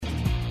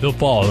The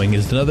following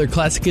is another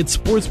Classic Hits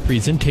sports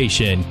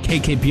presentation.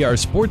 KKPR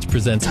Sports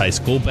presents high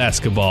school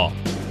basketball.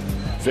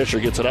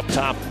 Fisher gets it up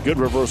top. Good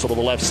reversal to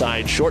the left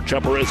side. Short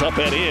jumper is up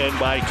and in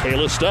by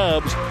Kayla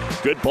Stubbs.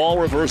 Good ball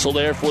reversal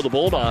there for the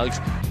Bulldogs.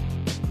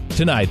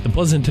 Tonight, the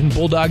Pleasanton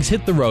Bulldogs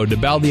hit the road to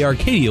battle the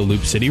Arcadia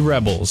Loop City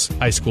Rebels.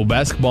 High school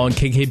basketball on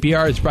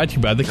KKPR is brought to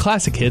you by the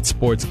Classic Hits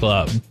Sports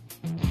Club.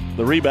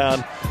 The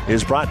rebound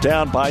is brought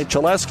down by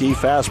Chaleski.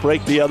 Fast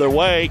break the other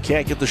way.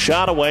 Can't get the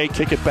shot away.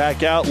 Kick it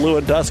back out.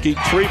 Lewandowski,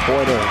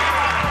 three-pointer.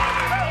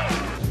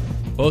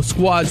 Both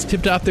squads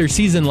tipped off their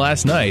season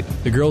last night.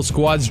 The girls'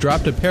 squads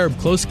dropped a pair of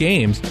close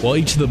games, while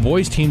each of the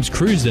boys' teams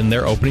cruised in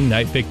their opening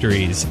night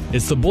victories.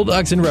 It's the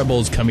Bulldogs and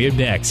Rebels coming up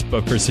next,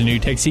 but first the New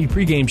Tech Seed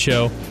pregame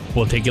show.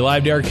 We'll take you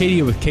live to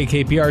Arcadia with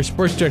KKPR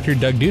Sports Director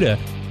Doug Duda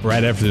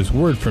right after this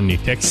word from New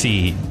Tech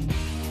Seed.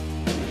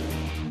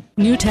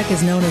 New Tech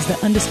is known as the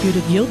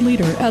undisputed yield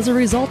leader as a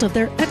result of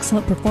their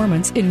excellent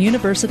performance in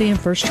university and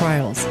first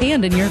trials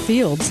and in your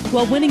fields.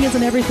 While winning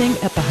isn't everything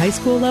at the high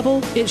school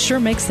level, it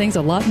sure makes things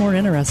a lot more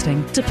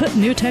interesting. To put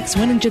New Tech's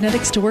winning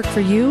genetics to work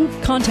for you,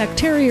 contact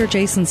Terry or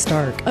Jason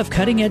Stark of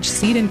Cutting Edge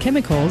Seed and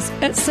Chemicals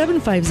at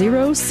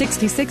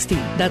 750-6060.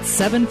 That's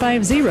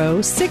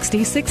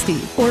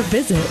 750-6060. Or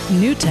visit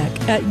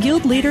newtech at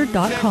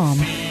yieldleader.com.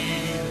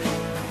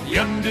 The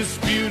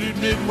undisputed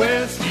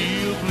Midwest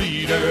yield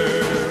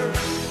leader.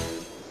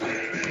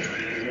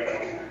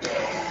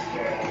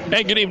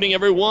 And good evening,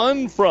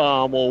 everyone,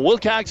 from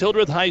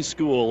Wilcox-Hildreth High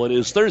School. It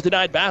is Thursday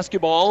night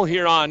basketball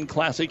here on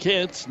Classic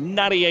Hits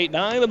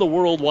 98.9 on the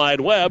World Wide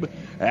Web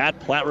at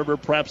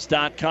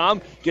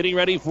PlatteRiverPreps.com. Getting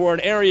ready for an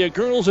area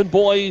girls and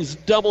boys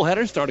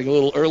doubleheader starting a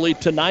little early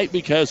tonight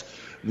because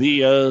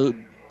the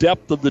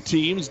depth of the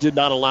teams did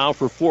not allow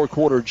for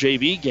four-quarter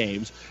JV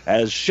games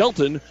as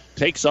Shelton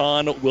takes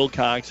on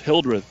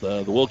Wilcox-Hildreth.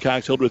 The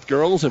Wilcox-Hildreth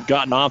girls have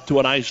gotten off to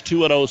a nice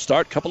 2-0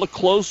 start. Couple of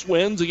close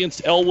wins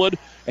against Elwood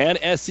and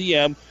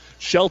SEM.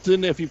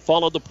 Shelton, if you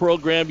followed the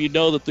program, you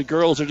know that the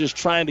girls are just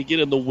trying to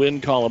get in the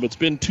win column. It's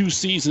been 2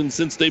 seasons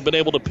since they've been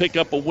able to pick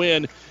up a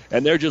win,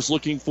 and they're just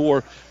looking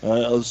for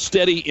a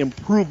steady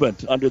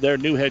improvement under their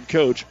new head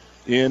coach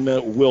in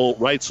Will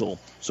Reitzel.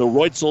 So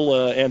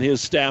Reitzel and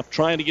his staff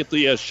trying to get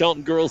the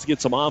Shelton girls to get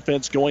some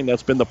offense going.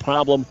 That's been the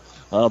problem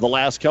the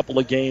last couple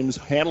of games.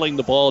 Handling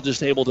the ball,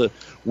 just able to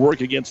work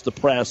against the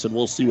press, and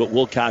we'll see what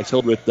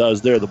Wilcox-Hildreth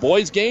does there. The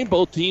boys' game,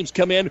 both teams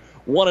come in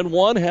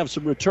 1-1, have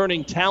some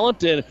returning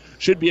talent, and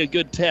should be a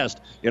good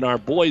test in our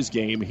boys'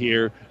 game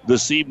here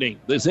this evening.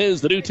 This is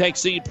the New Tech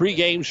Seed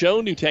pregame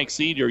show. New Tech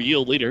Seed, your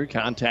yield leader.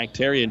 Contact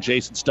Terry and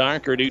Jason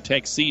Stark, or New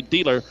Tech Seed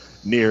dealer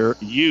near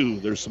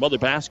you. There's some other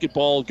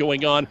basketball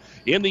going on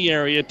in the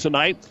area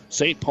tonight.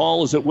 St.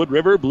 Paul is at Wood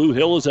River. Blue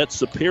Hill is at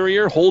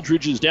Superior.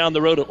 Holdridge is down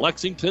the road at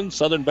Lexington.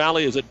 Southern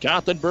Valley is at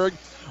Gothenburg.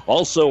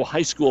 Also,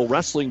 high school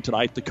wrestling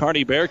tonight. The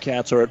Kearney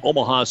Bearcats are at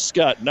Omaha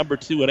Skutt, number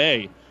 2 in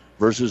A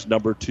versus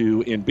number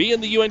 2 in B.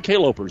 And the UNK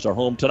Lopers are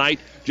home tonight,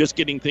 just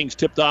getting things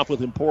tipped off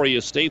with Emporia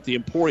State. The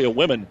Emporia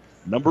women,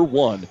 number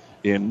 1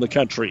 in the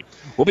country.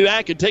 We'll be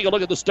back and take a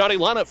look at the starting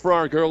lineup for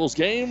our girls'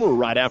 game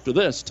right after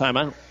this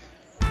timeout.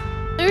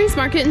 Larry's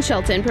Market in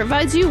Shelton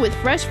provides you with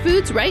fresh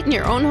foods right in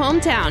your own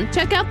hometown.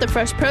 Check out the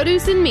fresh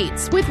produce and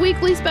meats. With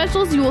weekly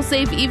specials, you will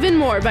save even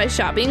more by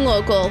shopping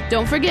local.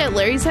 Don't forget,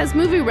 Larry's has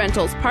movie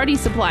rentals, party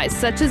supplies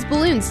such as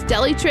balloons,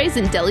 deli trays,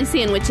 and deli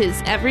sandwiches.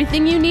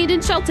 Everything you need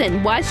in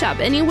Shelton. Why shop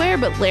anywhere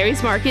but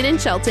Larry's Market in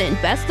Shelton?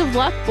 Best of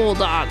luck,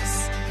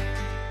 Bulldogs.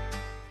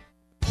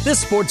 This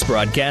sports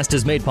broadcast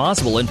is made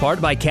possible in part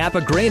by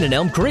Kappa Grain in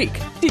Elm Creek.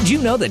 Did you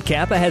know that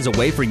Kappa has a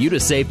way for you to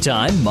save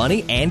time,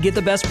 money, and get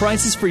the best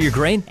prices for your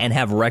grain and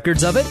have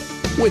records of it?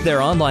 With their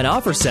online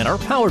offer center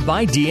powered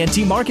by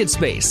DNT Market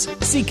Space.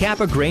 See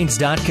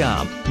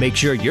kappagrains.com. Make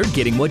sure you're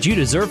getting what you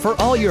deserve for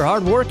all your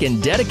hard work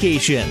and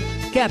dedication.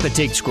 Kappa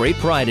takes great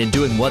pride in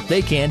doing what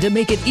they can to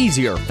make it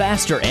easier,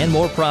 faster, and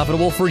more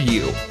profitable for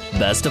you.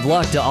 Best of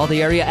luck to all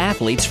the area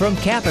athletes from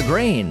Kappa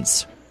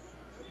Grains.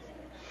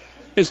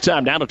 It's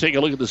time now to take a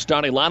look at the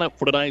starting lineup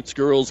for tonight's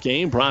girls'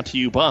 game, brought to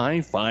you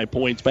by 5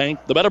 Points Bank,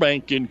 the Better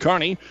Bank in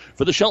Kearney.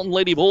 For the Shelton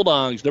Lady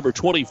Bulldogs, number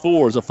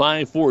 24 is a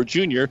 5'4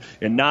 junior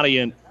in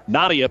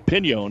Nadia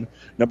Pinion.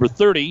 Number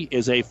 30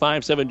 is a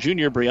 5'7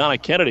 junior,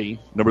 Brianna Kennedy.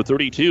 Number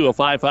 32, a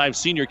 5'5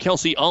 senior,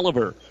 Kelsey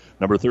Oliver.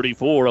 Number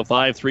 34, a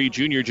 5'3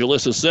 junior,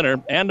 Jalissa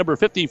Sinner. And number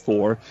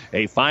 54,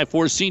 a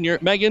 5'4 senior,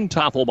 Megan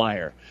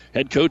Toppelmeyer.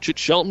 Head coach at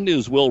Shelton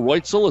is Will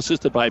Reutzel,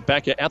 assisted by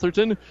Becca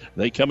Etherton.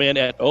 They come in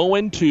at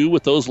 0-2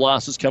 with those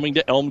losses coming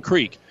to Elm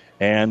Creek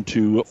and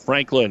to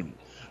Franklin.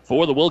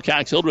 For the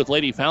Wilcox-Hildreth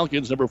Lady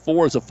Falcons, number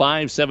 4 is a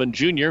 5'7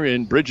 junior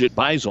in Bridget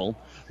Beisel.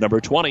 Number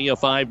 20, a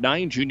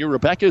 5'9 junior,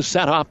 Rebecca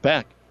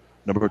Satoff-Beck.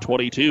 Number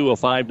 22, a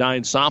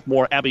 5'9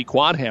 sophomore, Abby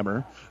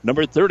Quadhammer.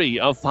 Number 30,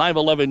 a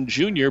 5'11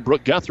 junior,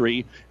 Brooke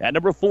Guthrie. And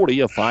number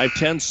 40, a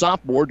 5'10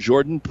 sophomore,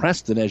 Jordan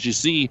Preston. As you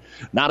see,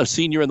 not a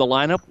senior in the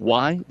lineup.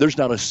 Why? There's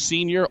not a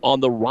senior on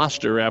the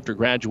roster after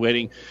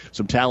graduating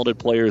some talented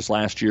players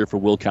last year for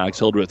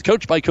Wilcox-Hildreth.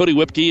 Coached by Cody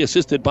Whipke,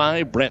 assisted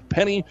by Brent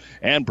Penny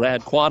and Brad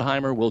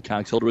Quadheimer.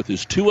 Wilcox-Hildreth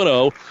is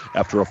 2-0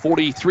 after a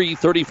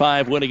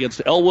 43-35 win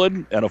against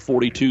Elwood and a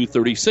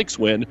 42-36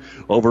 win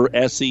over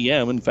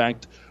SEM. In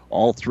fact,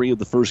 all three of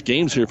the first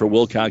games here for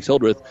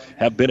Wilcox-Hildreth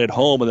have been at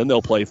home, and then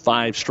they'll play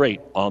 5 straight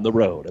on the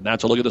road. And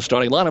that's a look at the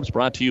starting lineups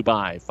brought to you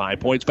by 5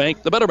 Points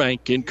Bank, the better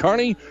bank in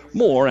Kearney.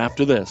 More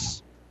after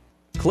this.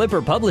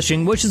 Clipper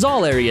Publishing wishes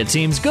all area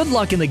teams good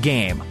luck in the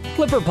game.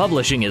 Clipper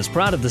Publishing is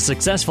proud of the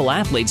successful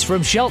athletes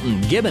from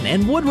Shelton, Gibbon,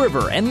 and Wood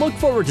River and look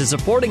forward to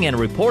supporting and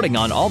reporting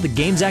on all the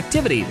game's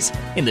activities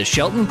in the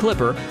Shelton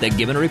Clipper, the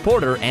Gibbon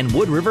Reporter, and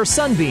Wood River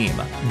Sunbeam.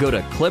 Go to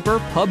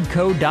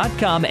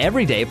clipperpubco.com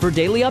every day for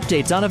daily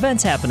updates on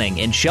events happening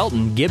in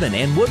Shelton, Gibbon,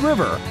 and Wood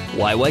River.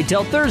 Why wait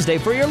till Thursday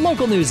for your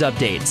local news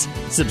updates?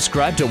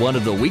 Subscribe to one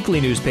of the weekly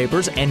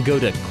newspapers and go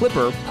to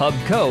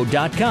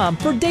clipperpubco.com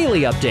for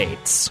daily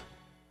updates.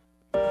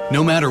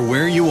 No matter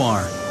where you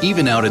are,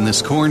 even out in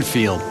this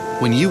cornfield,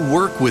 when you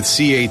work with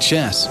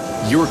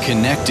CHS, you're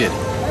connected.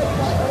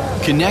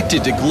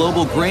 Connected to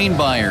global grain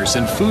buyers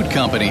and food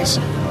companies.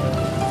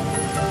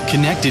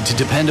 Connected to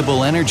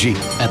dependable energy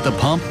at the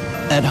pump,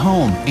 at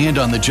home, and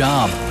on the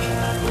job.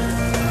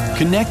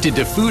 Connected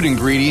to food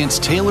ingredients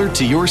tailored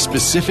to your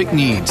specific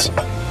needs.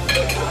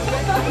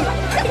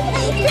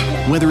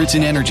 Whether it's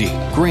in energy,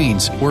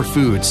 grains, or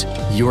foods,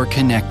 you're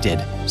connected.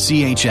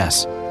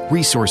 CHS.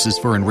 Resources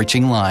for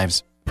enriching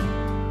lives.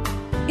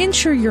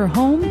 Insure your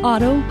home,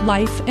 auto,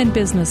 life, and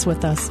business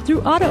with us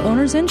through Auto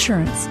Owners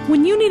Insurance.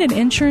 When you need an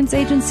insurance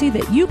agency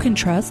that you can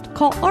trust,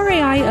 call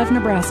RAI of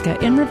Nebraska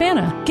in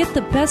Ravenna. Get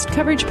the best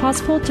coverage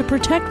possible to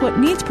protect what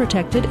needs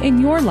protected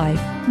in your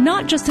life.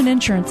 Not just an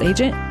insurance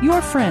agent,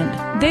 your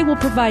friend. They will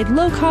provide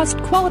low-cost,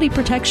 quality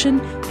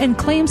protection and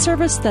claim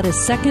service that is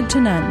second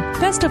to none.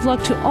 Best of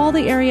luck to all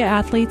the area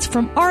athletes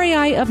from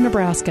RAI of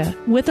Nebraska,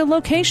 with a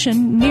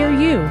location near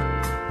you.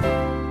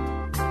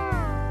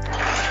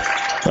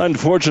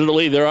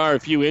 Unfortunately, there are a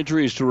few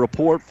injuries to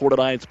report for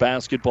tonight's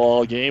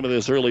basketball game in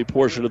this early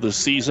portion of the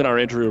season. Our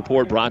injury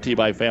report brought to you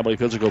by Family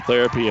Physical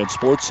Therapy and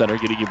Sports Center,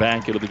 getting you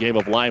back into the game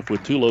of life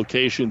with 2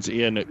 locations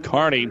in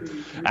Kearney.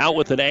 Out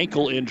with an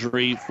ankle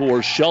injury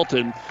for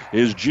Shelton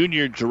is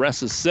junior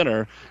Jeressa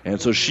Sinner,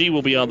 and so she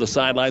will be on the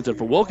sidelines. And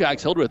for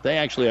Wilcox-Hildreth, they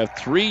actually have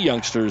 3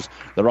 youngsters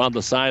that are on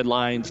the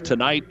sidelines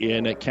tonight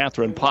in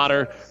Catherine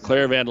Potter,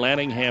 Claire Van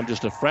Lanningham,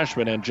 just a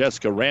freshman, and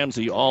Jessica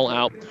Ramsey, all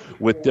out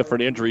with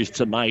different injuries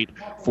tonight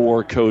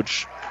for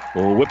Coach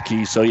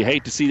Whipke. So you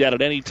hate to see that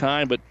at any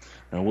time, but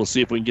we'll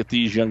see if we can get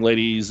these young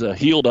ladies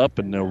healed up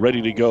and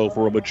ready to go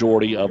for a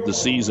majority of the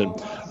season.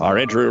 Our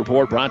injury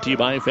report brought to you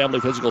by Family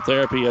Physical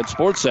Therapy and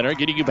Sports Center,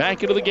 getting you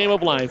back into the game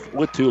of life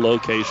with 2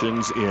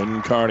 locations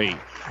in Kearney.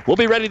 We'll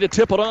be ready to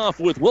tip it off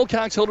with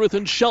Wilcox-Hildreth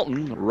and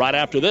Shelton right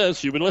after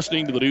this. You've been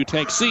listening to the New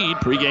Tech Seed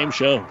pregame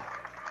show.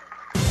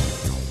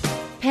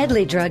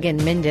 Pedley Drug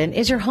in Minden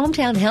is your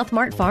hometown Health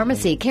Mart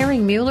pharmacy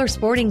carrying Mueller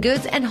Sporting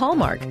Goods and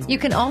Hallmark. You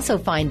can also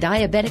find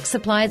diabetic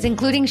supplies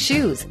including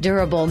shoes,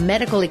 durable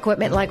medical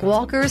equipment like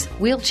walkers,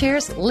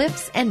 wheelchairs,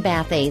 lifts, and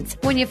bath aids.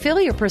 When you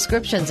fill your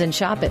prescriptions and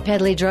shop at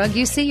Pedley Drug,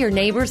 you see your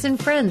neighbors and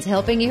friends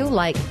helping you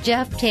like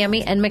Jeff,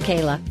 Tammy, and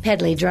Michaela.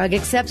 Pedley Drug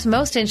accepts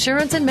most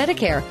insurance and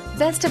Medicare.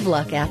 Best of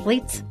luck,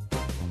 athletes.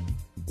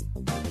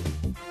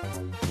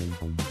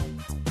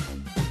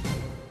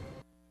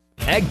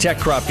 AgTech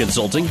Crop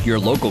Consulting, your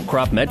local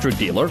crop metric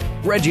dealer.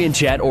 Reggie and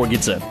Chad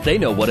Orgitson. They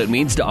know what it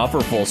means to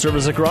offer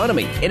full-service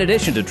agronomy, in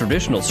addition to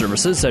traditional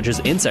services such as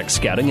insect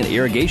scouting and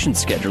irrigation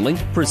scheduling,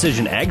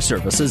 precision ag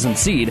services and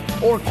seed,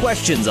 or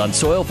questions on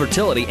soil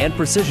fertility and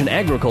precision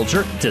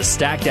agriculture, to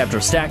stacked after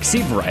stacked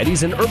seed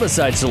varieties and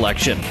herbicide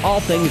selection. All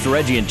things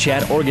Reggie and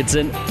Chad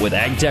Orgitson with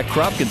AgTech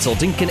Crop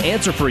Consulting can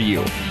answer for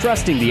you.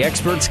 Trusting the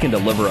experts can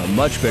deliver a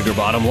much bigger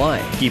bottom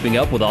line. Keeping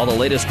up with all the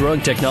latest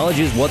growing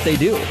technology is what they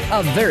do.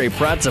 A very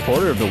proud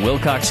supporter of the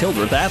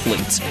Wilcox-Hildreth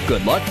athletes.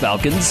 Good luck,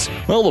 Falcons.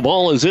 Well, the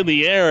ball is in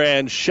the air,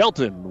 and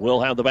Shelton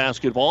will have the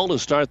basketball to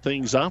start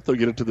things off. They'll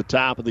get it to the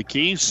top of the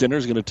key.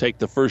 Sinner's going to take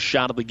the first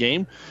shot of the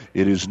game.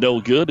 It is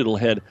no good. It'll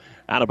head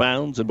out of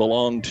bounds and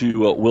belong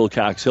to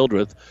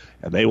Wilcox-Hildreth,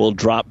 and they will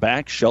drop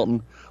back.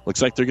 Shelton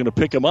looks like they're going to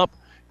pick him up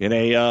in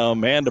a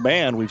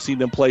man-to-man. We've seen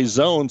them play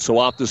zone, so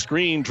off the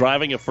screen,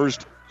 driving a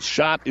first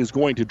shot is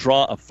going to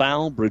draw a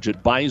foul.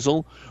 Bridget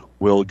Beisel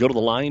will go to the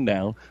line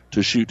now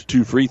to shoot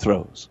 2 free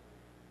throws.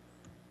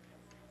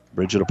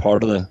 Bridget, a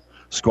part of the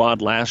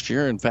squad last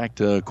year. In fact,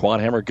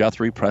 Quadhammer,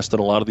 Guthrie, Preston,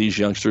 a lot of these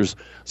youngsters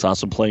saw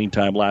some playing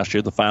time last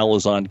year. The foul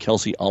is on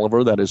Kelsey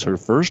Oliver. That is her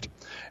first.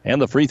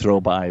 And the free throw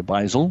by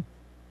Beisel.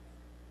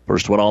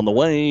 First one on the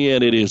way,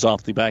 and it is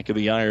off the back of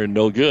the iron.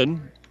 No good.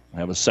 I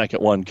have a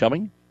second one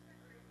coming.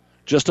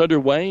 Just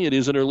underway. It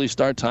is an early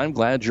start time.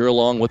 Glad you're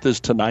along with us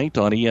tonight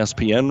on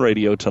ESPN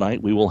Radio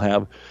tonight. We will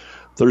have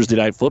Thursday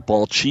Night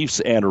Football, Chiefs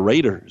and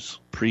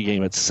Raiders.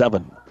 Pregame at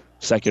 7.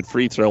 Second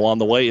free throw on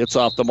the way. It's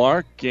off the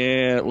mark,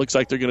 and it looks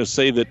like they're going to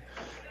say that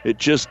it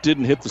just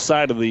didn't hit the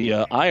side of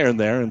the iron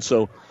there, and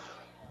so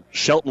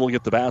Shelton will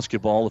get the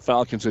basketball. The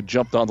Falcons had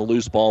jumped on the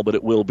loose ball, but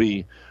it will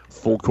be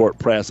full court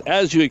press,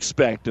 as you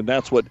expect, and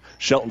that's what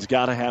Shelton's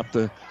got to have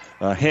to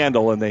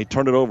handle, and they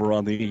turn it over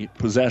on the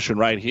possession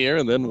right here,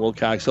 and then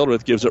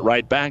Wilcox-Hildreth gives it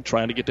right back.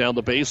 Trying to get down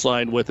the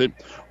baseline with it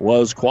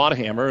was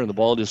Quadhammer, and the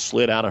ball just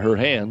slid out of her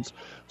hands.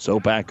 So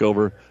back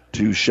over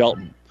to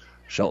Shelton.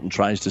 Shelton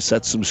tries to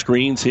set some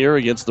screens here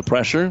against the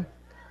pressure.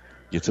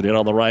 Gets it in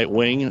on the right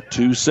wing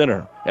to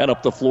center, and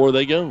up the floor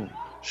they go.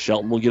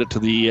 Shelton will get it to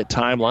the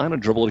timeline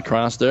and dribble it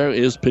across. There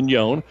is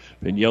Pignon.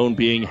 Pignon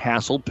being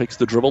hassled, picks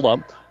the dribble up.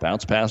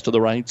 Bounce pass to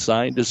the right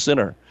side to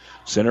center.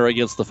 Center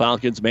against the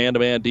Falcons'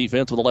 man-to-man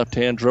defense with a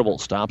left-hand dribble.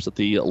 Stops at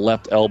the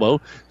left elbow.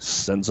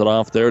 Sends it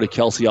off there to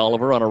Kelsey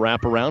Oliver on a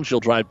wraparound.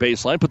 She'll drive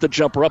baseline. Put the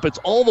jumper up. It's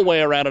all the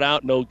way around and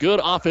out. No good.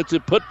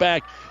 Offensive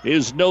putback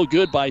is no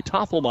good by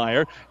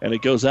Toffelmeyer. And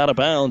it goes out of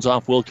bounds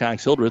off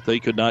Wilcox-Hildreth. They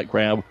could not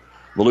grab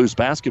the loose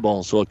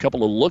basketball. So a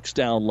couple of looks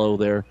down low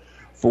there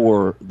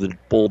for the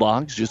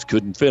Bulldogs. Just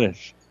couldn't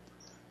finish.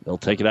 They'll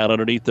take it out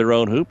underneath their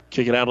own hoop,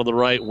 kick it out on the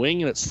right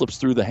wing, and it slips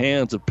through the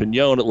hands of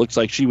Pignon. It looks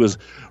like she was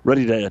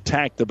ready to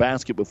attack the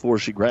basket before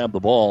she grabbed the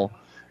ball,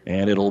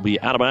 and it'll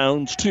be out of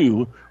bounds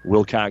to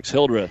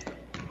Wilcox-Hildreth.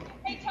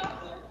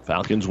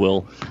 Falcons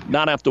will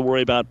not have to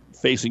worry about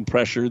facing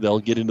pressure. They'll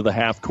get into the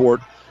half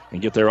court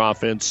and get their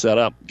offense set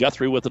up.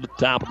 Guthrie with it at the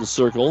top of the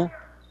circle.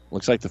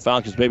 Looks like the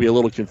Falcons may be a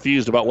little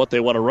confused about what they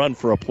want to run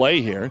for a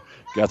play here.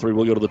 Guthrie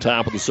will go to the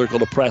top of the circle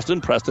to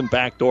Preston. Preston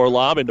backdoor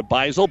lob into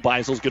Beisel.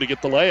 Beisel's going to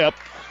get the layup.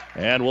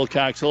 And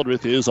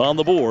Wilcox-Hildreth is on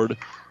the board,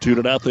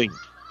 2-0.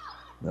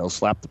 They'll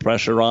slap the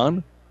pressure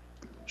on.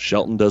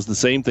 Shelton does the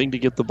same thing to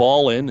get the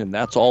ball in, and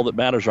that's all that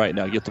matters right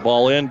now. Get the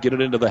ball in, get it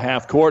into the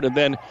half court, and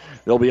then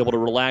they'll be able to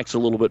relax a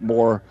little bit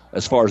more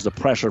as far as the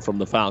pressure from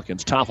the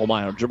Falcons.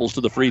 Toffelmeyer dribbles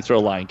to the free throw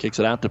line, kicks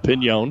it out to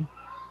Pignon.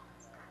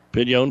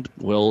 Pignon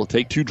will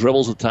take 2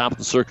 dribbles at the top of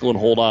the circle and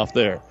hold off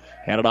there.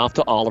 Hand it off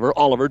to Oliver.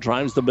 Oliver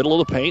drives the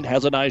middle of the paint,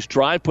 has a nice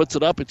drive, puts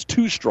it up. It's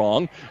too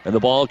strong, and the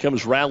ball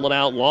comes rattling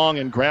out long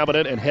and grabbing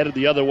it and headed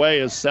the other way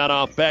as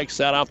Sadoff Beck.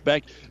 Sadoff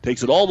Beck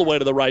takes it all the way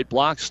to the right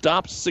block,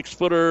 stops,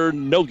 6-footer,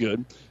 no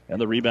good,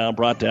 and the rebound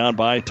brought down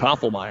by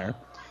Toffelmeyer.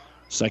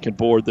 Second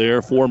board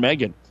there for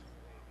Megan.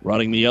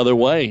 Running the other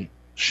way.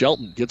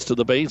 Shelton gets to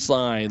the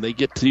baseline. They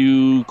get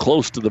too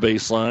close to the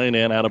baseline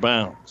and out of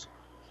bounds.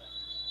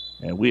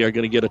 And we are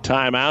going to get a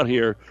timeout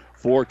here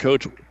for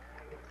Coach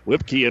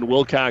Whipke and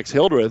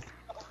Wilcox-Hildreth.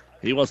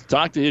 He wants to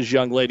talk to his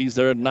young ladies.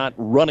 They're not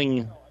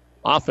running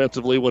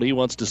offensively what he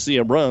wants to see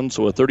them run.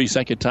 So a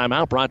 30-second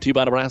timeout brought to you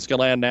by Nebraska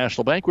Land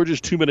National Bank. We're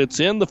just 2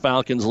 minutes in. The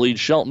Falcons lead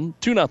Shelton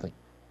 2-0.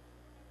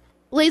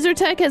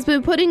 LaserTech has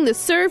been putting the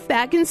serve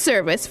back in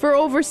service for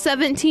over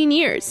 17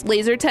 years.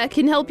 LaserTech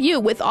can help you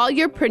with all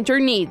your printer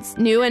needs.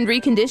 New and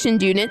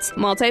reconditioned units,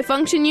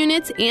 multifunction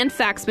units, and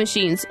fax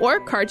machines, or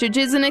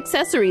cartridges and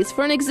accessories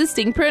for an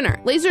existing printer.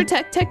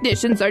 LaserTech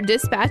technicians are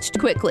dispatched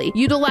quickly,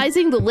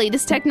 utilizing the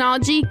latest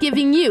technology,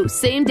 giving you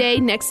same-day,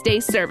 next-day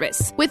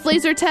service. With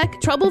LaserTech,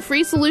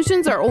 trouble-free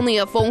solutions are only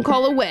a phone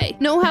call away.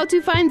 Know how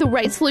to find the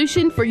right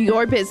solution for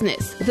your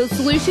business. The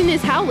solution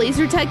is how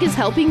LaserTech is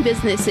helping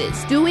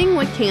businesses, doing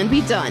what can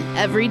be done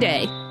every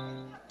day.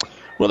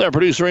 Well, our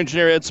producer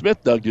engineer Ed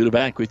Smith, Doug Duda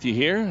back with you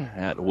here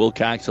at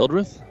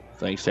Wilcox-Hildreth.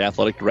 Thanks to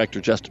Athletic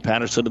Director Justin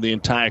Patterson and the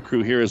entire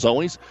crew here as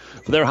always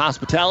for their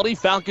hospitality.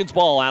 Falcons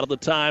ball out of the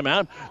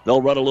timeout.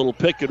 They'll run a little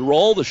pick and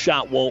roll. The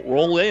shot won't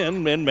roll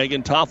in, and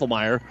Megan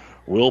Toffelmeyer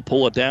will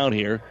pull it down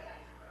here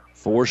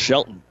for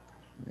Shelton.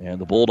 And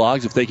the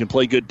Bulldogs, if they can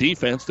play good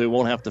defense, they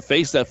won't have to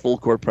face that full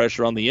court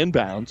pressure on the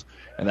inbounds,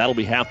 and that'll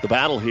be half the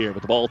battle here.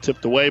 But the ball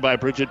tipped away by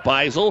Bridget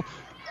Beisel.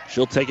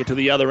 She'll take it to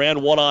the other end,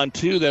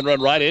 1-on-2, then run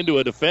right into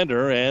a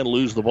defender and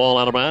lose the ball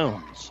out of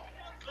bounds.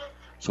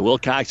 So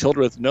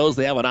Wilcox-Hildreth knows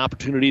they have an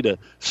opportunity to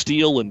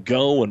steal and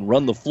go and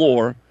run the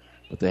floor,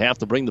 but they have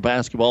to bring the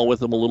basketball with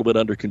them a little bit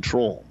under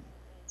control.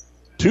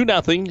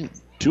 2-0,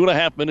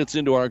 2.5 minutes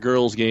into our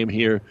girls' game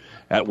here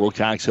at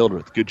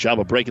Wilcox-Hildreth. Good job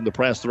of breaking the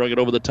press, throwing it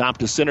over the top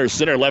to Center.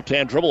 Center,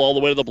 left-hand dribble all the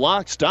way to the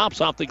block,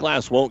 stops off the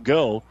glass, won't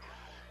go.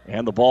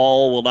 And the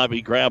ball will not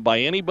be grabbed by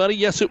anybody.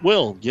 Yes, it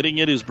will. Getting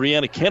it is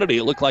Brianna Kennedy.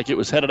 It looked like it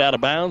was headed out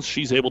of bounds.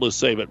 She's able to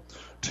save it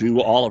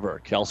to Oliver.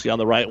 Kelsey on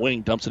the right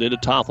wing dumps it into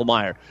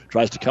Toffelmeyer.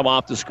 Tries to come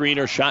off the screen.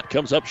 Her shot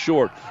comes up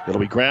short.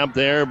 It'll be grabbed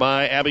there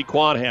by Abby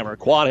Quadhammer.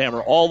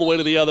 Quadhammer all the way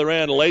to the other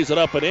end. Lays it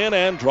up and in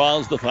and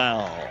draws the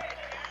foul.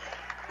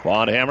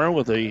 Quadhammer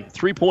with a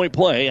three-point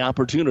play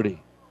opportunity.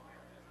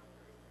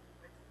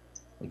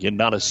 Again,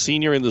 not a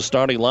senior in the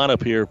starting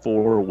lineup here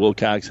for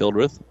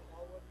Wilcox-Hildreth.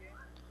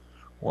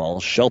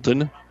 Well,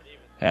 Shelton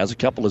has a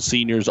couple of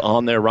seniors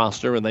on their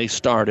roster, and they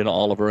start in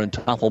Oliver and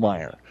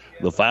Toffelmeyer.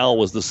 The foul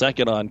was the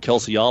second on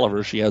Kelsey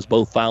Oliver. She has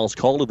both fouls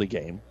called in the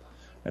game.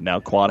 And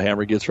now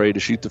Quadhammer gets ready to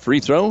shoot the free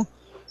throw.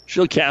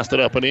 She'll cast it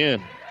up and in.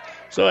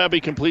 So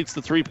Abby completes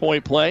the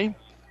three-point play,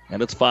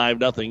 and it's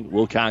 5-0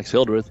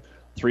 Wilcox-Hildreth.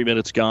 3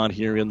 minutes gone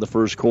here in the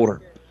first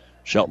quarter.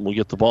 Shelton will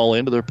get the ball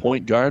into their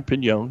point guard,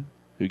 Pignon,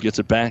 who gets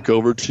it back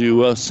over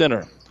to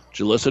center.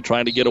 Jalissa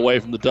trying to get away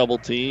from the double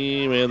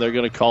team, and they're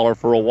going to call her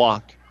for a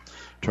walk.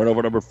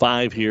 Turnover number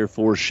 5 here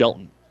for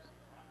Shelton.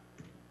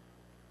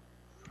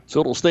 So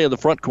it'll stay in the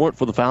front court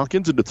for the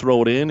Falcons, and to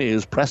throw it in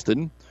is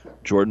Preston.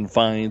 Jordan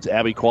finds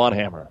Abby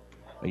Quadhammer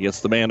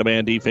against the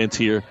man-to-man defense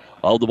here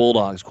of the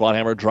Bulldogs.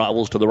 Quadhammer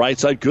dribbles to the right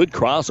side. Good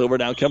crossover.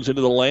 Now comes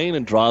into the lane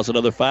and draws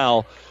another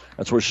foul.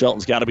 That's where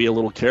Shelton's got to be a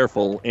little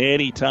careful.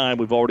 Anytime,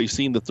 we've already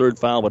seen the third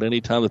foul, but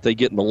anytime that they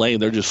get in the lane,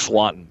 they're just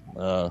swatting.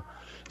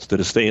 Instead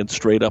of staying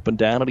straight up and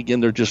down. And again,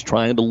 they're just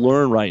trying to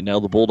learn right now.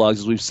 The Bulldogs,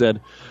 as we've said,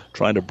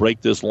 trying to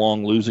break this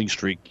long losing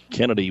streak.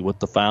 Kennedy with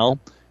the foul.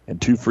 And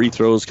 2 free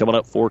throws coming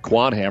up for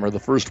Quadhammer. The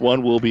first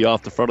one will be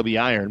off the front of the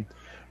iron.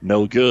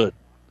 No good.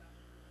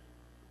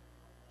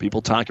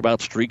 People talk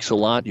about streaks a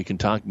lot. You can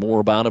talk more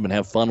about them and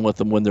have fun with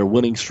them when they're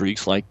winning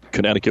streaks, like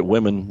Connecticut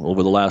women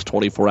over the last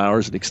 24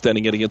 hours and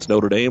extending it against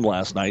Notre Dame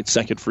last night.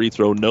 Second free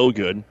throw, no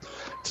good.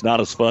 It's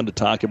not as fun to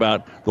talk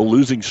about the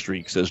losing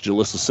streaks as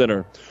Jalissa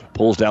Center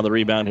pulls down the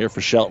rebound here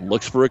for Shelton.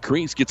 Looks for a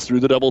crease, gets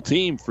through the double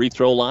team. Free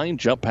throw line,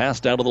 jump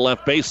pass down to the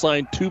left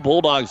baseline. 2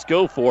 Bulldogs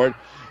go for it,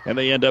 and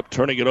they end up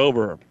turning it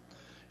over.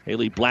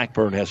 Haley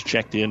Blackburn has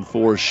checked in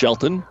for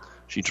Shelton.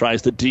 She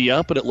tries to D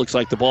up, and it looks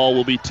like the ball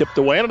will be tipped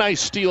away. And a nice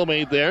steal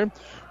made there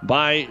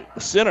by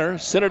Center.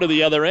 Center to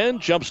the other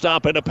end. Jump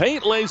stop into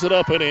paint. Lays it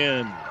up and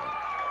in.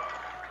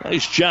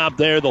 Nice job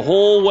there the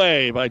whole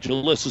way by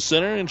Jalissa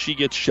Center, and she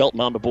gets Shelton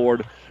on the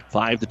board.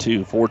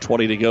 5-2.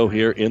 4:20 to go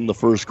here in the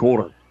first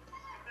quarter.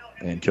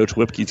 And Coach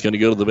Whipke's going to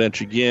go to the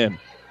bench again.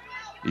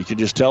 You can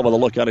just tell by the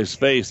look on his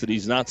face that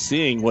he's not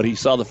seeing what he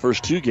saw the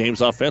first 2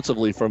 games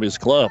offensively from his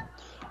club.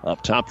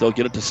 Up top, they'll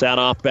get it to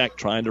Sadoff Beck,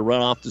 trying to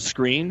run off the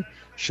screen.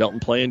 Shelton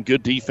playing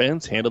good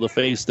defense. Hand to the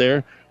face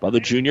there by the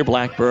junior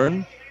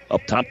Blackburn.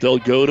 Up top, they'll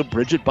go to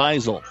Bridget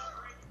Beisel.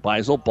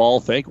 Beisel, ball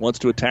fake, wants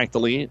to attack the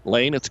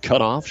lane. It's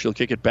cut off. She'll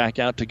kick it back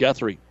out to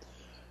Guthrie.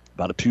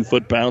 About a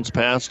 2-foot bounce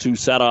pass to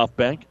Sadoff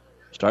Beck.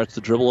 Starts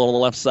the dribble on the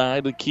left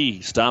side. The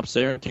key stops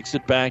there and kicks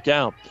it back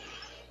out.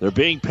 They're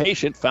being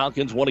patient.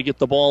 Falcons want to get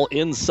the ball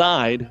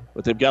inside,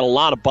 but they've got a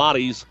lot of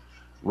bodies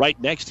right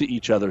next to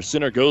each other.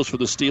 Center goes for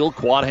the steal.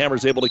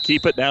 Quadhammer's able to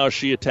keep it. Now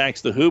she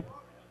attacks the hoop.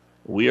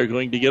 We are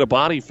going to get a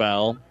body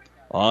foul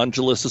on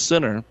Jalissa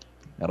Center.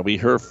 That'll be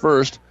her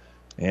first,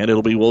 and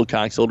it'll be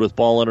Wilcox-Hildreth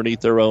ball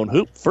underneath their own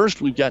hoop.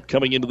 First, we've got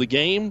coming into the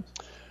game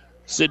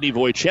Sydney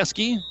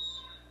Wojcicki.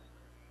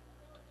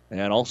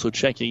 And also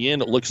checking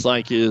in, it looks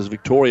like, is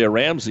Victoria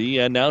Ramsey.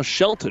 And now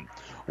Shelton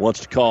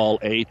wants to call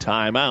a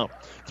timeout.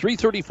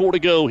 3:34 to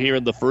go here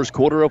in the first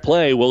quarter of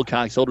play.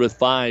 Wilcox-Hildreth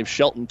 5,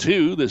 Shelton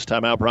 2. This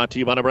timeout brought to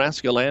you by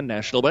Nebraska Land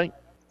National Bank.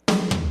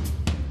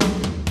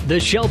 The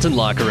Shelton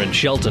Locker in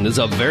Shelton is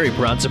a very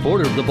proud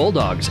supporter of the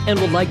Bulldogs and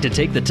would like to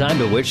take the time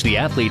to wish the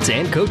athletes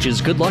and coaches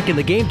good luck in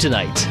the game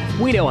tonight.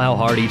 We know how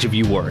hard each of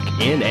you work,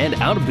 in and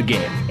out of the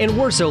game, and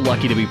we're so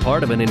lucky to be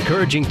part of an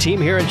encouraging team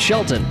here in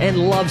Shelton and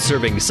love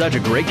serving such a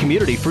great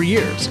community for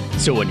years.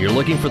 So when you're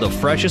looking for the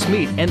freshest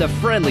meat and the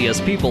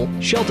friendliest people,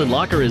 Shelton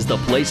Locker is the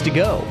place to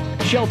go.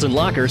 Shelton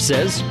Locker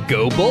says,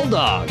 "Go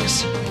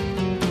Bulldogs!"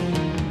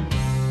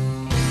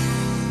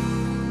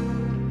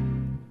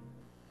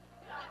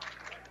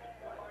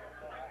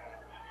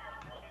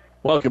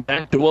 Welcome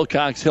back to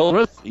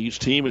Wilcox-Hildreth. Each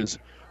team has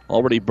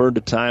already burned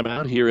a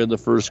timeout here in the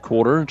first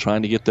quarter,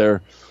 trying to get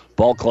their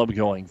ball club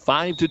going.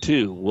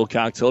 5-2.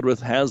 Wilcox-Hildreth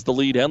has the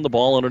lead and the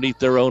ball underneath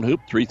their own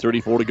hoop.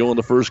 3:34 to go in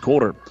the first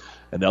quarter.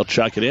 And they'll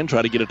chuck it in,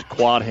 try to get it to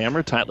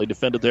Quadhammer. Tightly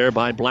defended there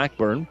by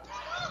Blackburn.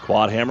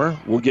 Quadhammer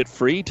will get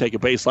free, take a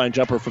baseline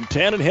jumper from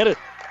 10 and hit it.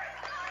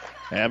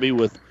 Abby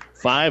with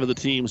 5 of the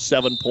team's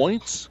 7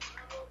 points.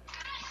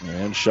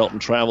 And Shelton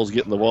travels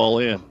getting the ball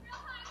in.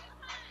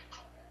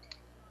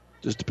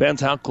 Just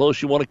depends how close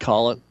you want to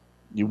call it.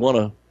 You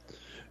want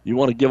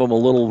to give them a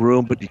little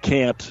room, but you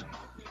can't.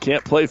 You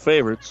can't play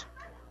favorites.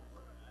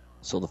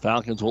 So the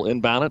Falcons will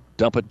inbound it,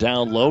 dump it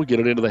down low, get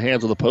it into the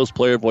hands of the post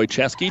player,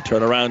 Wojcicki.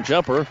 Turnaround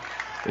jumper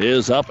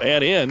is up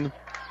and in.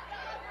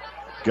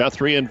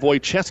 Guthrie and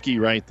Wojcicki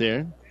right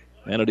there.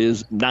 And it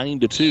is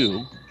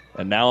 9-2.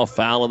 And now a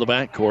foul in the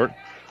backcourt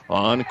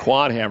on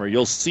Quadhammer.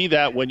 You'll see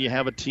that when you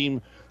have a team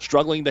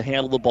struggling to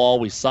handle the ball.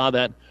 We saw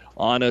that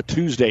on a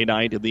Tuesday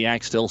night in the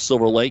Axtell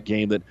Silver Lake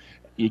game, that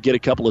you get a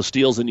couple of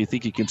steals and you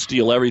think you can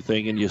steal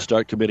everything and you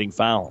start committing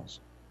fouls.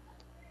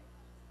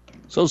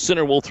 So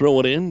Center will throw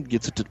it in,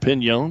 gets it to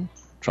Pignon,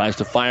 tries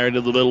to fire it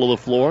into the middle of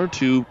the floor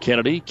to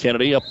Kennedy.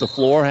 Kennedy up the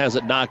floor, has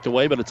it knocked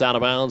away, but it's out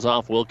of bounds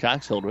off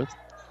Wilcox-Hildreth.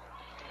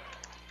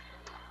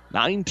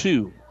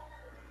 9-2.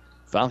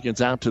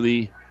 Falcons out to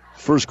the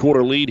first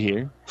quarter lead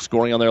here,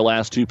 scoring on their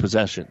last 2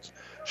 possessions.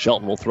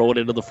 Shelton will throw it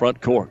into the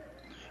front court.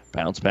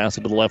 Bounce pass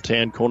into the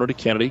left-hand corner to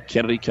Kennedy.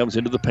 Kennedy comes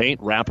into the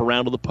paint, wrap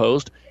around to the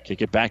post,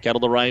 kick it back out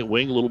of the right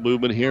wing. A little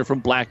movement here from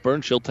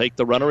Blackburn. She'll take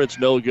the runner. It's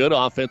no good.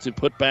 Offensive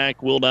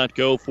putback will not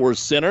go for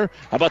Center.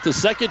 How about the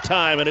second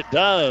time? And it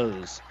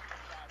does.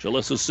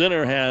 Jalissa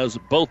Center has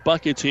both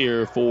buckets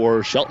here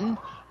for Shelton.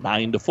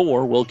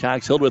 9-4.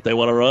 Wilcox-Hildreth, they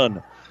want to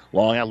run.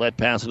 Long outlet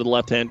pass into the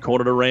left-hand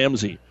corner to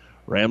Ramsey.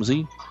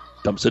 Ramsey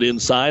dumps it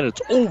inside.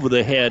 It's over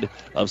the head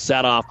of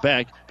Sadoff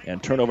Beck.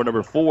 And turnover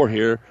number 4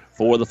 here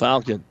for the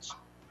Falcons.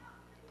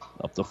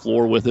 Up the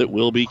floor with it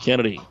will be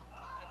Kennedy.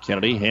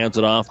 Kennedy hands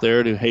it off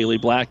there to Haley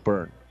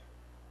Blackburn.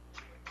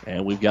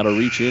 And we've got a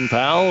reach-in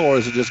foul, or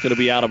is it just going to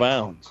be out of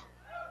bounds?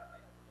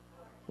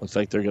 Looks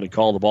like they're going to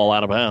call the ball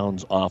out of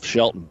bounds off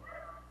Shelton.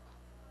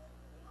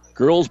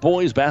 Girls,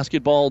 boys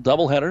basketball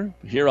doubleheader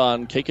here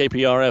on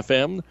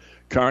KKPR-FM.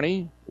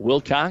 Kearney,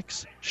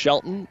 Wilcox,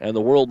 Shelton, and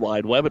the World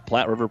Wide Web at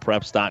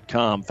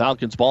PlatteRiverPreps.com.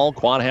 Falcons ball,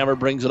 Quadhammer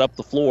brings it up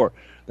the floor.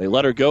 They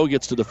let her go,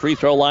 gets to the free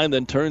throw line,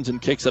 then turns and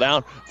kicks it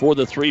out for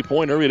the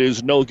three-pointer. It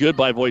is no good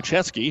by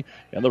Wojcicki,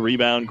 and the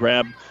rebound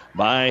grabbed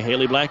by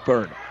Haley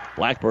Blackburn.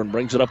 Blackburn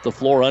brings it up the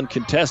floor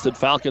uncontested.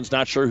 Falcons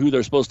not sure who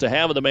they're supposed to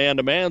have in the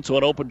man-to-man, so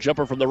an open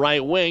jumper from the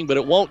right wing, but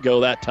it won't go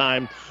that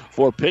time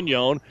for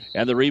Pignon,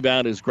 and the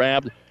rebound is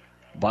grabbed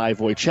by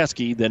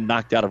Wojcicki, then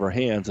knocked out of her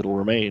hands. It'll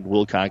remain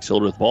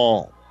Wilcox-Hildreth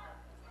ball.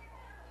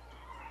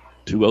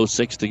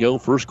 2:06 to go,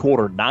 first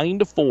quarter,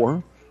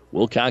 9-4.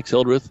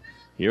 Wilcox-Hildreth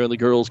here in the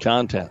girls'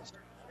 contest.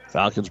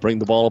 Falcons bring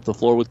the ball up the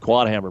floor with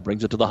Quadhammer.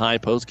 Brings it to the high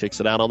post, kicks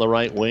it out on the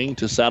right wing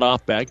to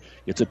Sadoff Beck.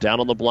 Gets it down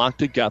on the block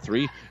to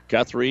Guthrie.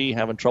 Guthrie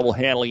having trouble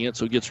handling it,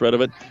 so gets rid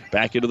of it.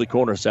 Back into the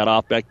corner.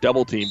 Sadoff Beck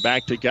double team.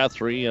 Back to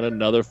Guthrie, and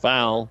another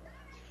foul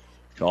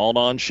called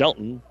on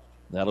Shelton.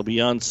 That'll be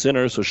on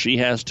Sinner, so she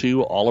has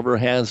 2. Oliver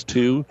has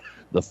 2.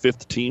 The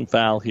 5th team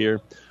foul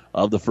here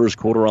of the first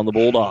quarter on the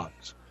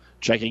Bulldogs.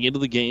 Checking into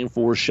the game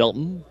for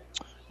Shelton,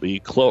 the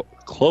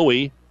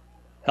Chloe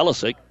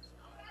Helisick.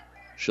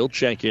 She'll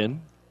check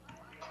in.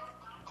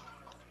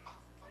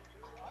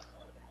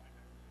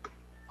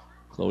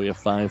 Chloe, a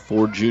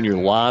 5'4" junior. A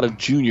lot of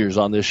juniors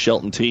on this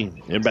Shelton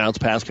team. Inbounds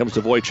pass comes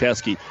to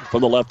Wojcicki.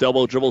 From the left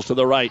elbow, dribbles to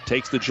the right.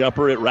 Takes the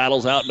jumper. It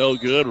rattles out. No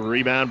good.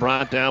 Rebound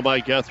brought down by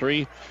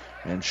Guthrie.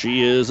 And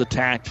she is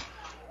attacked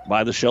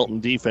by the Shelton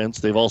defense.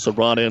 They've also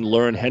brought in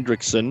Lauren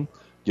Hendrickson.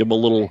 Give him a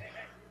little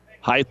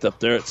height up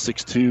there at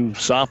 6'2",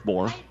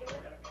 sophomore.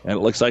 And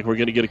it looks like we're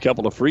going to get a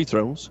couple of free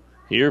throws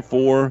here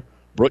for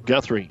Brooke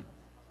Guthrie.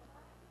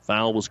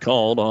 Foul was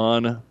called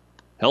on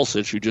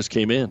Helsic, who just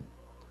came in.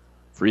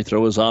 Free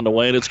throw is on the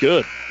way, and it's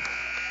good.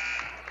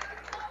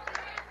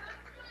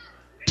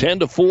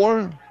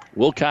 10-4,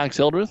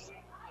 Wilcox-Hildreth.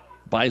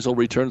 Beisel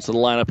returns to the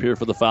lineup here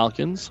for the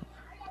Falcons.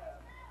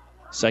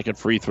 Second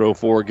free throw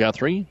for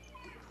Guthrie.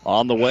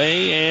 On the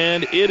way,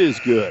 and it is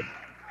good.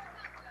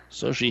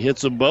 So she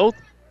hits them both,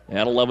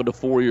 and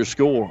 11-4 your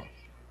score.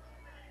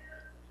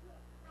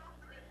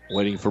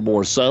 Waiting for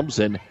more subs,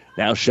 and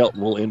now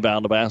Shelton will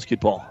inbound the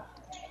basketball.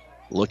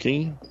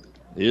 Looking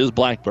is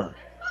Blackburn.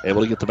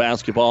 Able to get the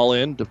basketball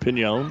in to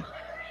Pignon.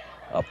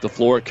 Up the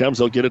floor it comes.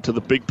 They'll get it to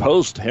the big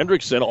post.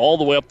 Hendrickson all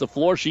the way up the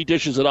floor. She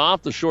dishes it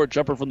off. The short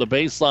jumper from the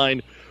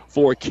baseline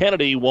for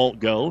Kennedy won't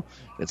go.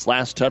 It's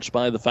last touched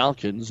by the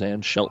Falcons,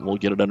 and Shelton will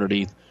get it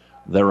underneath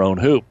their own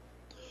hoop.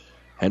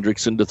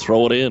 Hendrickson to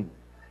throw it in.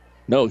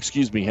 No,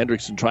 excuse me.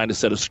 Hendrickson trying to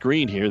set a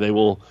screen here. They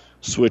will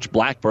switch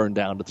Blackburn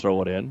down to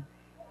throw it in.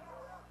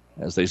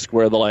 As they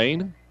square the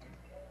lane,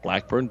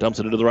 Blackburn dumps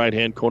it into the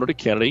right-hand corner to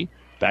Kennedy.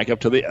 Back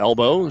up to the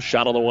elbow.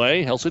 Shot on the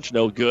way. Helsic,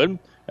 no good.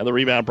 And the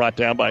rebound brought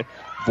down by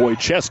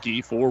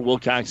Wojcicki for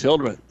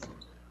Wilcox-Hildreth.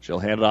 She'll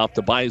hand it off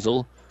to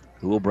Beisel,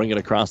 who will bring it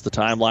across the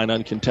timeline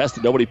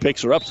uncontested. Nobody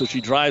picks her up, so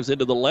she drives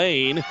into the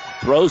lane,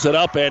 throws it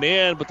up and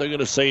in, but they're going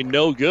to say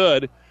no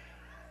good.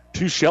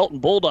 Two Shelton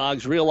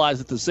Bulldogs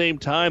realized at the same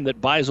time that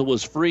Beisel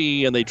was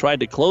free, and they tried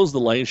to close the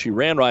lane. She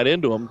ran right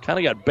into him, kind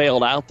of got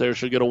bailed out there.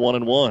 She'll get a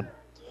 1-and-1.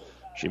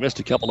 She missed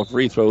a couple of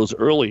free throws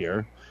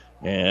earlier,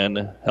 and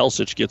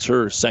Helsic gets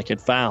her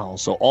second foul.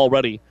 So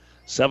already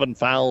 7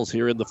 fouls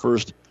here in the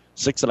first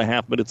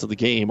 6.5 minutes of the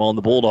game on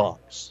the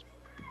Bulldogs.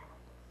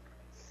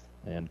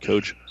 And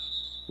Coach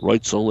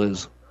Reutzel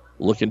is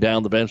looking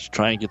down the bench to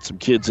try and get some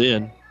kids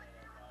in.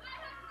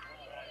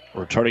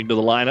 Returning to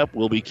the lineup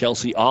will be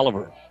Kelsey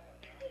Oliver.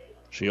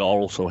 She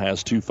also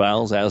has 2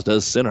 fouls, as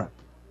does Sinner.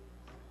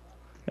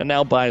 And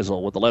now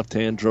Beisel with the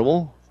left-hand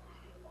dribble.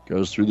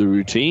 Goes through the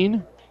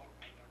routine.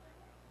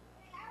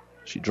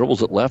 She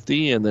dribbles it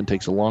lefty and then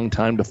takes a long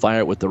time to fire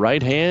it with the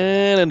right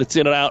hand, and it's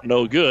in and out,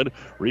 no good.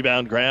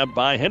 Rebound grab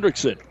by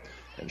Hendrickson.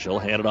 And she'll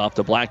hand it off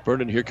to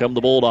Blackburn, and here come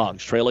the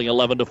Bulldogs, trailing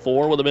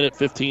 11-4 with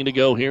 1:15 to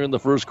go here in the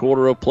first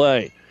quarter of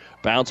play.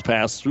 Bounce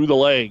pass through the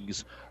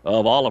legs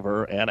of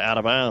Oliver and out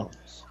of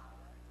bounds.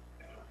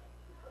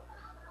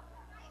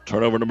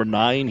 Turnover number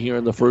 9 here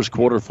in the first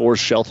quarter for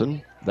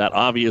Shelton. That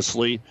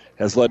obviously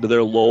has led to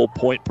their low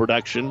point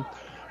production.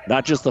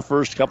 Not just the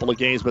first couple of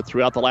games, but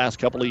throughout the last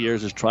couple of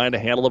years, is trying to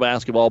handle the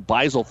basketball.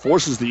 Beisel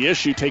forces the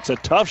issue, takes a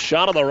tough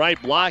shot on the right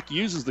block,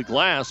 uses the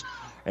glass,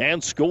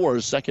 and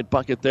scores. Second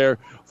bucket there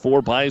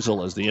for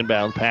Beisel as the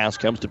inbound pass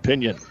comes to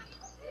Pignon.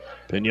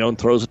 Pignon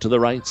throws it to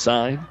the right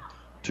side.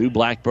 to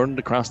Blackburn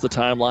across the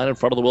timeline in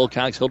front of the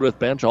Wilcox-Hildreth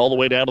bench, all the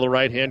way down to the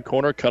right-hand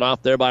corner, cut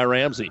off there by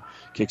Ramsey.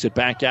 Kicks it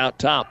back out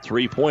top.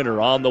 Three-pointer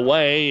on the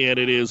way, and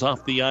it is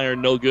off the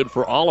iron, no good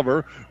for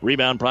Oliver.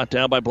 Rebound brought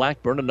down by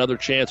Blackburn. Another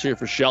chance here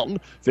for Shelton.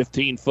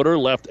 15-footer,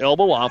 left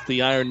elbow, off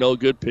the iron, no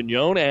good.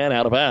 Pignon, and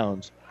out of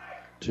bounds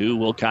to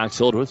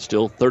Wilcox-Hildreth.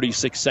 Still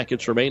 36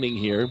 seconds remaining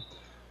here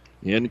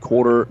in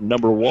quarter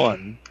number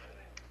 1.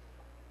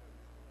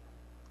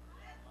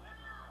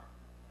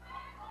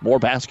 More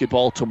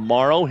basketball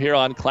tomorrow here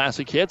on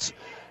Classic Hits.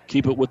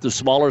 Keep it with the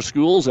smaller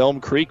schools.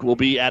 Elm Creek will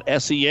be at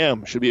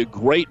SEM. Should be a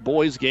great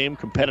boys game,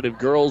 competitive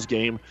girls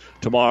game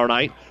tomorrow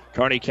night.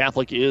 Kearney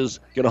Catholic is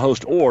going to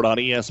host Ord on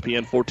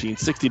ESPN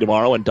 1460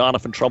 tomorrow, and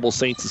Donovan Trumbull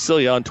St.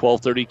 Cecilia on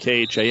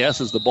 1230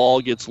 KHAS as the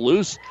ball gets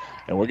loose.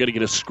 And we're going to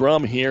get a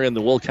scrum here in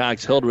the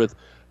Wilcox-Hildreth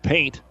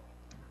paint.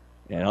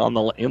 And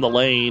in the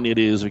lane, it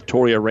is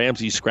Victoria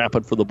Ramsey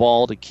scrapping for the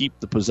ball to keep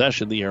the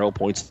possession. The arrow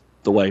points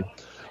the way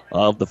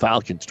of the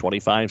Falcons.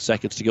 25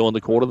 seconds to go in the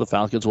quarter. The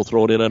Falcons will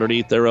throw it in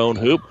underneath their own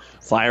hoop,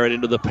 fire it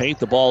into the paint.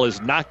 The ball is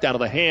knocked out of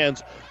the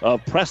hands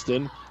of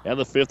Preston, and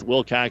the 5th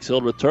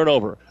Wilcox-Hildreth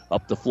turnover.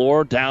 Up the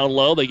floor, down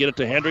low, they get it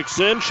to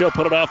Hendrickson. She'll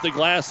put it off the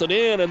glass and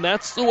in, and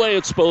that's the way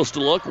it's supposed to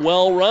look.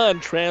 Well run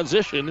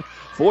transition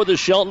for the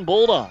Shelton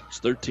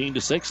Bulldogs.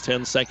 13-6,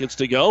 10 seconds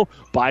to go.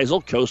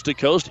 Beisel, coast to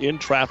coast, in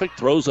traffic,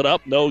 throws it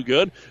up, no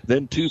good.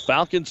 Then 2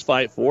 Falcons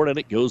fight for it, and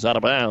it goes out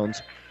of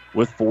bounds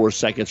with 4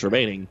 seconds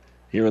remaining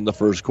here in the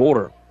first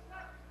quarter.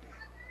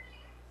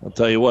 I'll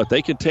tell you what,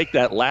 they can take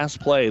that last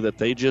play that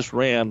they just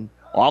ran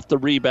off the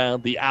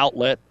rebound, the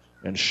outlet,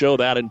 and show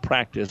that in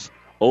practice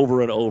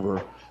over and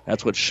over.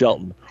 That's what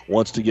Shelton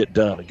wants to get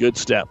done. A good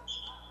step.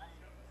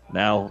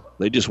 Now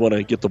they just want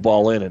to get the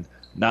ball in and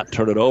not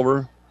turn it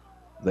over.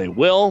 They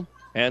will,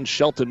 and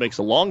Shelton makes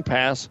a long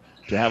pass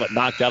to have it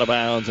knocked out of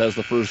bounds as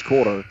the first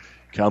quarter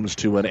comes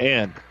to an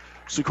end.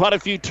 So quite a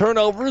few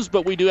turnovers,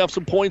 but we do have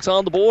some points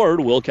on the board.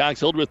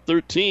 Wilcox-Hildreth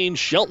 13,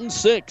 Shelton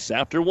 6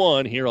 after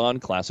 1 here on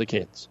Classic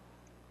Hits.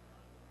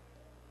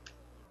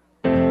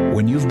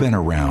 When you've been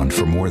around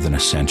for more than a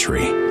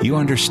century, you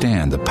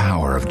understand the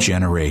power of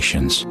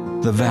generations,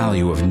 the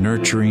value of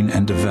nurturing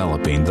and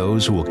developing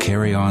those who will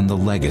carry on the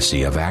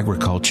legacy of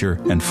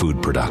agriculture and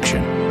food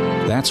production.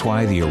 That's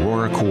why the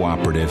Aurora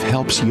Cooperative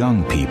helps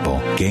young people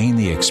gain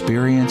the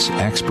experience,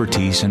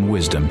 expertise, and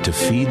wisdom to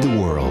feed the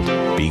world,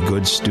 be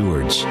good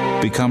stewards,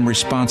 become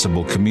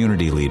responsible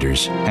community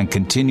leaders, and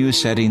continue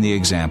setting the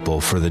example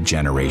for the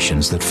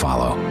generations that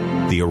follow.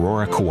 The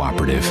Aurora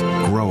Cooperative,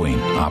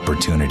 growing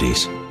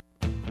opportunities.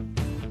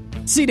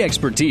 Seed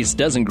expertise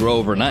doesn't grow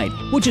overnight,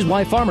 which is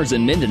why farmers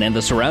in Minden and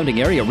the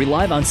surrounding area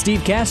rely on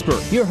Steve Casper,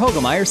 your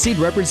Hoegemeyer seed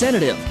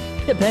representative.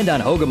 Depend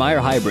on Hoegemeyer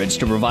hybrids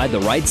to provide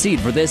the right seed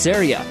for this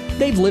area.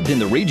 They've lived in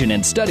the region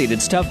and studied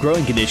its tough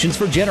growing conditions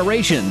for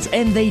generations,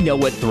 and they know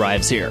what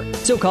thrives here.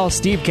 So call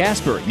Steve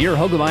Casper, your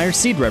Hoegemeyer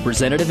seed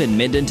representative in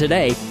Minden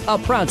today, a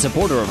proud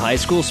supporter of high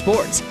school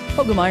sports.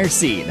 Hoegemeyer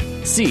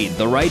Seed. Seed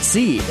the right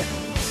seed.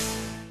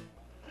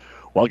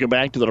 Welcome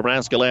back to the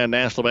Nebraska Land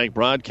National Bank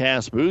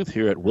broadcast booth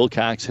here at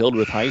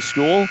Wilcox-Hildreth High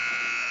School.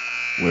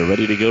 We're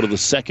ready to go to the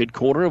second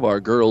quarter of our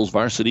girls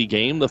varsity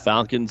game. The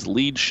Falcons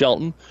lead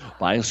Shelton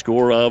by a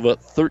score of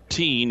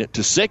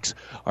 13-6.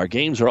 Our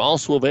games are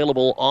also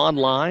available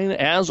online,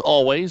 as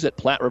always, at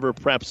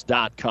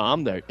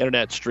PlatteRiverPreps.com. Their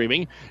internet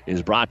streaming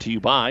is brought to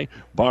you by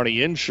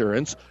Barney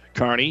Insurance,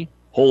 Kearney,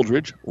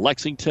 Holdridge,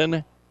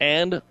 Lexington,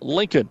 and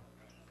Lincoln.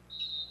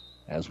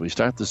 As we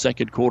start the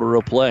second quarter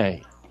of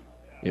play,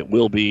 it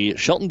will be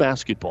Shelton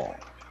basketball.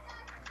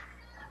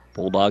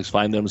 Bulldogs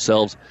find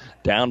themselves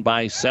down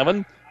by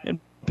 7, and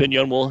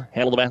Pignon will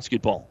handle the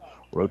basketball.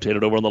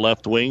 Rotated over on the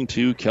left wing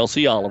to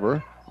Kelsey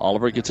Oliver.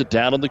 Oliver gets it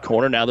down in the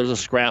corner. Now there's a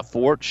scrap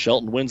for it.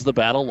 Shelton wins the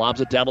battle,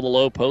 lobs it down to the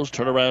low post.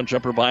 Turnaround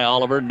jumper by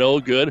Oliver, no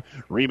good.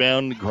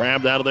 Rebound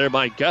grabbed out of there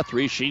by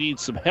Guthrie. She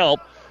needs some help.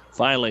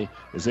 Finally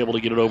is able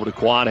to get it over to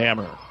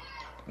Quadhammer.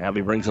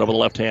 Abby brings it over the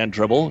left-hand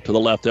dribble to the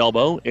left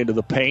elbow, into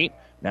the paint.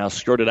 Now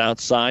skirted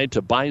outside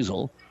to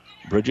Beisel.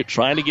 Bridget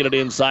trying to get it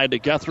inside to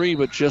Guthrie,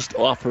 but just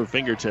off her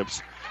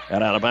fingertips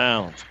and out of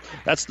bounds.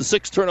 That's the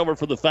 6th turnover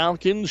for the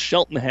Falcons.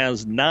 Shelton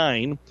has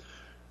 9.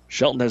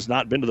 Shelton has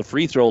not been to the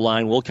free throw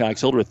line.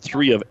 Wilcox-Hildreth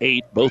 3 of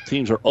 8. Both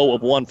teams are 0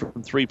 of 1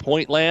 from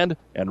three-point land.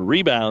 And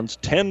rebounds,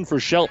 10 for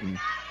Shelton,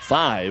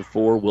 5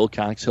 for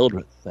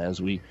Wilcox-Hildreth. As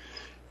we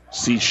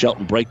see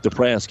Shelton break the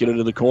press, get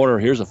into the corner.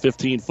 Here's a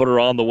 15-footer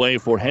on the way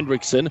for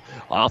Hendrickson.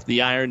 Off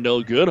the iron,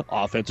 no good.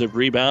 Offensive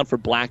rebound for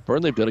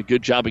Blackburn. They've done a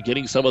good job of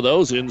getting some of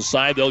those.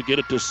 Inside, they'll get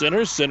it to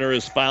Center. Center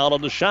is fouled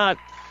on the shot.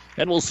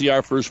 And we'll see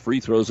our first free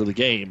throws of the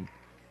game.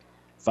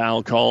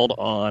 Foul called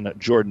on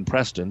Jordan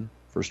Preston.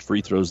 First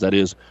free throws, that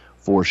is,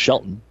 for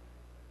Shelton.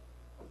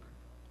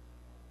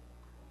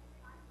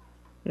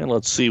 And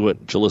let's see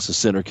what Jalissa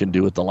Center can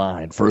do at the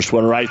line. First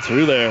one right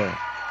through there.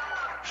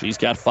 She's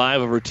got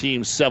 5 of her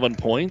team's 7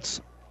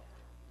 points.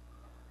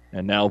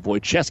 And now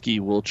Wojcicki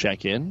will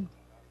check in.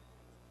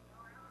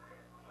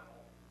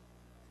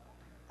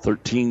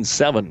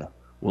 13-7,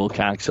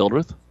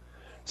 Wilcox-Hildreth.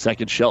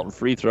 Second Shelton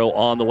free throw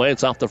on the way.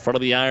 It's off the front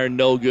of the iron,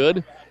 no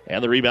good.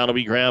 And the rebound will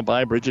be grabbed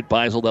by Bridget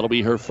Beisel. That'll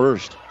be her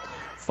first.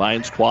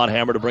 Finds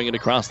Quadhammer to bring it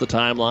across the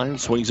timeline.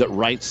 Swings it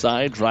right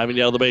side. Driving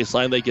down the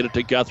baseline. They get it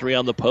to Guthrie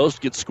on the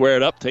post. Gets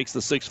squared up. Takes the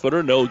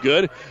 6-footer. No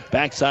good.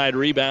 Backside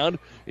rebound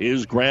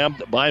is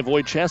grabbed by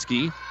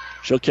Wojcicki.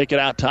 She'll kick it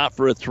out top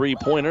for a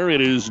three-pointer.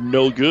 It is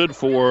no good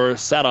for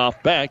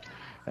Sadoff Beck.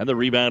 And the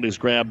rebound is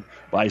grabbed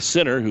by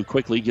Sinner, who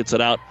quickly gets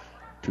it out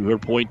to her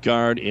point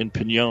guard in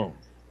Pignon.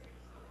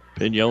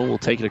 Pignon will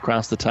take it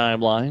across the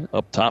timeline.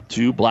 Up top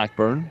to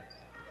Blackburn.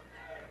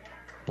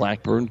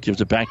 Blackburn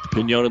gives it back to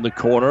Pignon in the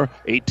corner.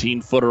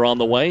 18-footer on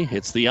the way.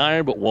 Hits the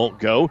iron, but won't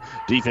go.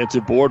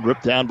 Defensive board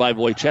ripped down by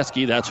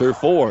Wojcicki. That's her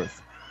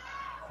fourth.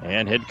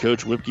 And head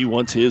coach Whipke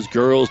wants his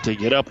girls to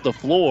get up the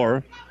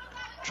floor.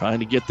 Trying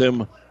to get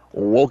them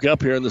woke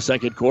up here in the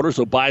second quarter.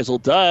 So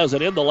Beisel does.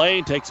 And in the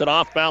lane, takes an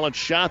off-balance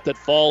shot that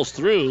falls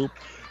through.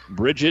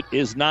 Bridget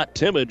is not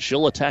timid.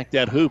 She'll attack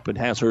that hoop and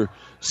has her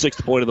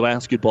 6th point of the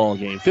basketball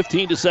game.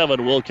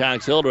 15-7,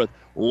 Wilcox-Hildreth.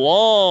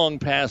 Long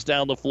pass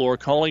down the floor.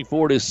 Calling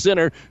for it is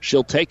Sinner.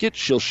 She'll take it.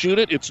 She'll shoot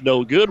it. It's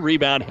no good.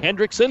 Rebound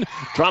Hendrickson.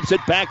 Drops it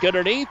back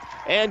underneath.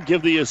 And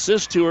give the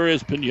assist to her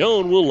as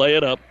Pignon will lay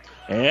it up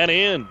and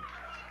in.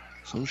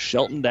 So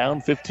Shelton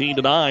down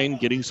 15-9.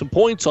 Getting some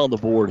points on the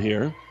board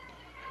here.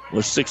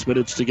 With 6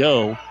 minutes to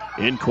go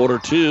in quarter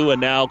two. And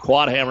now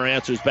Quadhammer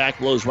answers back.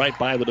 Blows right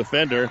by the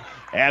defender.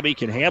 Abby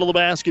can handle the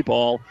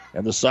basketball,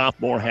 and the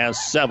sophomore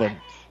has 7.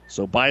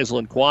 So Beisel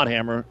and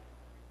Quadhammer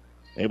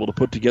able to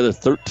put together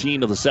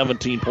 13 of the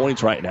 17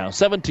 points right now.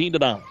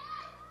 17-9.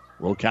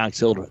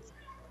 Wilcox-Hildreth.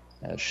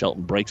 As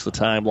Shelton breaks the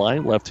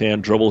timeline.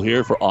 Left-hand dribble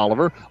here for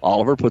Oliver.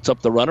 Oliver puts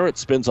up the runner. It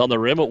spins on the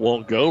rim. It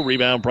won't go.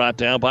 Rebound brought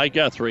down by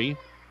Guthrie.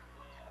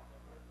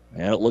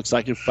 And it looks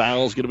like a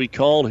foul is going to be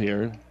called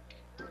here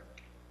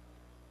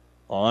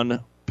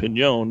on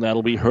Pignon.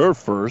 That'll be her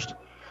first.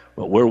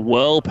 But we're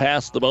well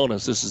past the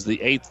bonus. This is the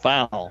 8th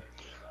foul.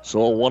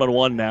 So a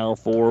 1-on-1 now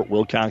for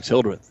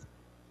Wilcox-Hildreth.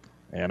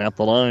 And at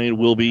the line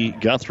will be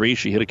Guthrie.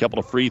 She hit a couple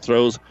of free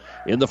throws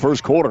in the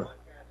first quarter.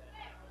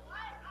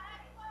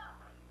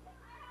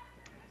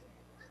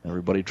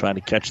 Everybody trying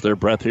to catch their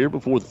breath here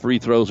before the free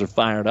throws are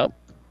fired up.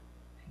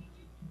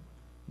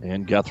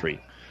 And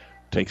Guthrie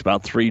takes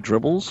about 3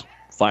 dribbles.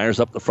 Fires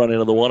up the front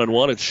end of the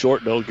 1-on-1. It's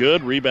short, no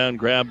good. Rebound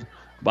grabbed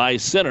by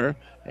Sinner.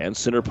 And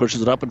Sinner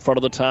pushes it up in front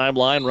of the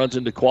timeline, runs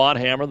into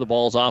Quadhammer. The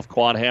ball's off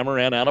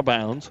Quadhammer and out of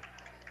bounds.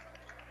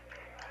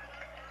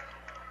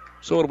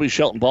 So it'll be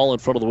Shelton ball in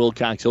front of the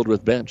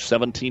Wilcox-Hildreth bench.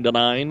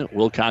 17-9,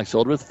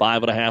 Wilcox-Hildreth.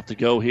 5.5 to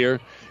go here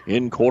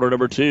in quarter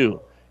number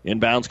 2.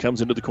 Inbounds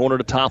comes into the corner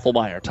to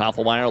Toffelmeyer.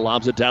 Toffelmeyer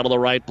lobs it down to the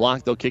right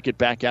block. They'll kick it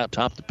back out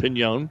top to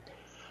Pignon.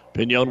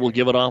 Pignon will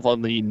give it off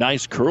on the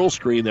nice curl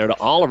screen there to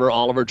Oliver.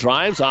 Oliver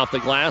drives off the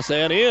glass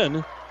and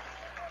in.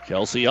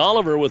 Kelsey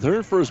Oliver with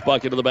her first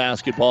bucket of the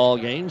basketball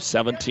game,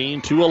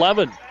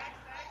 17-11.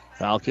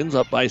 Falcons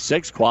up by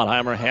 6.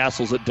 Quadhammer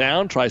hassles it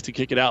down, tries to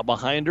kick it out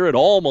behind her. It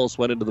almost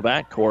went into the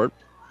backcourt.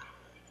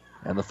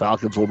 And the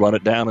Falcons will run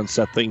it down and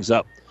set things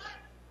up.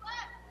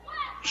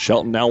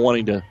 Shelton now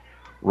wanting to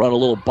run a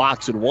little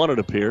box and one, it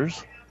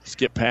appears.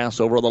 Skip pass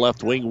over on the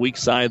left wing, weak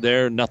side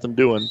there, nothing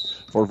doing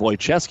for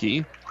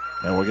Wojcicki.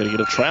 And we're going to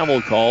get a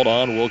travel called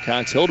on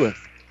Wilcox-Hildreth.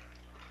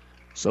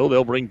 So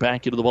they'll bring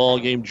back into the ball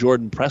game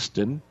Jordan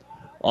Preston.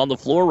 On the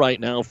floor right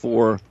now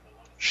for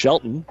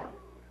Shelton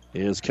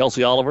is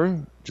Kelsey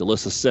Oliver,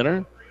 Jalissa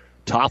Sinner,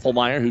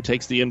 Toffelmeyer, who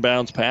takes the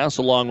inbounds pass,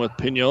 along with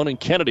Pignon and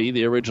Kennedy,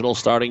 the original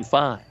starting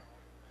 5.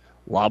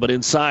 Lob it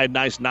inside.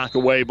 Nice knock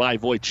away by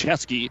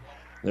Wojcicki.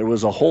 There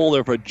was a hole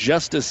there for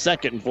just a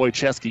second, and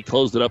Wojcicki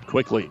closed it up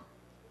quickly.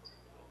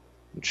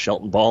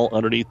 Shelton ball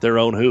underneath their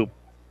own hoop.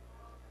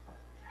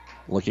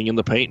 Looking in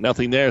the paint,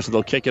 nothing there, so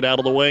they'll kick it out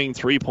of the wing.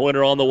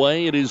 3-pointer on the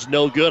way. It is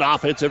no good.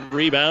 Offensive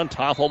rebound.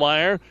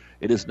 Toffelmeyer.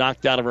 It is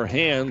knocked out of her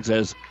hands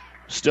as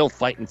still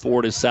fighting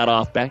for it is sat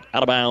off back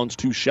out of bounds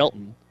to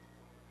Shelton.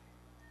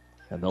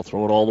 And they'll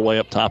throw it all the way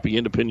up top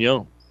again to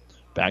Pignon.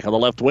 Back on the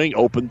left wing.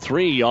 Open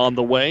 3 on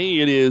the way.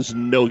 It is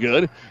no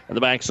good. And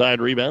the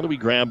backside rebound will be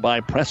grabbed by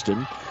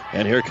Preston.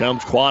 And here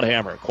comes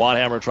Quadhammer.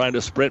 Quadhammer trying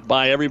to sprint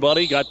by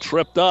everybody. Got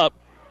tripped up.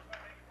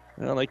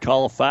 Well, they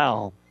call a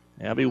foul.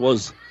 Abby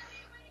was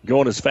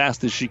going as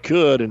fast as she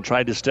could and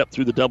tried to step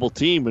through the double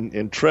team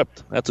and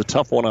tripped. That's a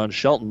tough one on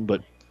Shelton,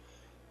 but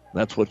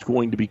that's what's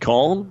going to be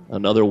called.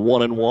 Another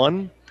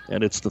 1-and-1,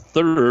 and it's the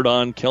 3rd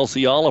on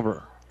Kelsey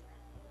Oliver.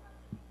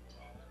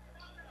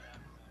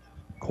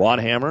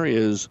 Quadhammer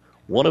is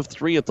 1 of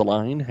 3 at the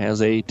line,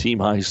 has a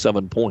team-high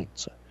 7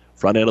 points.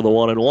 Front end of the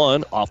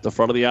 1-and-1, off the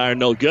front of the iron,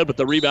 no good, but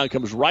the rebound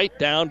comes right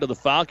down to the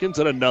Falcons,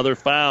 and another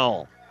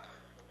foul.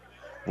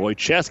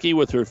 Wojcicki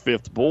with her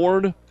 5th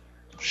board.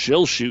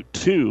 She'll shoot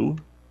 2.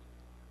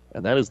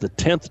 And that is the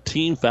 10th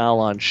team foul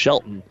on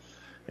Shelton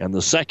and the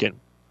 2nd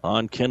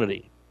on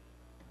Kennedy.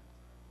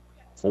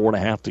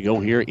 4.5 to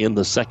go here in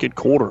the second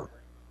quarter.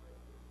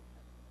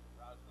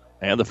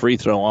 And the free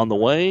throw on the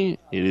way.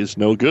 It is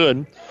no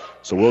good.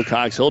 So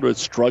Wilcox-Hildreth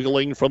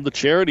struggling from the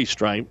charity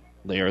stripe.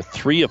 They are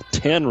 3 of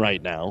 10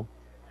 right now.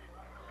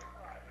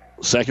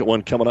 Second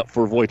one coming up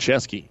for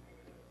Wojcicki.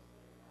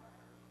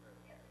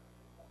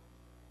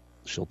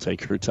 She'll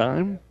take her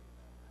time,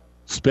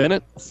 spin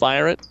it,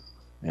 fire it,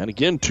 and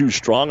again too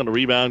strong, and the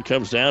rebound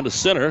comes down to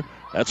center.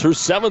 That's her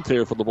 7th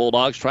here for the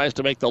Bulldogs. Tries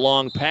to make the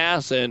long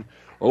pass and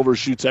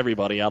overshoots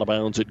everybody. Out of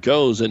bounds it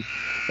goes. And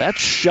that's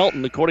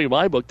Shelton, according to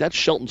my book, that's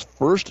Shelton's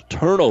first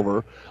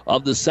turnover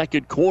of the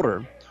second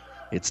quarter.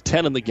 It's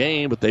 10 in the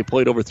game, but they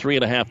played over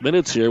 3.5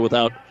 minutes here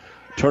without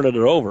turning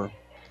it over.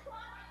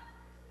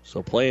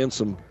 So playing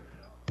some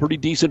pretty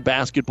decent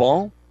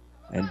basketball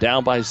and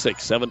down by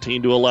 6,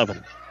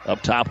 17-11. Up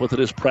top with it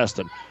is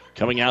Preston.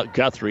 Coming out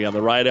Guthrie on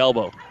the right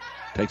elbow.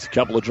 Takes a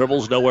couple of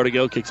dribbles, nowhere to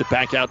go, kicks it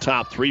back out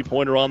top.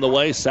 Three-pointer on the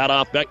way, sat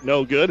off Beck,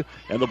 no good.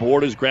 And the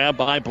board is grabbed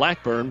by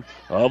Blackburn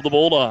of the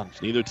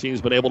Bulldogs. Neither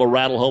team's been able to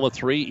rattle home a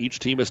three. Each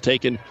team has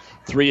taken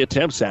 3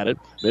 attempts at it.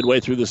 Midway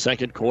through the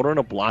second quarter, and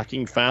a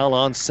blocking foul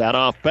on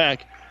Satoff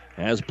Beck.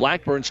 As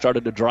Blackburn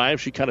started to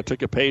drive, she kind of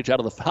took a page out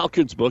of the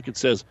Falcons' book and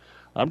says,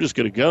 I'm just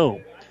going to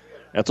go.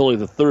 That's only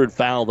the 3rd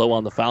foul, though,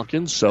 on the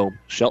Falcons, so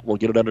Shelton will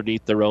get it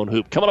underneath their own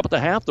hoop. Coming up at the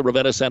half, the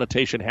Ravenna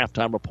Sanitation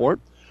halftime report.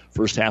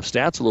 First half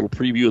stats, a little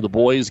preview of the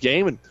boys'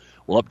 game, and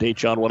we'll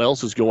update you on what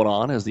else is going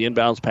on as the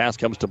inbounds pass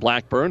comes to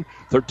Blackburn.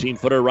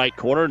 13-footer right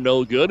corner,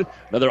 no good.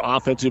 Another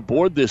offensive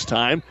board this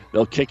time.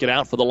 They'll kick it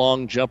out for the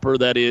long jumper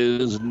that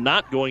is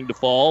not going to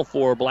fall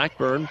for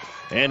Blackburn.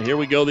 And here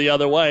we go the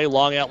other way.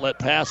 Long outlet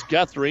pass,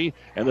 Guthrie,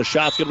 and the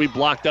shot's going to be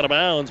blocked out of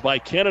bounds by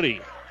Kennedy.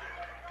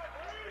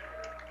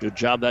 Good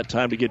job that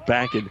time to get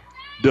back and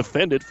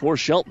defend it for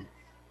Shelton.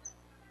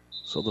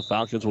 So the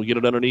Falcons will get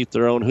it underneath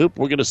their own hoop.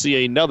 We're going to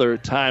see another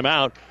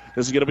timeout.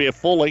 This is going to be a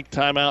full-length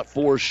timeout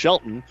for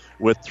Shelton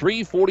with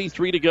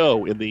 3:43 to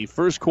go in the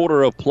first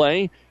quarter of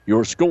play.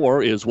 Your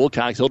score is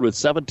Wilcox-Hildreth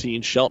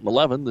 17, Shelton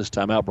 11. This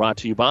timeout brought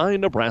to you by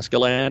Nebraska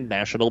Land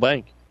National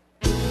Bank.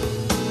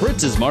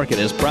 Fritz's Market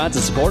is proud to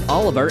support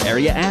all of our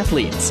area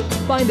athletes.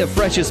 Find the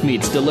freshest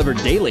meats delivered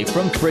daily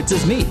from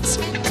Fritz's Meats.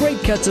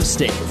 Great cuts of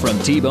steak from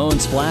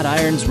T-bones, flat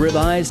irons,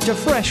 ribeyes to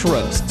fresh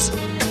roasts.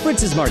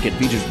 Fritz's Market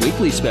features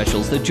weekly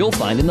specials that you'll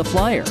find in the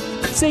flyer.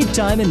 Save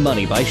time and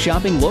money by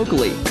shopping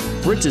locally.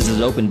 Fritz's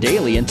is open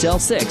daily until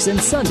 6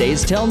 and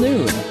Sundays till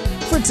noon.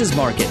 Fritz's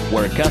Market,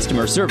 where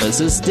customer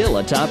service is still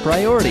a top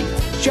priority.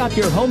 Shop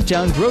your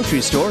hometown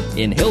grocery store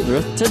in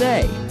Hildreth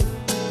today.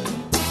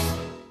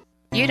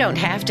 You don't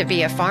have to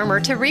be a farmer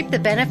to reap the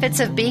benefits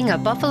of being a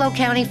Buffalo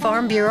County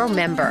Farm Bureau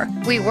member.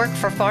 We work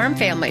for farm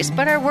families,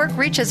 but our work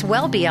reaches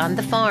well beyond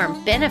the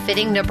farm,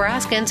 benefiting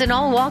Nebraskans in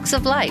all walks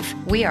of life.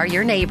 We are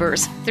your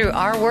neighbors. Through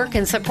our work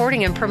in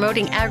supporting and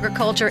promoting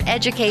agriculture,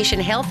 education,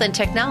 health, and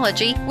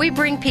technology, we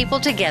bring people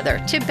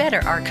together to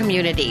better our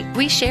community.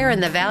 We share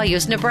in the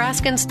values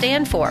Nebraskans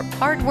stand for: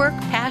 hard work,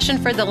 passion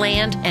for the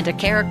land, and a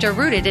character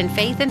rooted in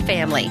faith and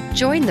family.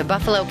 Join the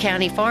Buffalo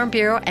County Farm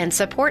Bureau and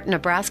support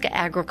Nebraska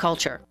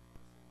agriculture.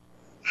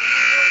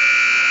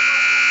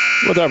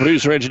 With our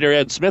producer engineer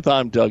Ed Smith,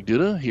 I'm Doug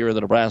Duda here in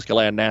the Nebraska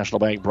Land National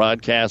Bank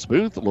broadcast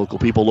booth. Local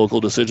people, local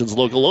decisions,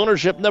 local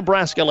ownership.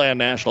 Nebraska Land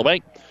National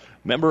Bank,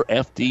 member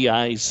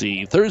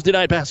FDIC. Thursday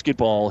night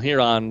basketball here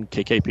on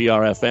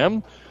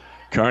KKPR-FM.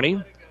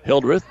 Kearney,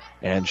 Hildreth,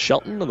 and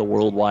Shelton on the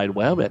World Wide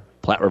Web at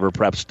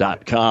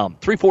PlatteRiverPreps.com.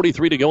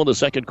 3:43 to go in the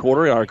second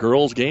quarter. Our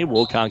girls game,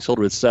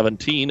 Wilcox-Hildreth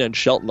 17 and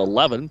Shelton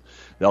 11.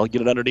 They'll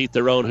get it underneath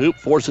their own hoop,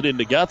 force it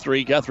into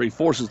Guthrie. Guthrie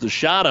forces the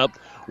shot up.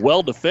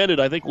 Well defended.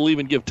 I think we'll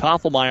even give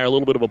Toffelmeyer a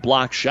little bit of a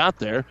block shot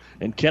there.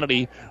 And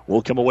Kennedy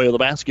will come away with the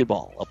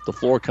basketball. Up the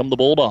floor come the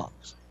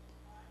Bulldogs.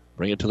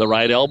 Bring it to the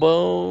right elbow.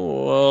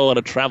 Oh, and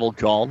a travel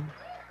call.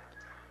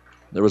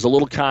 There was a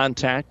little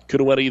contact. Could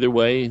have went either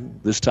way.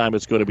 This time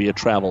it's going to be a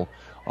travel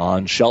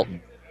on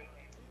Shelton.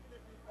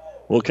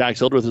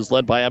 Wilcox-Hildreth is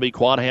led by Abby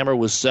Quadhammer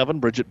with 7.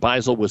 Bridget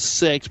Beisel with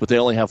 6, but they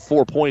only have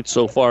 4 points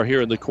so far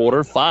here in the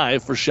quarter.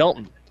 5 for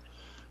Shelton.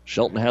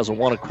 Shelton hasn't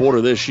won a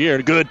quarter this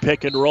year. Good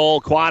pick and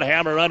roll.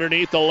 Quadhammer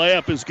underneath the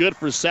layup is good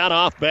for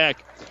Satoff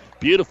Beck.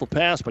 Beautiful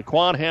pass by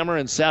Quadhammer,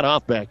 and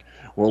Satoff Beck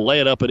will lay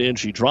it up and in.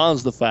 She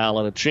draws the foul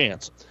and a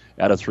chance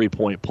at a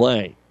 3-point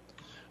play.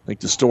 I think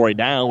the story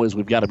now is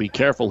we've got to be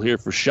careful here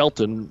for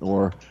Shelton,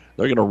 or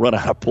they're going to run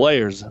out of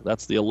players.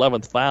 That's the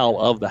 11th foul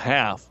of the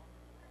half,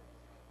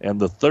 and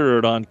the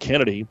 3rd on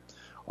Kennedy.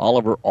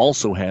 Oliver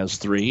also has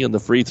 3, and the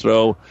free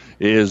throw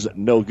is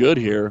no good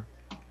here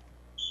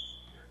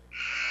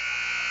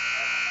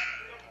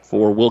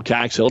for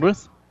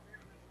Wilcox-Hildreth.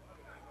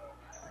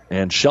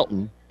 And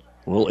Shelton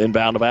will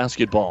inbound the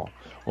basketball.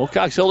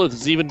 Wilcox-Hildreth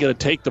is even going to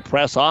take the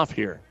press off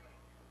here.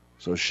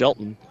 So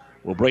Shelton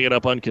will bring it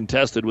up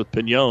uncontested with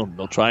Pignon.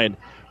 They'll try and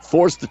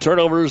force the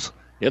turnovers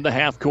in the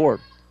half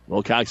court.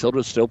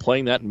 Wilcox-Hildreth still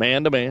playing that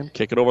man-to-man.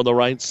 Kick it over the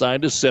right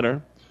side to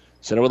Center.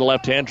 Center with a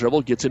left-hand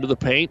dribble. Gets into the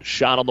paint.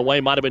 Shot on the way.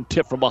 Might have been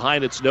tipped from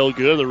behind. It's no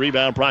good. The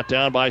rebound brought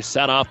down by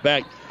Satoff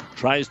Beck.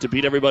 Tries to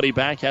beat everybody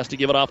back. Has to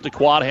give it off to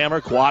Quadhammer.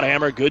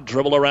 Quadhammer, good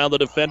dribble around the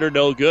defender.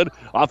 No good.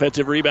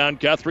 Offensive rebound,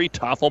 Guthrie.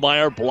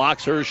 Toffelmeyer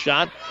blocks her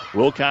shot.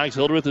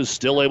 Wilcox-Hildreth is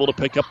still able to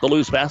pick up the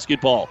loose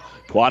basketball.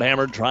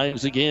 Quadhammer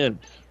drives again.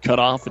 Cut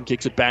off and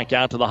kicks it back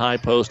out to the high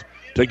post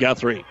to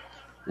Guthrie.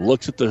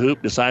 Looks at the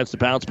hoop. Decides to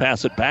bounce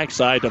pass it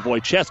backside to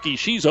Wojcicki.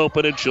 She's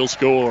open and she'll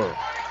score.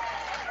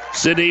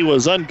 Sydney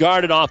was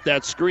unguarded off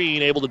that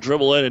screen, able to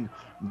dribble in and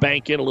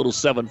bank in a little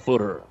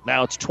 7-footer.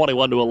 Now it's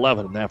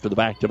 21-11 after the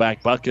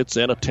back-to-back buckets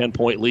and a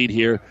 10-point lead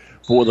here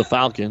for the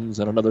Falcons.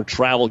 And another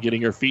travel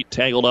getting her feet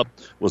tangled up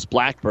was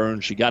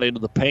Blackburn. She got into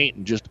the paint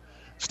and just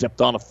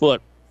stepped on a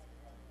foot.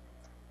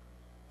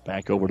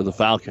 Back over to the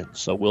Falcons.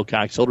 So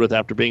Wilcox-Hildreth,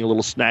 after being a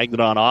little snagged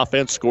on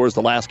offense, scores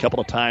the last couple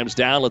of times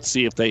down. Let's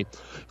see if they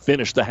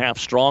finish the half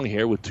strong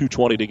here with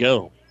 2:20 to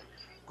go.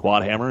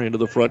 Quad hammer into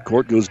the front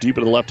court, goes deep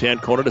into the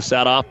left-hand corner to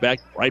Sadoff,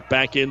 right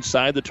back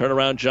inside. The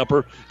turnaround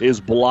jumper is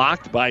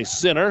blocked by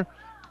Sinner,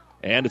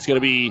 and it's going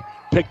to be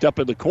picked up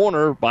in the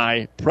corner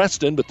by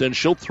Preston, but then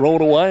she'll throw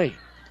it away.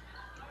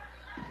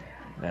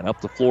 And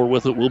up the floor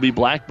with it will be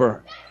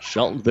Blackburn.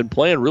 Shelton's been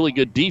playing really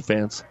good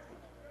defense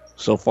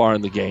so far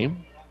in the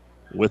game.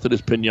 With it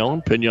is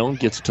Pignon. Pignon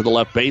gets to the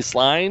left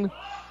baseline.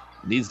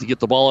 Needs to get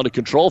the ball under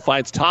control.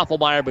 Finds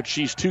Toffelmeyer, but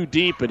she's too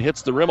deep and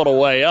hits the rim on the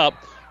way up.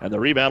 And the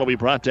rebound will be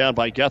brought down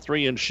by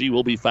Guthrie, and she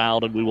will be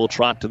fouled, and we will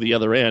trot to the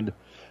other end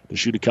to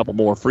shoot a couple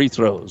more free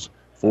throws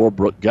for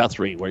Brooke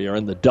Guthrie, where you're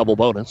in the double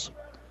bonus.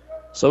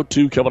 So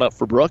 2 coming up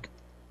for Brooke.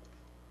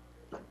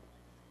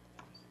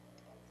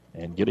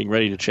 And getting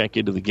ready to check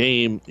into the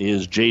game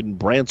is Jaden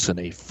Branson,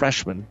 a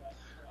freshman.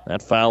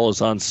 That foul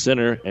is on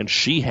Sinner, and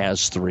she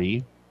has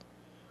 3.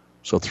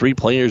 So 3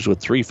 players with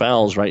 3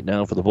 fouls right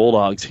now for the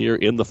Bulldogs here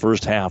in the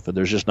first half, and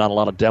there's just not a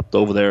lot of depth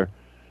over there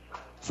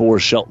for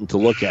Shelton to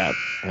look at.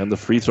 And the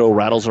free throw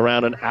rattles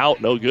around and out.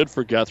 No good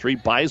for Guthrie.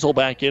 Beisel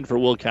back in for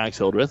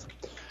Wilcox-Hildreth.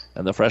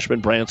 And the freshman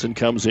Branson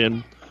comes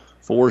in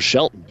for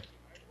Shelton.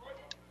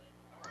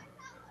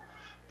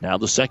 Now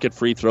the second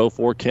free throw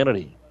for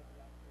Kennedy.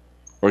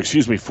 For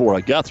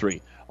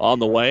Guthrie. On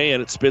the way,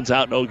 and it spins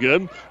out no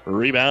good.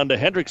 Rebound to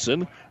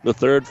Hendrickson. The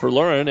third for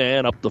Lurin,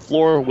 and up the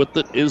floor with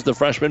it is the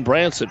freshman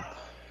Branson.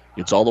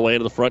 Gets all the way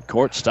into the front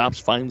court, stops,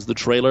 finds the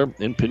trailer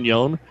in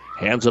Pignon,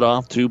 hands it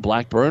off to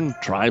Blackburn,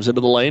 drives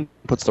into the lane,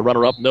 puts the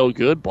runner up, no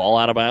good. Ball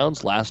out of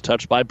bounds, last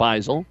touch by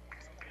Beisel.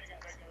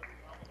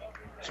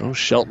 So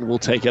Shelton will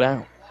take it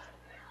out.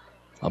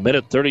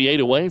 1:38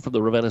 away from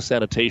the Ravenna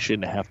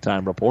Sanitation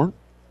halftime report.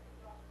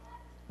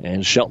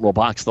 And Shelton will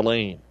box the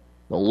lane.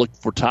 They'll look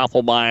for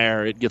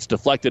Toffelmeyer. It gets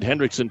deflected.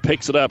 Hendrickson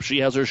picks it up. She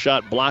has her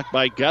shot blocked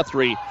by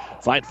Guthrie.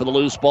 Fight for the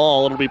loose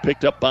ball. It'll be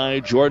picked up by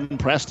Jordan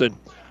Preston.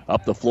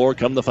 Up the floor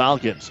come the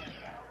Falcons.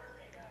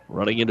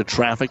 Running into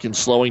traffic and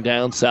slowing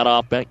down.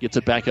 Sadoff back, gets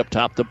it back up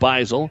top to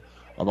Beisel.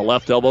 On the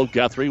left elbow,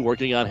 Guthrie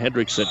working on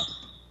Hendrickson.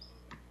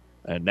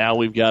 And now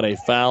we've got a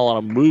foul on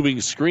a moving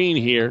screen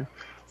here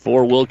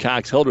for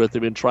Wilcox-Hildreth.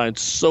 They've been trying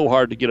so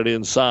hard to get it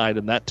inside,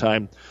 and that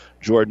time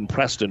Jordan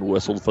Preston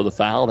whistled for the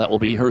foul. That will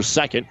be her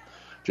second,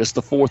 just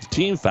the 4th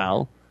team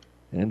foul,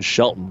 and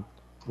Shelton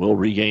will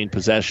regain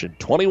possession.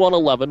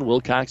 21-11,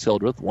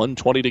 Wilcox-Hildreth,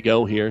 1:20 to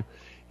go here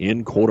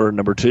in quarter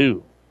number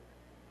 2.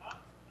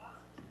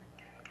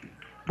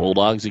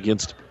 Bulldogs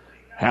against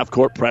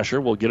half-court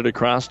pressure. We'll get it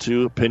across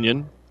to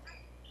Pignon.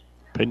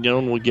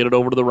 Pignon will get it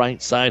over to the right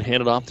side,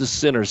 hand it off to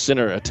Sinner.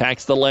 Sinner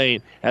attacks the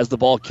lane, has the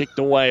ball kicked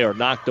away or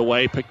knocked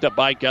away, picked up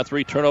by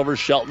Guthrie. Turnover,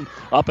 Shelton.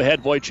 Up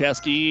ahead,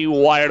 Wojcicki,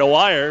 wire to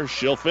wire.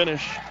 She'll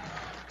finish.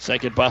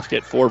 Second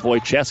basket for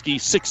Wojcicki.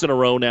 6 in a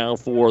row now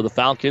for the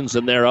Falcons,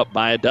 and they're up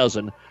by a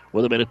dozen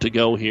with a minute to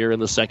go here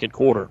in the second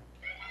quarter.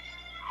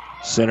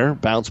 Sinner,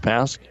 bounce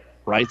pass,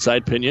 right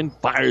side Pignon,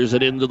 fires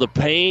it into the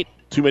paint.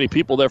 Too many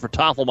people there for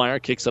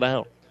Toffelmeyer, kicks it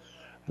out.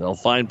 They'll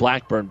find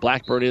Blackburn.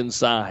 Blackburn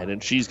inside,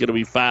 and she's going to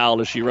be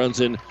fouled as she runs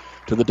in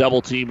to the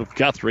double team of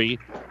Guthrie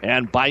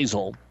and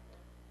Beisel.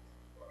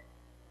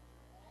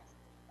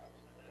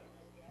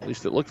 At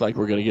least it looked like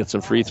we're going to get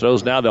some free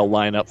throws. Now they'll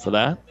line up for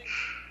that.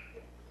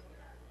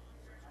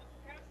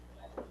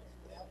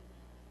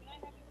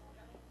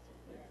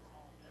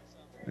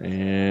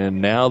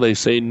 And now they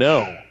say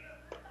no.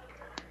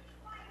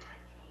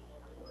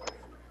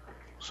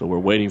 So we're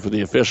waiting for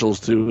the officials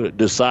to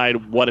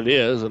decide what it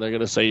is, and they're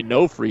going to say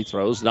no free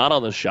throws, not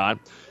on the shot.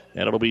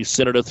 And it'll be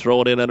Sinner to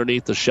throw it in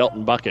underneath the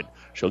Shelton bucket.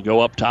 She'll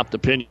go up top to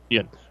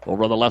Pignon.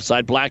 Over on the left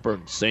side,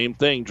 Blackburn. Same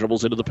thing,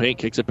 dribbles into the paint,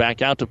 kicks it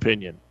back out to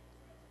Pignon.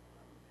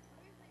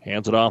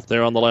 Hands it off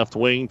there on the left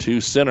wing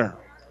to Sinner.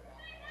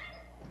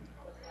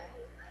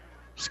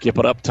 Skip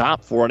it up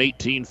top for an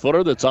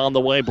 18-footer that's on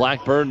the way.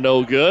 Blackburn,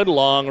 no good.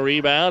 Long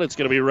rebound. It's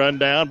going to be run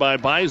down by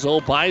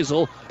Beisel.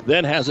 Beisel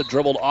then has it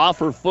dribbled off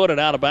her foot and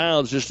out of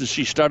bounds just as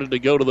she started to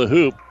go to the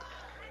hoop.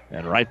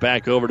 And right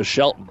back over to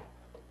Shelton.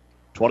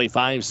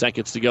 25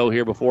 seconds to go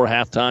here before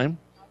halftime.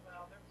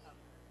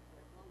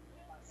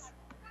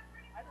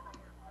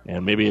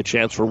 And maybe a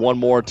chance for one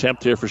more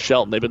attempt here for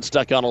Shelton. They've been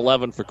stuck on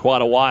 11 for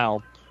quite a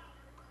while,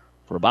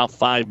 for about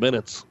 5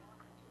 minutes.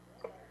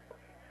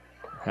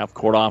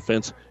 Half-court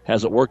offense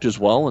hasn't worked as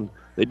well, and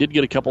they did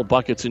get a couple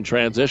buckets in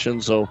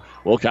transition, so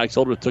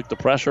Wilcox-Hildreth took the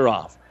pressure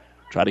off.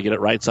 Try to get it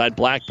right side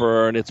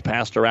Blackburn. It's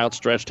past her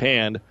outstretched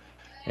hand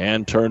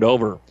and turned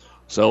over.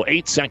 So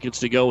 8 seconds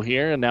to go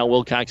here, and now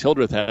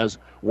Wilcox-Hildreth has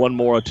one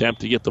more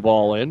attempt to get the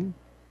ball in.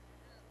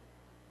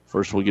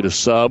 First we'll get a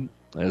sub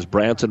as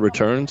Branson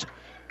returns.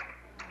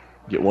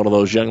 Get one of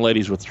those young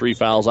ladies with 3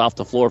 fouls off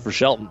the floor for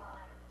Shelton.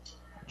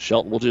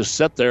 Shelton will just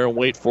sit there and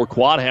wait for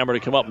Quadhammer to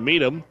come up and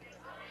meet him.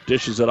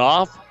 Dishes it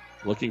off,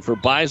 looking for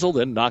Beisel,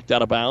 then knocked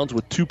out of bounds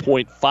with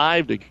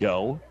 2.5 to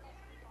go.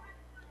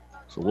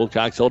 So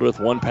Wilcox-Hildreth,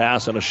 one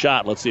pass and a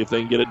shot. Let's see if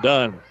they can get it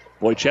done.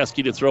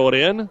 Wojcicki to throw it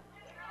in.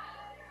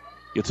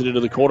 Gets it into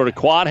the corner to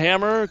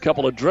Quadhammer. A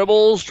couple of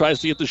dribbles.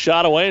 Tries to get the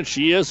shot away, and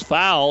she is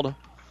fouled.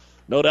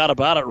 No doubt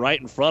about it, right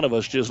in front of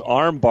us. Just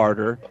armbarred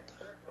her.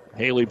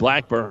 Haley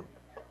Blackburn.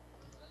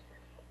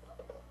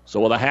 So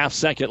with a half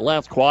second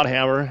left,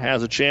 Quadhammer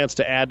has a chance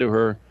to add to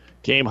her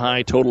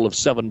game-high total of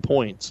 7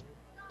 points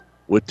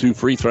with 2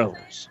 free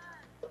throws.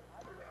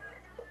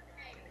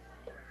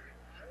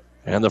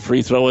 And the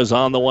free throw is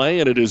on the way,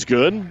 and it is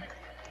good.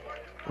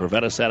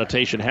 Ravenna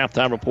Sanitation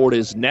halftime report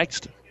is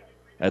next.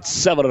 That's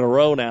 7 in a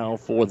row now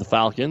for the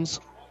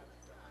Falcons.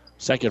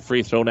 Second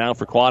free throw now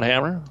for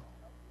Quadhammer.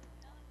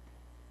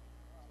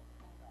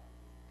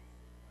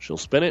 She'll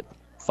spin it,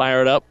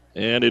 fire it up,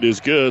 and it is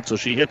good. So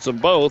she hits them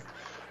both.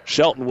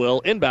 Shelton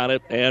will inbound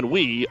it, and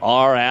we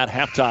are at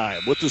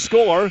halftime. With the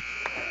score,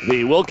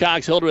 the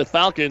Wilcox-Hildreth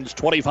Falcons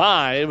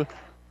 25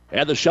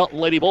 and the Shelton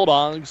Lady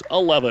Bulldogs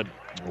 11.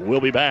 We'll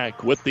be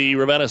back with the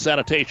Ravenna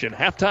Sanitation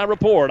halftime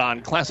report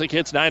on Classic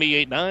Hits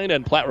 98.9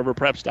 and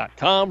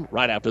PlatteRiverPreps.com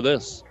right after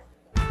this.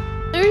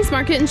 Larry's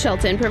Market in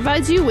Shelton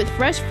provides you with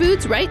fresh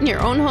foods right in your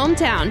own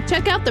hometown.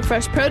 Check out the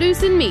fresh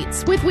produce and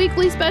meats. With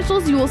weekly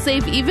specials, you will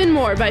save even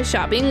more by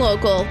shopping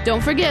local.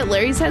 Don't forget,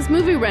 Larry's has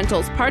movie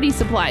rentals, party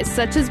supplies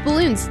such as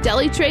balloons,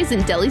 deli trays,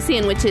 and deli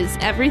sandwiches.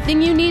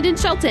 Everything you need in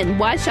Shelton.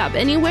 Why shop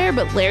anywhere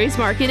but Larry's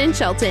Market in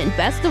Shelton?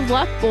 Best of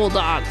luck,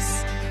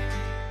 Bulldogs.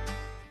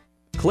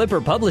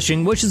 Clipper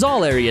Publishing wishes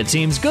all area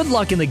teams good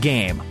luck in the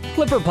game.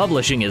 Clipper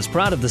Publishing is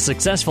proud of the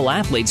successful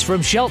athletes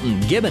from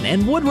Shelton, Gibbon,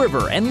 and Wood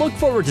River and look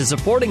forward to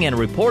supporting and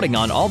reporting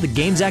on all the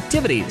game's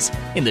activities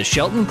in the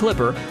Shelton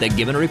Clipper, the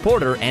Gibbon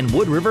Reporter, and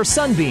Wood River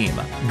Sunbeam.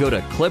 Go to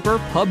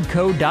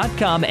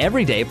clipperpubco.com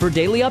every day for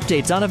daily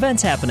updates on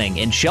events happening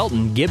in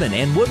Shelton, Gibbon,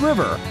 and Wood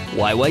River.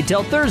 Why wait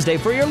till Thursday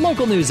for your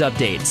local news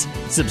updates?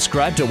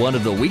 Subscribe to one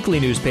of the weekly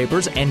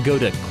newspapers and go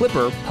to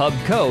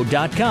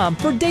clipperpubco.com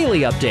for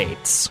daily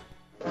updates.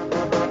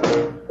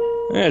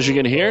 As you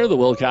can hear, the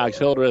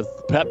Wilcox-Hildreth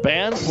Pep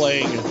Band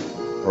playing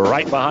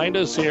right behind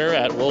us here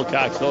at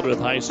Wilcox-Hildreth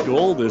High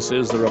School. This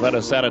is the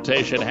Ravenna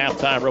Sanitation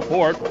halftime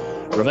report.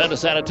 Ravenna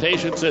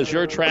Sanitation says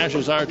your trash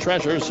is our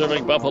treasure,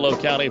 serving Buffalo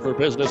County for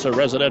business or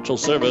residential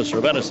service.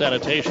 Ravenna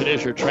Sanitation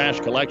is your trash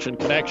collection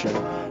connection.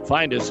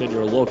 Find us in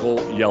your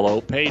local yellow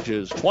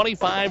pages.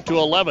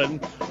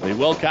 25-11, the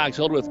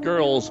Wilcox-Hildreth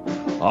girls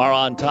are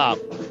on top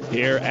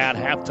here at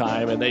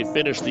halftime, and they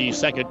finished the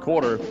second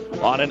quarter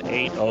on an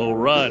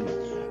 8-0 run.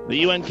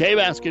 The UNK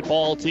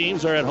basketball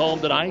teams are at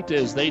home tonight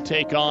as they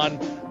take on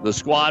the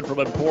squad from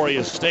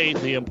Emporia State.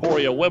 The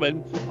Emporia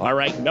women are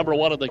ranked number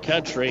 1 in the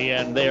country,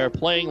 and they are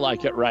playing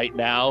like it right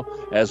now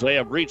as they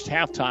have reached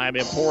halftime.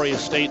 Emporia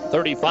State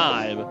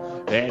 35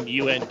 and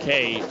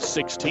UNK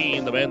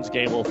 16. The men's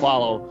game will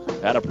follow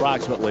at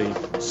approximately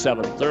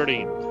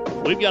 7:30.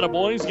 We've got a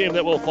boys game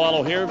that will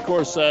follow here. Of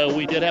course,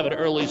 we did have an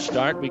early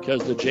start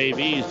because the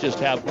JVs just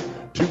have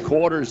 2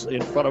 quarters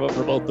in front of them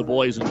for both the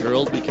boys and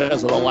girls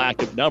because of the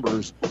lack of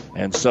numbers.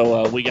 And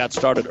so we got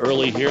started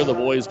early here. The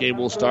boys game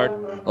will start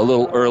a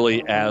little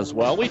early as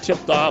well. We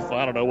tipped off,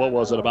 I don't know, what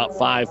was it, about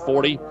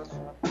 5:40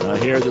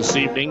 here this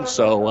evening.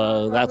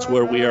 So that's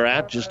where we are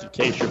at, just in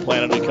case you're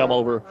planning to come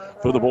over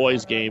for the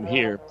boys game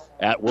here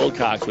at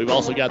Wilcox. We've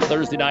also got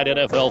Thursday night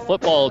NFL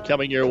football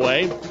coming your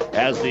way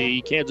as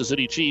the Kansas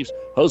City Chiefs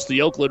host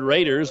the Oakland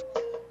Raiders.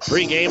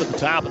 Pre-game at the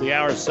top of the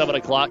hour, 7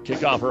 o'clock,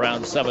 kickoff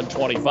around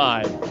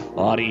 7:25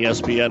 on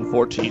ESPN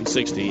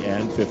 1460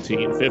 and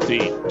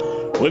 1550.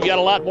 We've got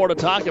a lot more to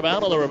talk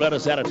about on the Ravenna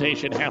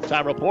Sanitation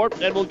halftime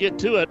report, and we'll get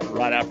to it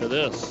right after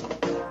this.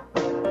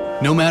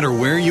 No matter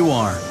where you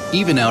are,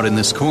 even out in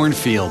this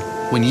cornfield,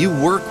 when you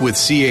work with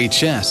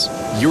CHS,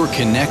 you're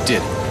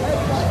connected.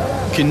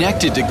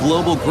 Connected to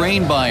global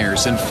grain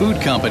buyers and food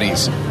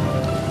companies.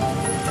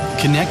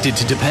 Connected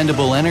to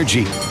dependable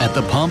energy at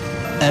the pump,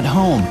 at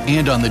home,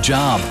 and on the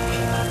job.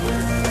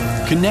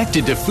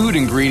 Connected to food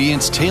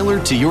ingredients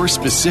tailored to your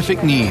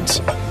specific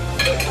needs.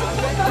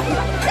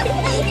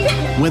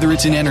 Whether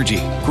it's in energy,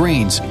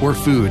 grains, or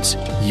foods,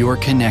 you're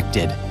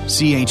connected.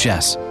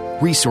 CHS.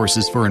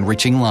 Resources for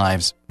enriching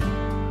lives.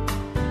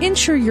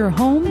 Insure your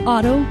home,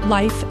 auto,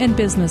 life, and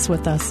business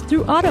with us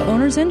through Auto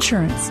Owners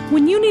Insurance.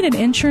 When you need an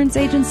insurance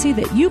agency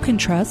that you can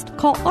trust,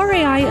 call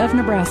RAI of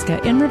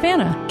Nebraska in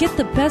Ravenna. Get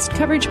the best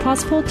coverage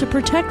possible to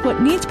protect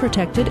what needs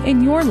protected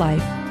in your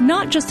life.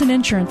 Not just an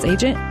insurance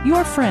agent,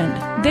 your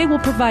friend. They will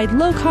provide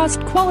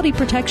low-cost, quality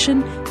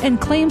protection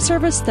and claim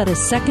service that is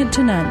second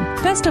to none.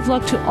 Best of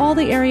luck to all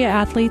the area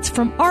athletes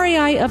from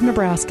RAI of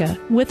Nebraska,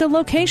 with a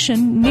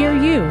location near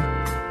you.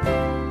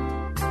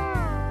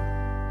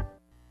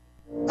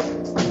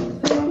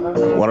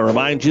 I want to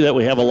remind remind you that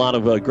we have a lot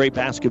of great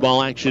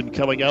basketball action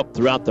coming up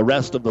throughout the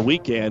rest of the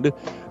weekend.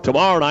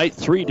 Tomorrow night,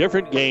 3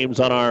 different games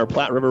on our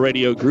Platte River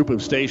Radio group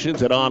of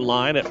stations and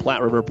online at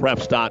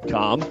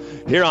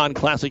PlatteRiverPreps.com. Here on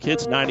Classic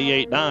Hits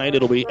 98.9,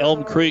 it'll be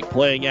Elm Creek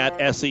playing at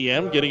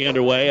SEM, getting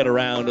underway at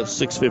around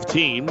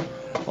 6:15.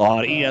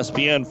 On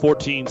ESPN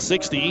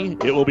 1460,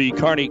 it will be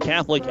Kearney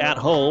Catholic at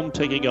home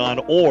taking on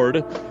Ord,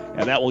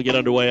 and that will get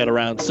underway at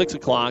around 6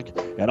 o'clock.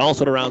 And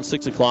also at around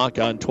 6 o'clock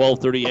on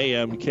 12:30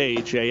 a.m.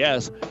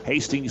 KHAS,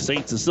 Hastings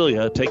St.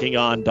 Cecilia taking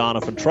on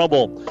Doniphan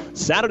Trumbull.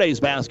 Saturday's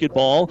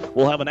basketball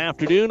will have an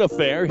afternoon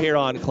affair here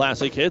on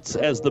Classic Hits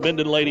as the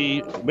Minden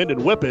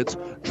Whippets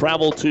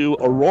travel to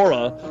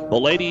Aurora. The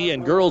lady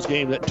and girls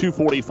game at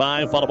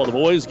 2:45, followed by the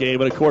boys game.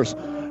 And, of course,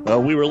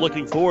 we were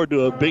looking forward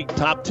to a big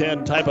top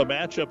 10 type of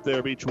matchup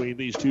there between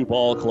these two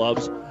ball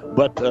clubs.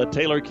 But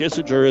Taylor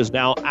Kissinger is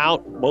now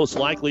out, most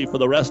likely for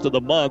the rest of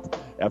the month,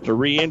 after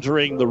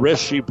re-injuring the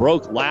wrist she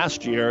broke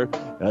last year.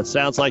 It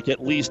sounds like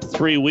at least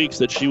 3 weeks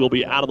that she will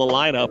be out of the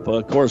lineup.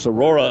 Of course,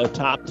 Aurora, a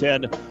top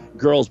 10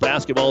 girls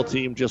basketball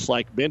team just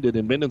like Minden.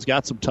 And Minden's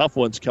got some tough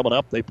ones coming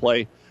up.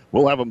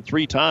 We'll have them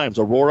 3 times,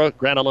 Aurora,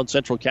 Grand Island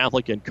Central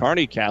Catholic, and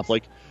Kearney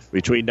Catholic,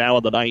 between now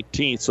and the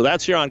 19th. So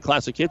that's here on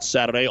Classic Hits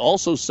Saturday.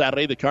 Also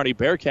Saturday, the Kearney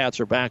Bearcats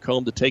are back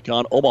home to take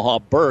on Omaha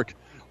Burke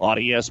on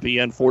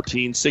ESPN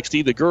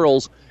 1460. The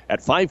girls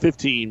at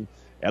 5:15,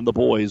 and the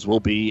boys will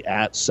be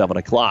at 7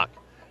 o'clock.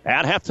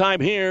 At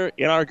halftime here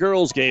in our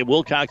girls game,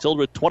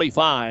 Wilcox-Hildreth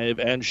 25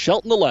 and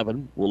Shelton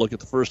 11. We'll look at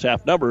the first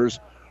half numbers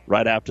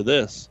right after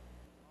this.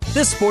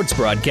 This sports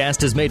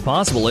broadcast is made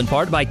possible in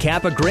part by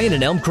Kappa Grain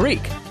in Elm Creek.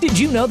 Did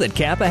you know that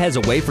Kappa has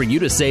a way for you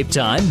to save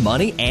time,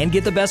 money, and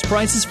get the best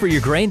prices for your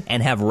grain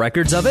and have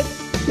records of it?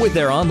 With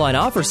their online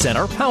offer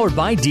center powered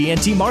by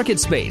DNT Market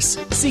Space.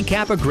 See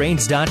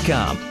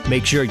KappaGrains.com.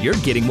 Make sure you're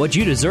getting what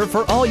you deserve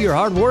for all your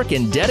hard work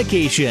and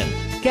dedication.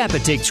 Kappa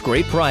takes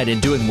great pride in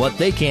doing what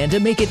they can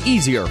to make it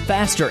easier,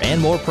 faster, and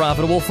more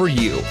profitable for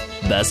you.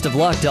 Best of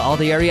luck to all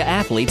the area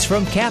athletes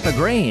from Kappa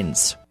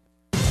Grains.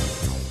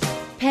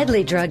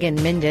 Pedley Drug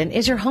in Minden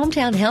is your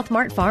hometown Health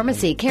Mart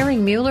pharmacy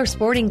carrying Mueller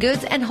sporting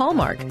goods and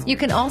Hallmark. You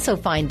can also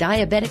find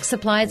diabetic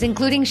supplies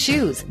including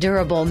shoes,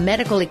 durable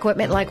medical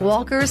equipment like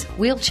walkers,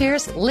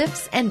 wheelchairs,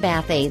 lifts, and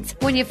bath aids.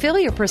 When you fill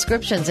your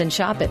prescriptions and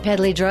shop at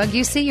Pedley Drug,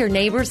 you see your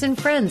neighbors and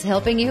friends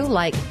helping you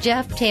like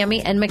Jeff,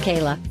 Tammy, and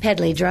Michaela.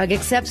 Pedley Drug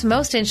accepts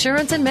most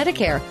insurance and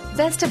Medicare.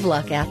 Best of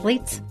luck,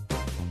 athletes.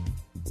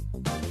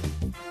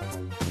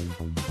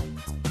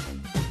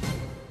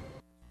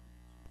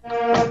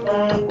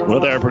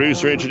 With our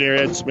producer engineer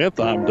Ed Smith,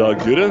 I'm Doug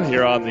Duda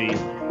here on the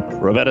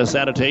Ravenna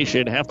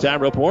Sanitation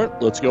Halftime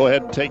Report. Let's go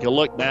ahead and take a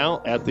look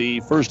now at the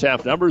first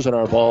half numbers in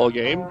our ball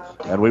game.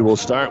 And we will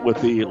start with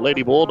the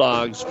Lady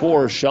Bulldogs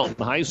for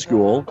Shelton High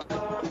School.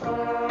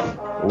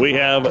 We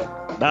have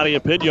Nadia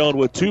Pignon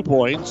with 2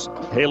 points.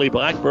 Haley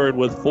Blackburn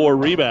with 4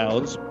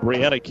 rebounds.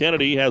 Brianna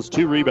Kennedy has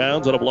 2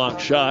 rebounds and a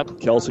blocked shot.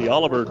 Kelsey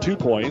Oliver, 2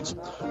 points.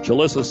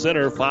 Jalissa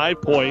Sinner,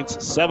 5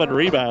 points, 7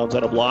 rebounds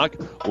and a block.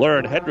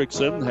 Lauren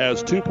Hendrickson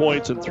has 2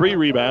 points and 3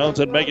 rebounds.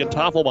 And Megan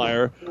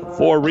Toffelmeyer,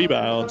 4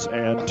 rebounds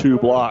and 2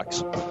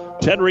 blocks.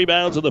 10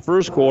 rebounds in the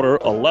first quarter,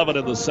 11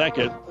 in the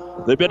second.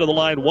 They've been to the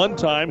line 1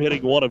 time,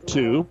 hitting 1 of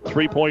 2.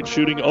 3-point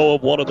shooting, 0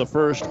 of 1 in the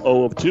first,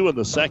 0 of 2 in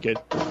the second.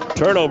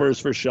 Turnovers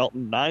for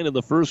Shelton, 9 in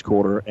the first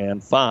quarter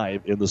and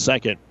 5 in the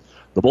second.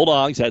 The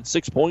Bulldogs had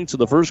 6 points in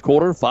the first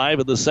quarter, 5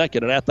 in the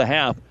second, and at the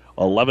half,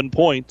 11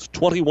 points,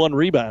 21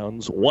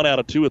 rebounds, 1 out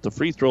of 2 at the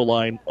free throw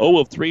line, 0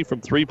 of 3 from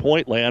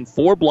three-point land,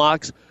 4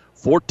 blocks,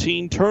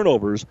 14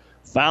 turnovers.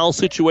 Foul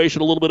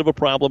situation, a little bit of a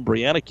problem.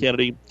 Brianna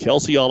Kennedy,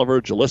 Kelsey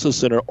Oliver, Jalissa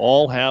Sinner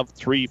all have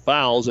 3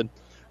 fouls. And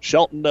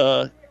Shelton,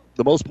 the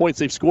most points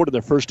they've scored in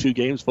their first 2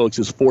 games, folks,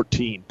 is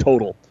 14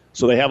 total.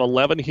 So they have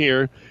 11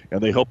 here,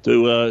 and they hope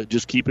to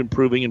just keep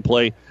improving and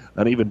play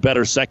an even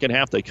better second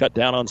half. They cut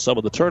down on some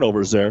of the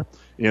turnovers there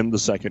in the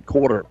second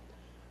quarter.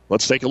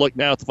 Let's take a look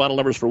now at the final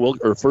numbers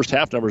for first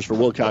half numbers for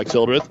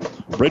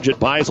Wilcox-Hildreth. Bridget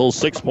Beisel,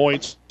 6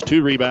 points,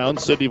 2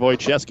 rebounds. Sydney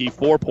Wojcicki,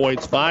 4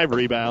 points, 5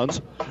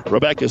 rebounds.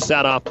 Rebecca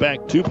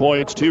Sadoff-Beck, 2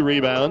 points, 2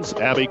 rebounds.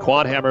 Abby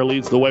Quadhammer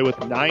leads the way with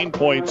 9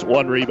 points,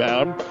 1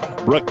 rebound.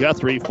 Brooke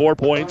Guthrie, 4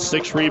 points,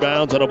 6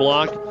 rebounds and a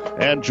block.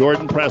 And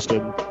Jordan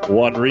Preston,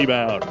 1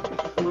 rebound.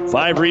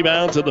 5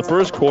 rebounds in the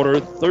first quarter,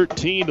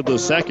 13 in the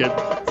second.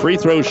 Free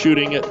throw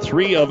shooting at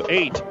 3 of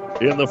 8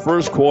 in the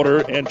first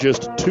quarter and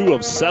just 2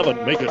 of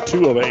 7. Make it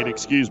 2 of 8,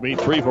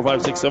 3, 4,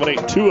 5, 6, 7,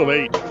 8. 2 of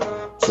 8.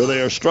 So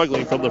they are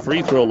struggling from the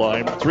free throw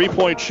line.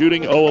 3-point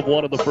shooting, 0 of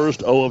 1 in the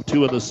first, 0 of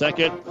 2 in the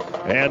second.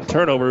 And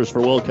turnovers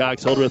for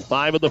Wilcox-Hildreth,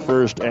 5 in the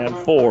first and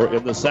 4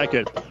 in the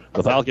second.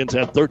 The Falcons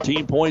had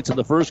 13 points in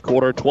the first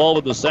quarter, 12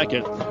 in the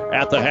second.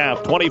 At the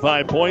half,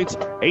 25 points,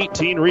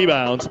 18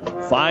 rebounds,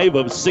 5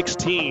 of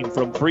 16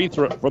 from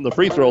the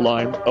free throw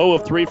line, 0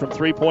 of 3 from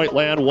three-point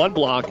land, 1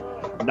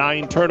 block,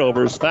 9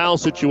 turnovers. Foul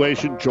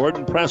situation,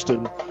 Jordan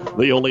Preston,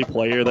 the only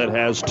player that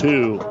has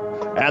 2.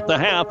 At the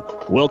half,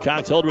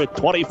 Wilcox-Hildreth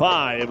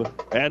 25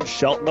 and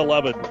Shelton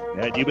 11.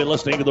 And you've been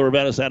listening to the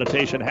Ravenna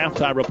Sanitation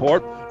Halftime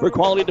Report. For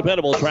quality,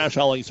 dependable trash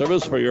hauling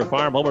service for your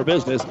farm, home, or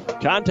business,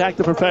 contact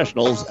the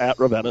professionals at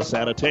Ravenna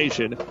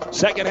Sanitation.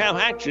 Second half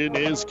action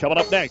is coming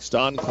up next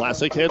on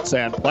Classic Hits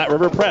and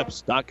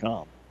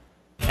PlatteRiverPreps.com.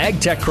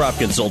 AgTech Crop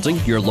Consulting,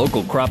 your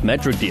local crop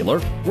metric dealer.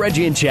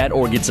 Reggie and Chad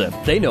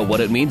Orgitson. They know what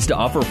it means to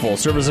offer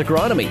full-service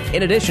agronomy,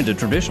 in addition to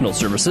traditional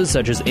services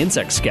such as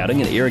insect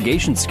scouting and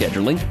irrigation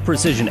scheduling,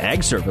 precision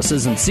ag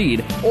services and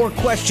seed, or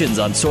questions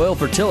on soil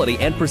fertility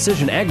and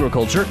precision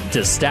agriculture,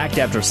 to stacked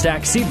after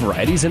stacked seed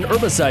varieties and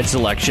herbicide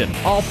selection.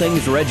 All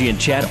things Reggie and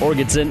Chad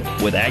Orgitson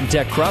with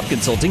AgTech Crop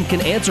Consulting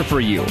can answer for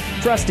you.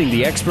 Trusting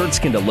the experts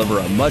can deliver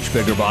a much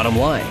bigger bottom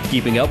line.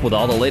 Keeping up with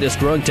all the latest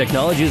growing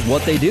technology is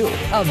what they do.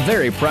 A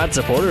very proud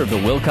supporter of the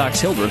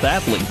Wilcox-Hildreth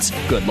athletes.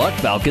 Good luck,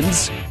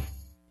 Falcons.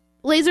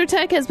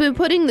 LaserTech has been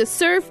putting the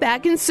serve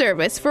back in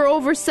service for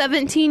over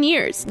 17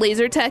 years.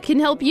 LaserTech can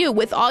help you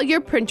with all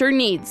your printer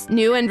needs.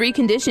 New and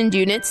reconditioned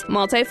units,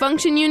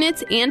 multifunction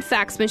units, and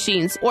fax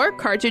machines, or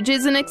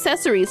cartridges and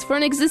accessories for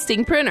an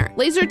existing printer.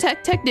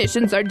 LaserTech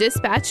technicians are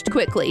dispatched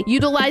quickly,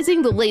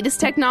 utilizing the latest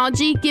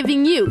technology,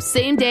 giving you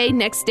same-day,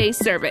 next-day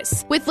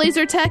service. With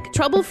LaserTech,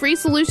 trouble-free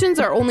solutions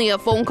are only a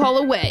phone call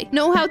away.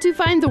 Know how to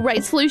find the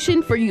right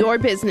solution for your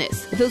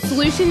business. The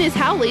solution is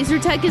how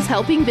LaserTech is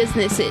helping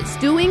businesses,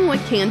 doing what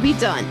can be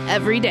done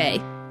every day.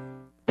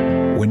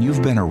 When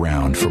you've been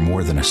around for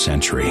more than a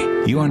century,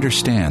 you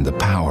understand the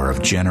power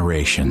of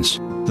generations,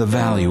 the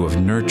value of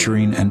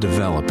nurturing and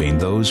developing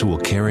those who will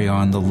carry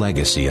on the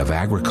legacy of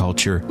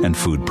agriculture and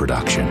food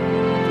production.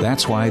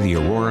 That's why the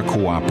Aurora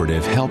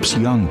Cooperative helps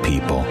young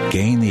people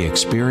gain the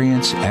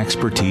experience,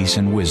 expertise,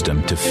 and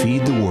wisdom to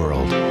feed the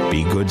world,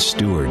 be good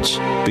stewards,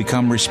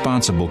 become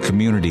responsible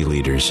community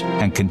leaders,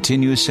 and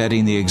continue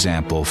setting the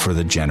example for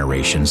the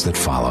generations that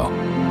follow.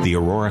 The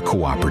Aurora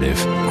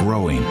Cooperative,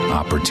 growing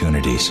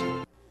opportunities.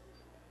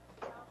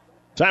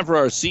 Time for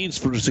our Seeds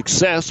for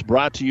Success,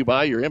 brought to you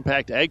by your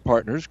Impact Ag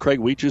partners, Craig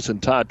Weeches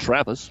and Todd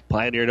Travis.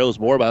 Pioneer knows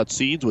more about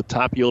seeds with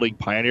top-yielding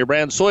Pioneer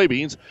brand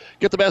soybeans.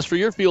 Get the best for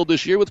your field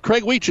this year with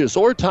Craig Weeches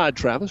or Todd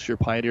Travis, your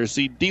Pioneer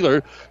seed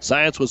dealer.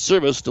 Science with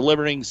service,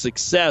 delivering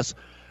success.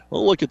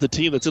 We'll look at the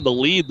team that's in the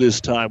lead this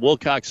time,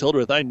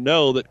 Wilcox-Hildreth. I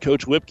know that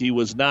Coach Whipke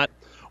was not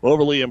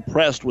overly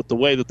impressed with the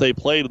way that they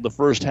played in the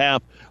first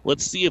half.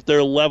 Let's see if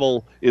their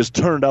level is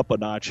turned up a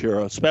notch here,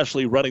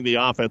 especially running the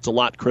offense a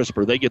lot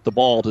crisper. They get the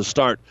ball to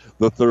start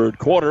the third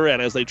quarter, and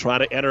as they try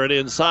to enter it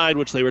inside,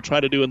 which they were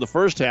trying to do in the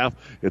first half,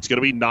 it's going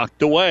to be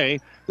knocked away.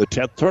 The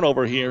 10th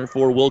turnover here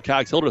for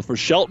Wilcox-Hildreth. For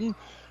Shelton,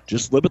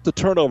 just limit the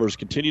turnovers,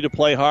 continue to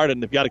play hard,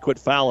 and they've got to quit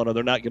fouling, or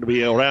they're not going to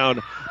be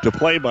around to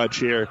play much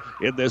here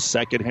in this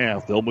second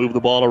half. They'll move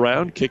the ball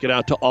around, kick it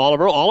out to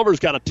Oliver. Oliver's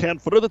got a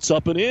 10-footer that's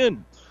up and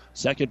in.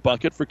 Second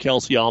bucket for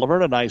Kelsey Oliver,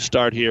 and a nice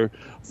start here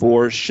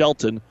for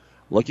Shelton,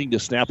 looking to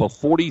snap a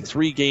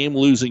 43-game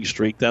losing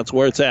streak. That's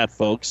where it's at,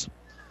 folks.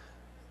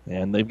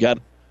 And they've got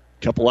a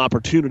couple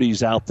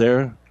opportunities out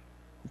there,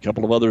 a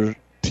couple of other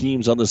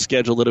teams on the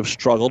schedule that have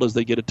struggled as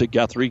they get it to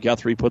Guthrie.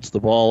 Guthrie puts the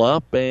ball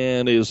up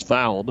and is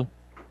fouled.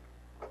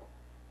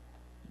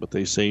 But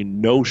they say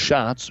no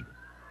shots.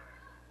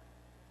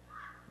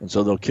 And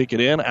so they'll kick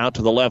it in, out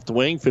to the left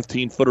wing.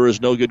 15-footer is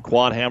no good,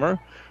 quad hammer.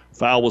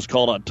 Foul was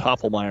called on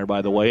Toffelmeyer,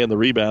 by the way, and the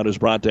rebound is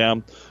brought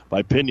down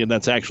by Pinion.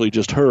 That's actually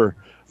just her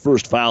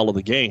first foul of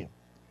the game.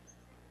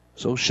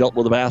 So Shelton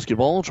with the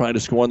basketball, trying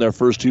to score on their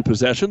first two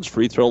possessions.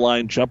 Free throw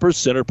line jumper.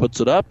 Center puts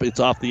it up. It's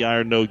off the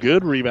iron, no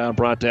good. Rebound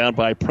brought down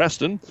by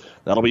Preston.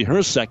 That'll be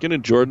her second,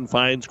 and Jordan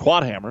finds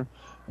Quadhammer.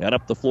 And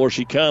up the floor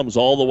she comes,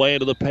 all the way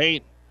into the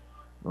paint.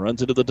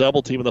 Runs into the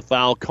double team, and the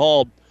foul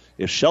called.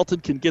 If Shelton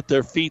can get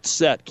their feet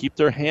set, keep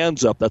their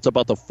hands up, that's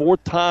about the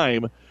fourth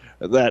time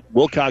that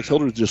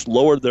Wilcox-Hildreth just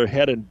lowered their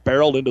head and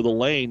barreled into the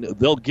lane.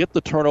 They'll get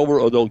the turnover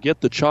or they'll get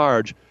the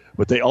charge,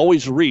 but they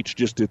always reach.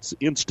 Just it's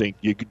instinct.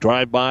 You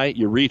drive by,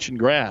 you reach and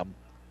grab.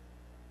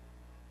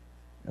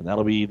 And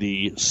that'll be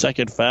the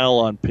second foul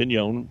on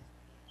Pinion.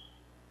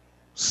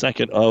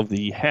 Second of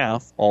the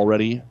half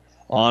already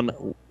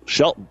on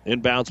Shelton.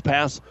 Inbounds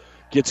pass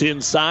gets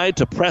inside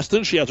to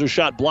Preston. She has her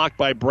shot blocked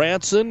by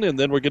Branson, and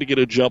then we're going to get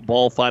a jump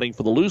ball fighting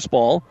for the loose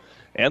ball,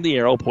 and the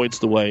arrow points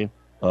the way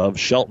of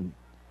Shelton.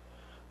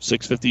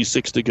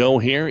 6:56 to go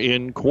here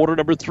in quarter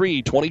number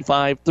 3,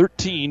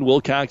 25-13.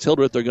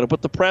 Wilcox-Hildreth, they're going to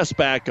put the press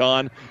back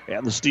on,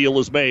 and the steal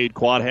is made.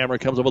 Quadhammer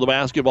comes up with the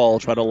basketball,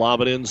 trying to lob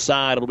it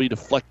inside. It'll be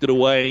deflected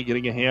away.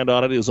 Getting a hand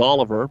on it is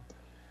Oliver.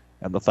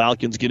 And the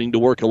Falcons getting to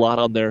work a lot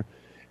on their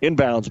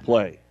inbounds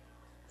play.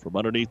 From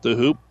underneath the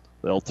hoop,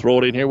 they'll throw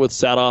it in here with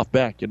Sadoff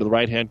back into the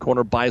right-hand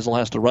corner. Beisel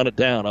has to run it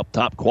down. Up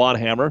top,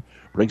 Quadhammer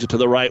brings it to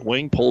the right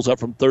wing, pulls up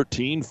from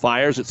 13,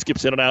 fires. It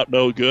skips in and out,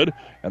 no good.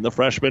 And the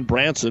freshman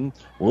Branson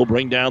will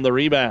bring down the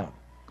rebound.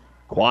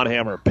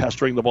 Quadhammer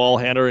pestering the ball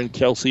handler, and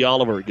Kelsey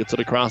Oliver gets it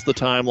across the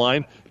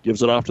timeline,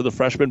 gives it off to the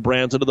freshman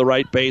Branson to the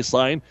right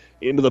baseline.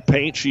 Into the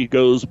paint, she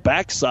goes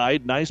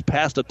backside. Nice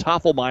pass to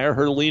Toffelmeyer.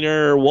 Her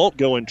leaner won't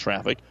go in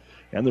traffic.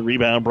 And the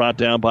rebound brought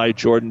down by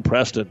Jordan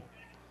Preston.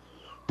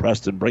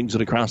 Preston brings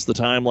it across the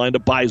timeline to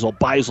Beisel.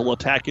 Beisel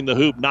attacking the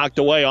hoop, knocked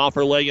away off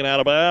her leg and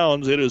out of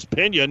bounds. It is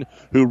Pinion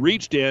who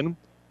reached in,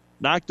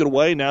 knocked it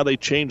away. Now they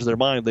changed their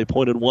mind. They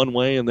pointed one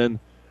way and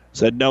then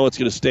said, no, it's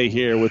going to stay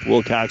here with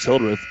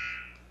Wilcox-Hildreth.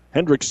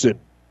 Hendrickson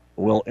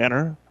will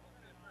enter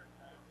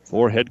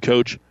for head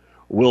coach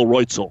Will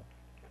Reutzel.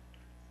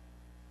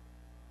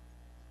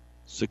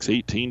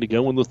 6:18 to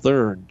go in the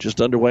third.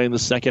 Just underway in the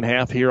second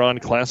half here on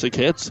Classic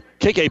Hits.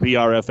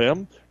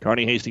 KKPR-FM.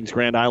 Kearney Hastings,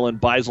 Grand Island.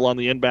 Beisel on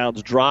the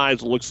inbounds.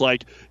 Drives. Looks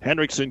like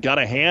Hendrickson got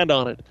a hand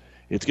on it.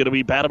 It's going to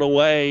be batted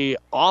away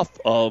off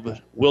of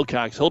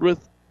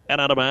Wilcox-Hildreth and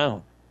out of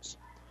bounds.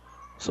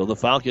 So the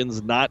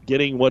Falcons not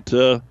getting what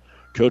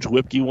Coach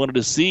Whipke wanted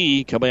to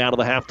see coming out of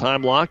the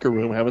halftime locker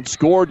room. Haven't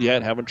scored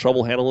yet. Having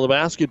trouble handling the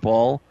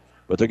basketball.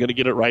 But they're going to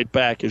get it right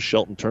back as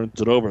Shelton turns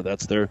it over.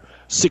 That's their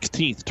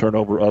 16th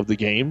turnover of the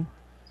game,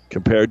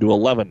 compared to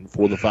 11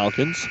 for the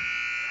Falcons.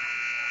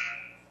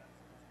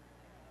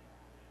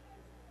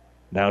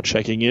 Now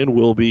checking in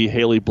will be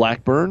Haley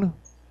Blackburn.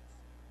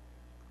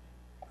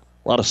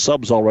 A lot of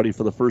subs already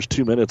for the first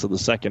 2 minutes of the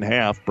second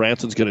half.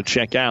 Branson's going to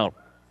check out.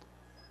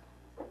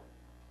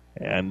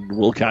 And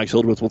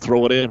Wilcox-Hildreth will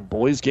throw it in.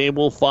 Boys game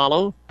will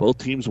follow. Both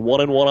teams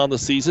 1-1 on the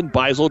season.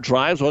 Beisel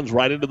drives, runs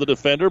right into the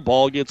defender.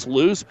 Ball gets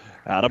loose,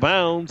 out of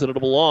bounds, and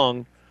it'll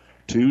belong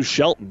to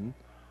Shelton.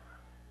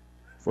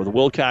 For the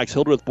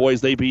Wilcox-Hildreth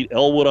boys, they beat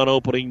Elwood on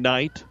opening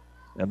night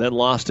and then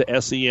lost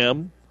to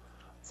SEM.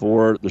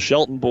 For the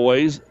Shelton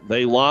boys,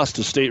 they lost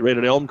to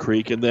state-rated Elm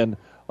Creek and then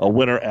a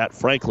winner at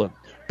Franklin.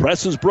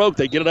 Press is broke.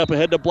 They get it up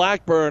ahead to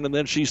Blackburn, and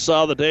then she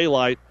saw the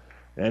daylight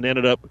and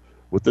ended up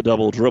with the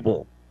double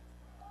dribble.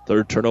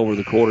 Third turnover of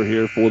the quarter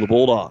here for the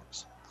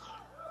Bulldogs.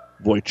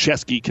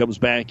 Wojcicki comes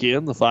back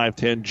in, the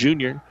 5'10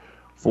 junior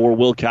for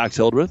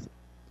Wilcox-Hildreth.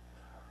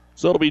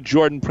 So it'll be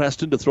Jordan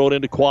Preston to throw it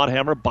into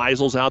Quadhammer.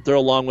 Beisel's out there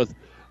along with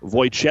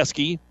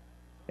Wojcicki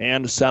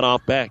and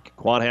Sadoff Beck.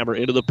 Quadhammer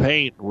into the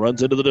paint,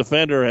 runs into the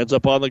defender, ends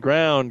up on the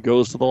ground,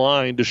 goes to the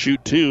line to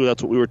shoot two.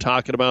 That's what we were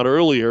talking about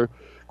earlier.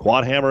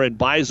 Quadhammer and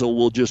Beisel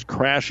will just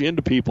crash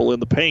into people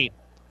in the paint,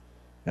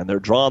 and they're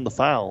drawing the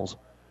fouls.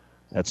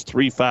 That's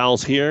 3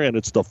 fouls here, and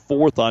it's the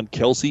 4th on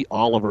Kelsey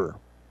Oliver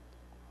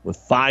with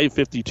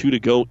 5:52 to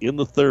go in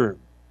the third.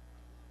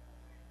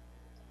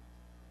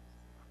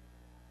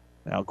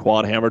 Now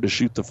Quadhammer to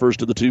shoot the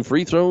first of the 2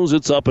 free throws.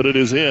 It's up and it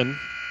is in.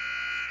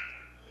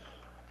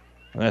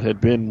 That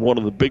had been one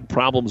of the big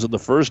problems in the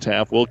first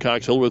half.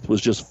 Wilcox-Hildreth was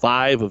just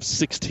 5 of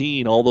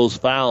 16, all those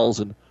fouls,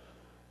 and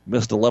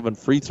missed 11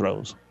 free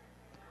throws.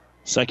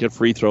 Second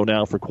free throw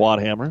now for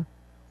Quadhammer.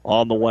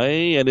 On the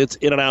way, and it's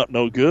in and out,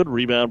 no good.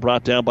 Rebound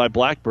brought down by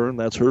Blackburn.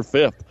 That's her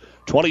 5th.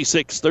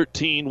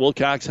 26-13,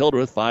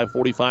 Wilcox-Hildreth.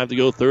 5:45 to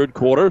go, third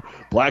quarter.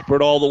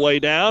 Blackburn all the way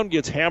down,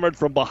 gets hammered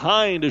from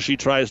behind as she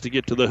tries to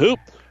get to the hoop.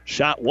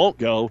 Shot won't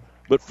go,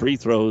 but free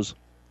throws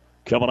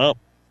coming up.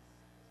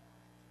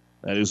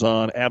 That is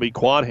on Abby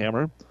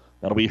Quadhammer.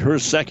 That'll be her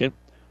second.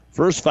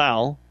 First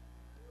foul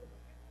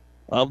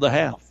of the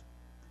half.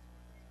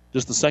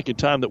 Just the second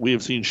time that we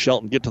have seen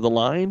Shelton get to the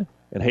line,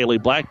 and Haley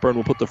Blackburn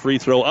will put the free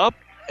throw up.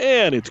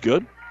 And it's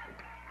good.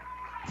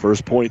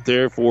 First point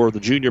there for the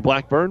junior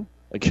Blackburn.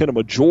 Again, a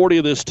majority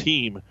of this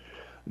team,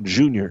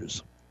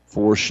 juniors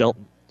for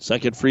Shelton.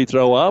 Second free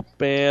throw up,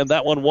 and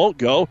that one won't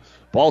go.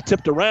 Ball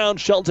tipped around.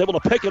 Shelton's able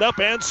to pick it up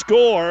and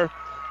score,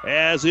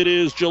 as it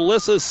is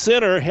Jalissa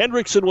Sinner.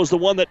 Hendrickson was the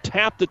one that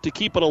tapped it to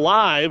keep it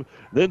alive.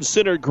 Then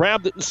Sinner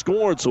grabbed it and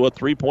scored. So a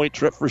 3-point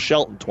trip for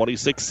Shelton.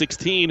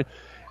 26-16.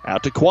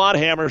 Out to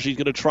Quadhammer. She's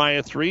going to try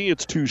a 3.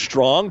 It's too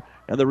strong,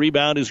 and the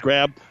rebound is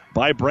grabbed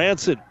by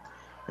Branson.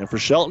 And for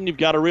Shelton, you've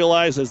got to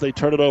realize as they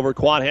turn it over,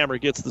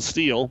 Quadhammer gets the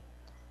steal.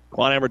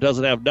 Quadhammer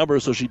doesn't have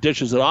numbers, so she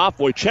dishes it off.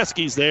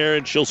 Wojcicki's there,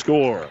 and she'll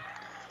score.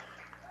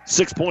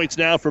 6 points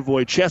now for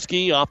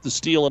Wojcicki off the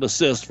steal and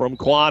assist from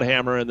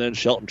Quadhammer, and then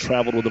Shelton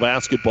traveled with the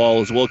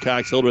basketball as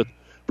Wilcox-Hildreth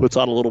puts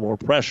on a little more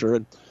pressure.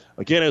 And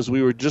again, as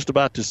we were just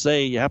about to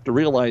say, you have to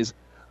realize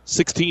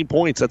 16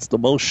 points, that's the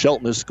most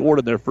Shelton has scored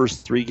in their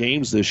first 3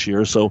 games this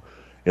year. So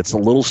it's the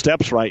little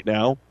steps right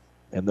now,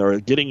 and they're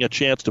getting a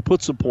chance to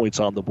put some points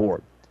on the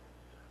board.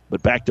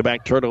 But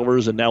back-to-back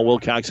turnovers, and now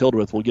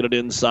Wilcox-Hildreth will get it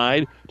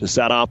inside to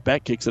Sadoff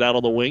Beck. Kicks it out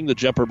on the wing. The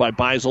jumper by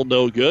Beisel,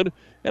 no good.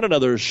 And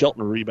another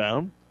Shelton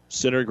rebound.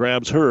 Sinner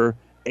grabs her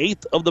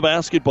 8th of the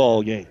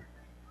basketball game.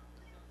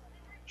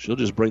 She'll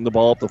just bring the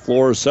ball up the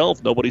floor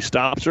herself. Nobody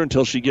stops her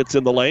until she gets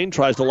in the lane.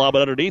 Tries to lob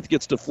it underneath.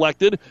 Gets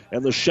deflected.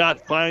 And the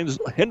shot finds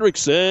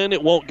Hendrickson.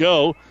 It won't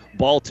go.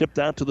 Ball tipped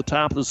out to the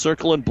top of the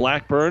circle, and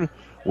Blackburn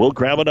will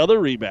grab another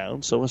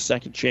rebound. So a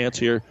second chance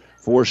here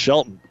for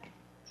Shelton.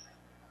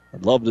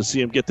 I'd love to see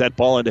him get that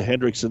ball into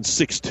Hendrickson.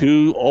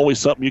 6'2", always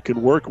something you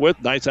can work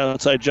with. Nice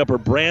outside jumper,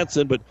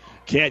 Branson, but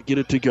can't get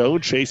it to go.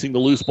 Chasing the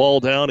loose ball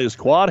down is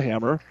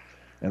Quadhammer,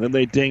 and then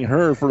they ding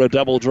her for a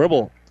double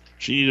dribble.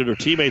 She needed her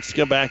teammates to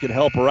come back and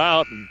help her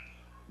out, and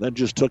then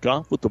just took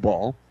off with the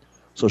ball.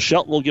 So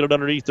Shelton will get it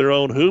underneath their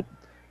own hoop,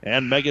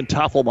 and Megan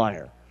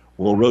Toffelmeyer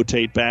will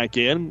rotate back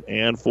in.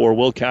 And for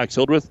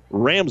Wilcox-Hildreth,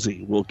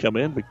 Ramsey will come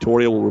in.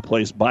 Victoria will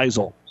replace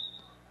Beisel.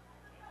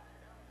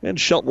 And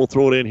Shelton will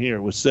throw it in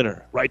here with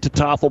center. Right to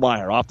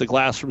Toffelmeyer. Off the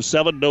glass from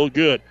 7. No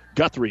good.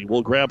 Guthrie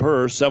will grab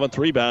her. 7th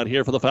rebound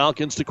here for the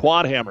Falcons to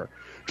Quadhammer.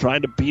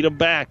 Trying to beat him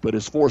back, but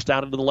is forced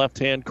out into the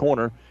left-hand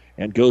corner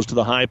and goes to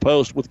the high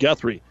post with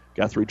Guthrie.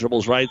 Guthrie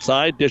dribbles right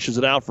side, dishes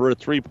it out for a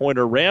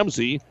three-pointer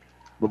Ramsey.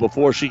 But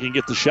before she can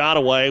get the shot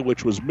away,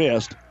 which was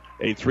missed,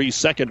 a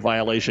 3-second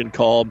violation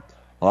called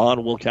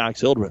on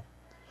Wilcox-Hildreth.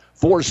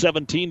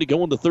 4:17 to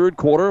go in the third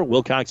quarter.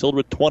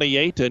 Wilcox-Hildreth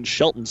 28 and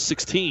Shelton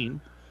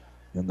 16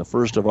 in the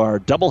first of our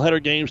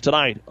doubleheader games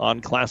tonight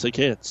on Classic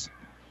Hits.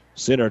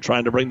 Sinner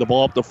trying to bring the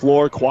ball up the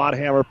floor.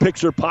 Quadhammer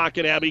picks her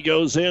pocket. Abby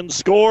goes in,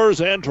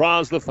 scores, and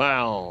draws the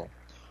foul.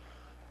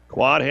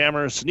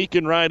 Quadhammer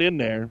sneaking right in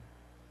there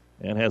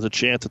and has a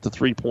chance at the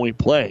three-point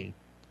play.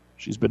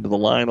 She's been to the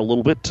line a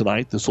little bit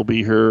tonight. This will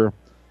be her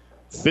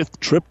 5th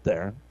trip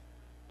there.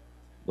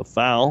 The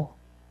foul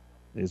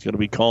is going to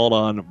be called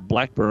on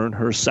Blackburn,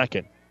 her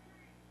 2nd.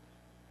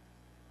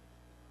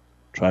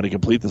 Trying to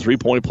complete the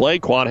three-point play.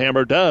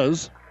 Quadhammer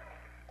does.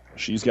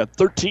 She's got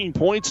 13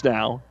 points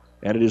now,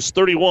 and it is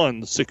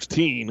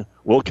 31-16.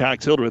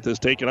 Wilcox-Hildreth has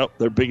taken up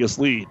their biggest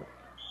lead.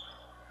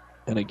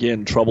 And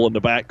again, trouble in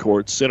the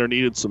backcourt. Center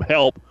needed some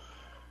help,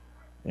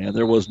 and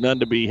there was none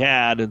to be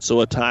had, and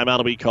so a timeout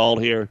will be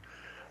called here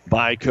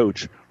by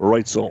Coach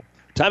Reutzel.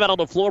 Timeout on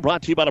the floor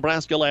brought to you by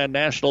Nebraska Land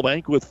National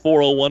Bank with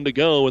 4:01 to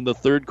go in the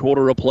third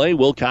quarter of play.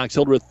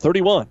 Wilcox-Hildreth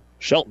 31,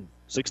 Shelton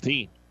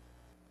 16.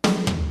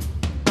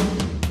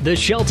 The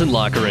Shelton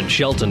Locker in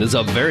Shelton is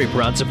a very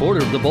proud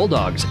supporter of the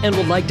Bulldogs and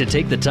would like to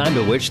take the time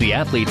to wish the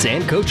athletes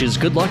and coaches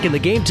good luck in the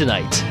game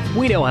tonight.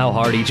 We know how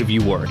hard each of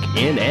you work,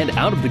 in and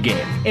out of the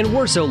game, and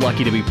we're so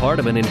lucky to be part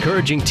of an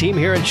encouraging team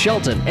here in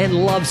Shelton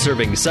and love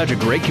serving such a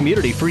great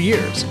community for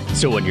years.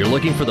 So when you're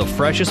looking for the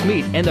freshest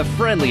meat and the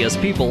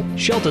friendliest people,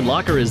 Shelton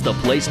Locker is the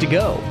place to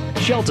go.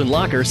 Shelton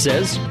Locker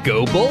says,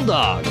 "Go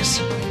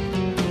Bulldogs!"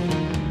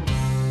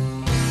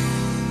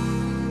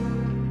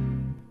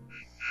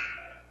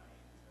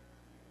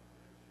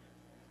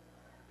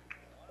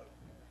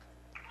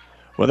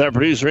 With our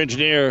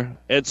producer-engineer,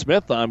 Ed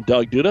Smith, I'm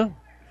Doug Duda.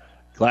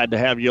 Glad to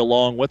have you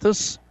along with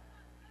us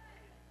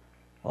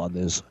on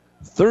this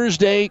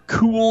Thursday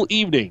cool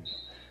evening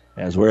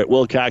as we're at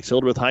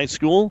Wilcox-Hildreth High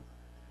School,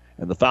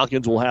 and the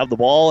Falcons will have the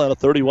ball at a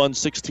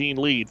 31-16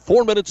 lead.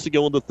 4 minutes to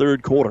go in the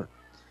third quarter.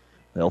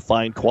 They'll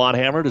find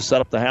Quadhammer to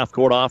set up the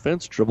half-court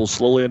offense. Dribbles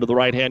slowly into the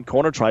right-hand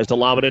corner. Tries to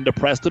lob it into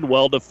Preston.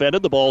 Well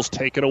defended. The ball's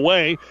taken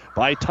away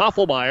by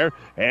Toffelmeyer.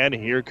 And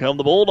here come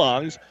the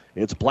Bulldogs.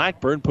 It's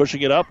Blackburn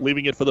pushing it up,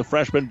 leaving it for the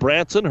freshman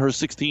Branson. Her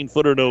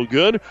 16-footer no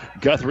good.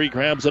 Guthrie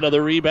grabs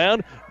another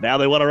rebound. Now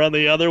they want to run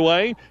the other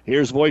way.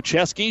 Here's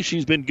Wojcicki.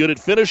 She's been good at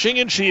finishing,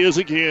 and she is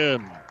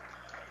again.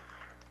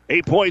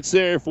 8 points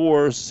there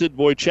for Sid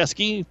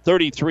Wojcicki.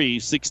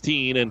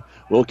 33-16, and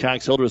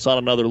Wilcox-Hildreth's on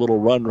another little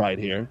run right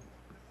here.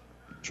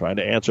 Trying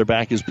to answer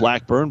back is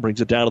Blackburn. Brings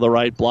it down to the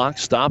right block.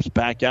 Stops.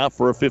 Back out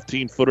for a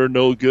 15-footer.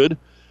 No good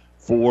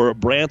for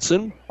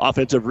Branson.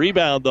 Offensive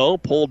rebound, though.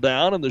 Pulled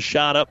down, and the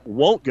shot up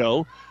won't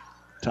go.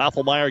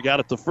 Toffelmeyer got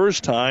it the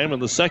first time,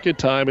 and the second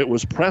time it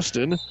was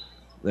Preston.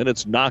 Then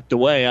it's knocked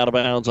away out of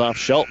bounds off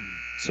Shelton.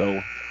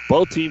 So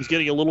both teams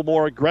getting a little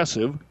more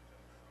aggressive.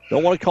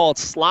 Don't want to call it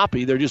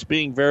sloppy. They're just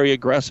being very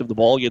aggressive. The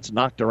ball gets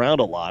knocked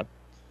around a lot.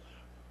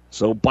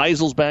 So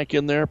Beisel's back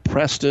in there.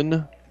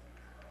 Preston,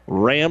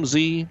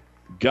 Ramsey,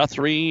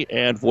 Guthrie,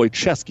 and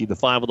Wojcicki, the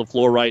 5 on the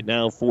floor right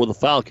now for the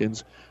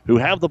Falcons, who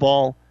have the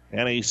ball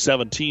and a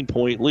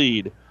 17-point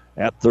lead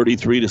at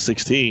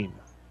 33-16.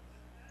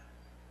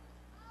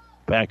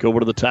 Back over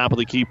to the top of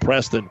the key,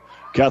 Preston.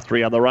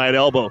 Guthrie on the right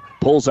elbow.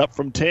 Pulls up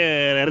from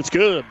 10, and it's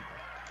good.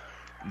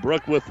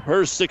 Brooke with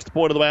her 6th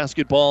point of the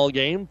basketball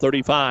game,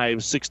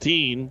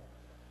 35-16.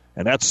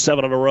 And that's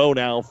 7 in a row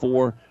now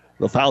for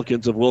the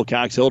Falcons of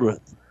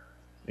Wilcox-Hildreth.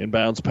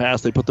 Inbounds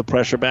pass. They put the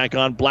pressure back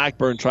on.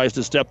 Blackburn tries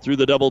to step through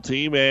the double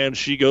team, and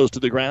she goes to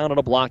the ground, and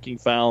a blocking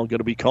foul going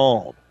to be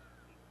called.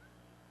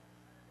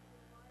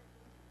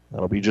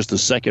 That'll be just the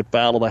second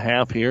foul of the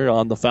half here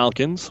on the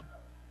Falcons.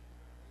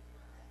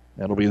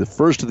 That'll be the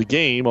first of the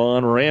game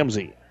on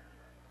Ramsey.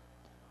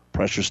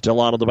 Pressure still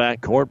on in the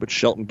backcourt, but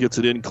Shelton gets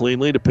it in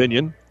cleanly to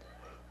Pinion.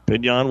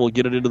 Pinion will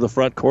get it into the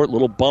front court.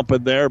 Little bump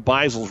in there.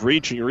 Beisel's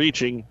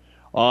reaching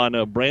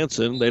on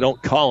Branson. They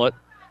don't call it.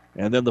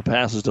 And then the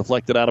pass is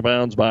deflected out of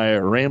bounds by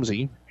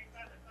Ramsey.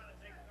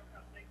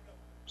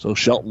 So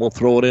Shelton will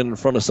throw it in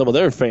front of some of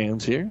their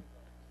fans here.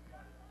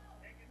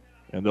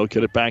 And they'll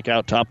get it back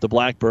out top to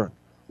Blackburn.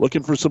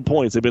 Looking for some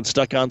points. They've been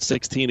stuck on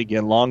 16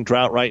 again. Long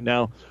drought right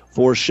now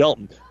for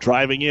Shelton.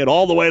 Driving in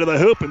all the way to the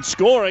hoop and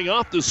scoring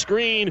off the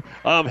screen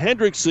of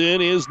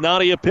Hendrickson is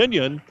Nadia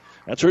Pinion.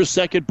 That's her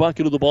second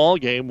bucket of the ball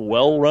game.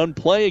 Well-run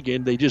play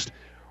again. They just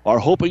are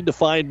hoping to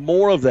find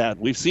more of that.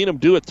 We've seen them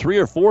do it 3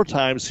 or 4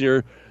 times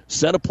here.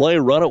 Set a play,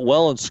 run it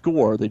well, and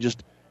score. They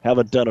just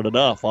haven't done it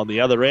enough. On the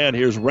other end,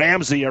 here's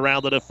Ramsey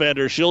around the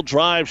defender. She'll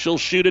drive, she'll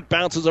shoot it,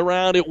 bounces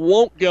around. It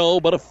won't go,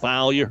 but a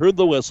foul. You heard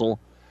the whistle.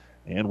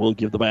 And we'll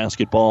give the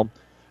basketball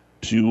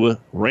to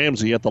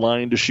Ramsey at the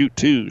line to shoot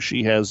 2.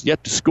 She has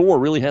yet to score,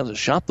 really hasn't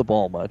shot the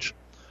ball much.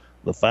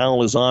 The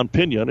foul is on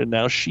Pinion, and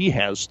now she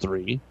has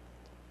 3.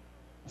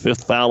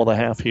 5th foul of the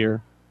half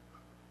here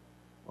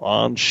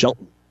on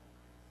Shelton.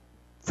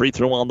 Free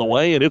throw on the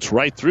way, and it's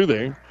right through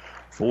there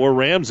for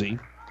Ramsey.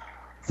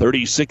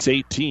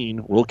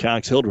 36-18,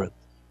 Wilcox-Hildreth.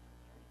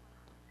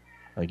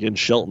 Again,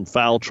 Shelton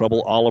foul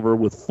trouble. Oliver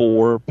with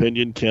 4.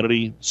 Pinion,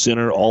 Kennedy,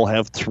 Sinner all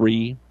have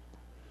 3.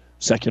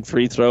 Second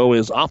free throw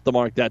is off the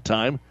mark that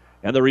time.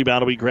 And the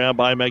rebound will be grabbed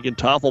by Megan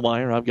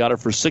Toffelmeyer. I've got her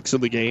for 6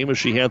 in the game as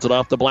she hands it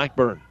off to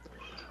Blackburn.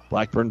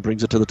 Blackburn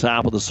brings it to the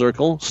top of the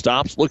circle.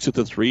 Stops, looks at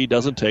the 3,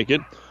 doesn't take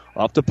it.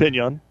 Off to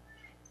Pinion.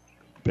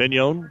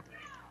 Pinion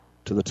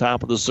to the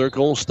top of the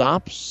circle.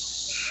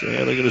 Stops.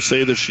 And they're going to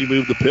say that she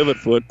moved the pivot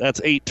foot.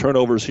 That's 8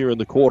 turnovers here in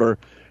the quarter.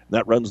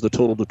 That runs the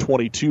total to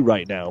 22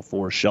 right now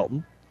for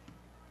Shelton.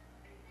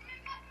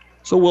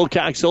 So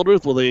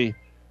Wilcox-Hildreth with a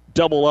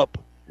double-up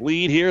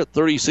lead here at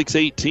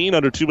 36-18.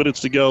 Under 2 minutes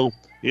to go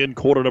in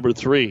quarter number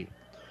 3.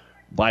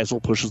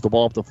 Beisel pushes the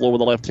ball up the floor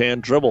with a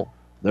left-hand dribble.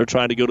 They're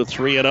trying to go to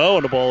 3-0,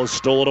 and the ball is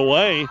stolen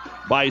away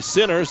by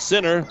Sinner.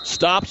 Sinner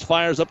stops,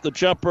 fires up the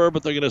jumper,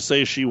 but they're going to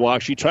say she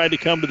walked. She tried to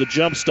come to the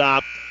jump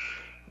stop,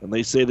 and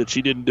they say that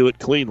she didn't do it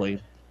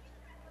cleanly.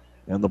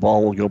 And the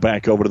ball will go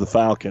back over to the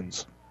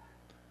Falcons.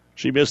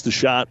 She missed the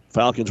shot.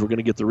 Falcons were going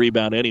to get the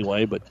rebound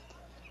anyway, but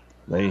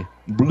they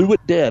blew it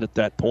dead at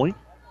that point.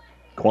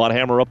 Quad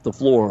hammer up the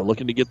floor,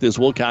 looking to get this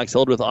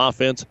Wilcox-Hildreth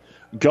offense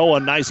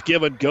going. Nice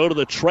give and go to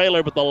the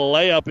trailer, but the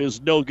layup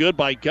is no good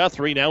by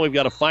Guthrie. Now we've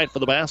got to fight for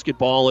the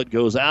basketball. It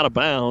goes out of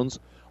bounds.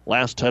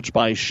 Last touch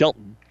by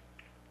Shelton.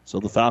 So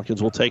the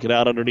Falcons will take it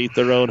out underneath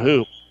their own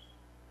hoop.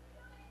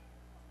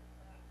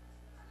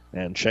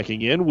 And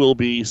checking in will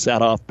be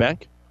Sadoff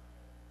Beck.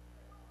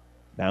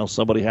 Now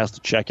somebody has to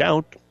check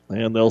out,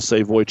 and they'll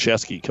say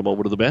Wojcicki come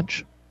over to the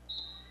bench.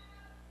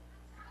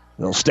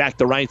 They'll stack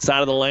the right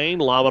side of the lane,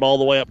 lob it all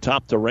the way up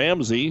top to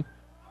Ramsey.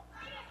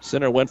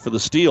 Center went for the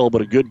steal,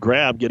 but a good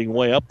grab getting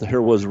way up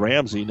there was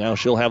Ramsey. Now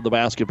she'll have the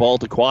basketball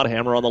to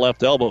Quadhammer on the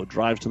left elbow.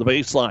 Drives to the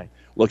baseline.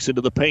 Looks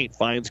into the paint.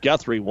 Finds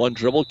Guthrie. One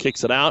dribble.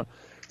 Kicks it out.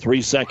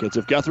 3 seconds.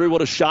 If Guthrie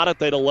would have shot it,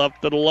 they'd have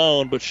left it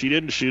alone, but she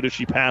didn't shoot it.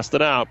 She passed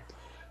it out.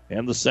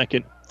 And the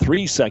second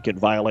 3-second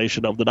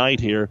violation of the night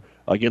here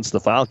against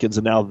the Falcons.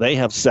 And now they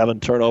have 7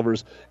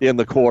 turnovers in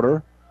the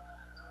quarter.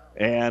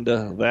 And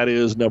that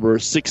is number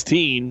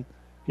 16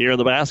 here in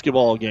the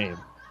basketball game.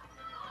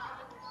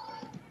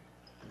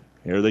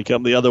 Here they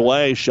come the other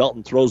way.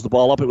 Shelton throws the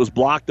ball up. It was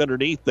blocked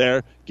underneath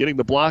there. Getting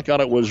the block on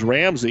it was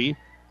Ramsey.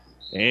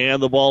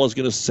 And the ball is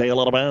going to sail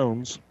out of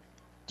bounds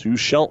to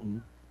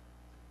Shelton.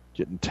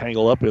 Getting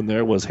tangled up in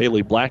there was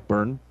Haley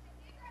Blackburn.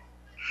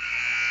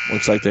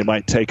 Looks like they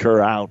might take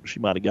her out. She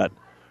might have got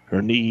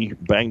her knee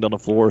banged on the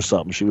floor or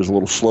something. She was a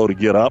little slow to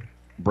get up.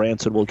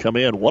 Branson will come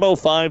in.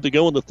 1:05 to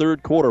go in the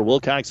third quarter.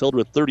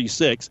 Wilcox-Hildreth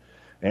 36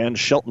 and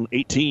Shelton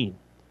 18.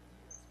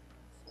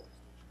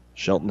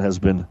 Shelton has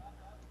been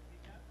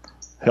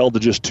held to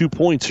just 2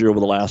 points here over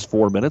the last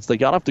 4 minutes. They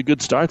got off to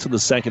good starts in the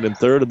second and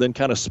third and then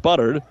kind of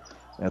sputtered.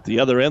 At the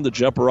other end, the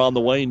jumper on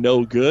the way,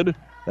 no good.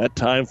 That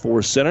time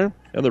for Center,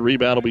 and the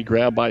rebound will be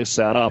grabbed by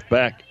Sadoff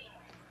Beck.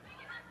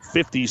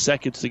 50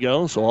 seconds to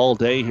go, so all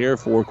day here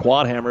for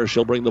Quadhammer.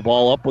 She'll bring the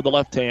ball up with the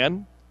left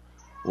hand.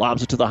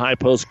 Lobs it to the high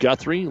post.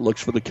 Guthrie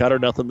looks for the cutter,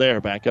 nothing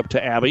there. Back up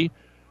to Abby.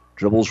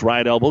 Dribbles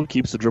right elbow,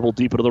 keeps the dribble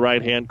deep into the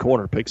right-hand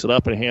corner. Picks it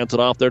up and hands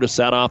it off there to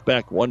Sadoff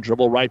Beck. One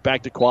dribble right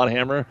back to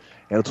Quadhammer,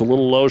 and it's a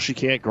little low. She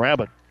can't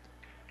grab it.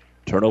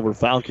 Turnover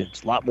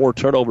Falcons. A lot more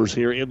turnovers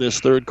here in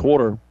this third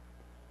quarter.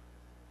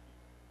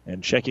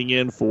 And checking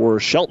in for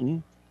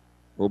Shelton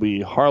will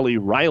be Harley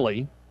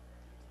Riley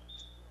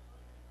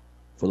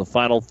for the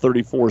final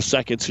 34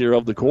 seconds here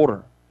of the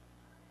quarter.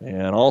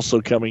 And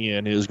also coming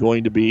in is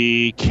going to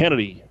be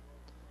Kennedy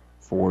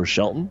for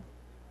Shelton.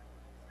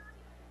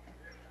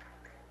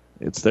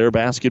 It's their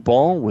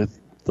basketball with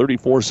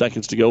 34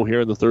 seconds to go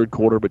here in the third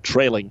quarter, but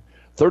trailing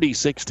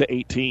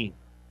 36-18.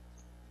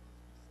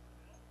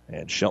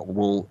 And Shelton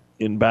will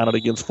inbound it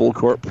against full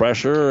court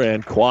pressure,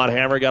 and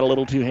Quadhammer got a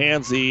little too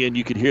handsy, and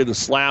you could hear the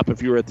slap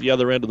if you were at the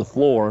other end of the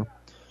floor.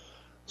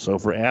 So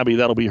for Abby,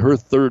 that'll be her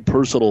third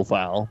personal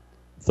foul,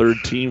 third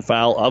team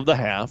foul of the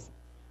half.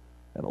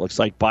 And it looks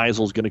like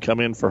Beisel's going to come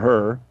in for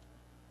her.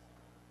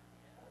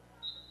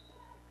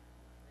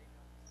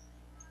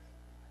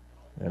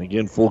 And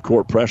again, full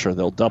court pressure.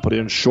 They'll dump it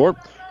in short.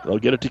 They'll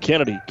get it to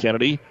Kennedy.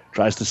 Kennedy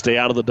tries to stay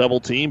out of the double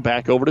team.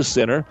 Back over to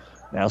Center.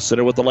 Now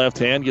Center with the left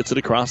hand. Gets it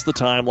across the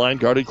timeline.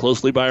 Guarded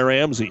closely by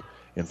Ramsey.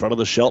 In front of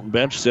the Shelton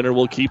bench. Center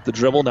will keep the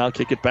dribble. Now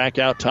kick it back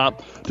out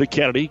top to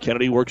Kennedy.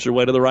 Kennedy works her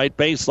way to the right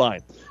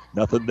baseline.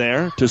 Nothing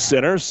there to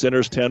Center.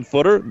 Center's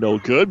 10-footer. No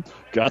good.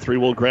 Guthrie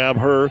will grab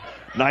her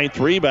 9th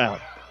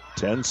rebound.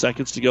 10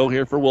 seconds to go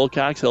here for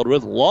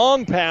Wilcox-Hildreth.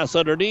 Long pass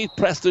underneath.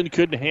 Preston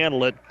couldn't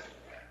handle it.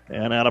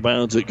 And out of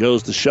bounds it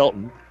goes to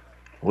Shelton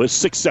with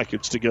 6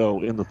 seconds to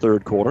go in the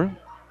third quarter.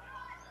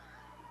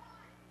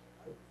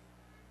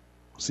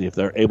 See if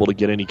they're able to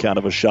get any kind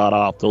of a shot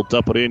off. They'll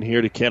dump it in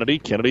here to Kennedy.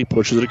 Kennedy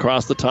pushes it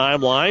across the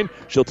timeline.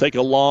 She'll take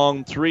a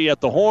long three at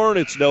the horn.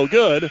 It's no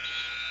good.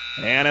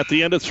 And at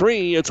the end of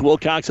 3, it's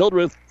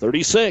Wilcox-Hildreth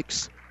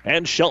 36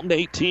 and Shelton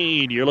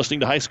 18. You're listening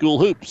to High School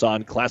Hoops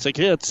on Classic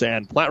Hits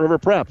and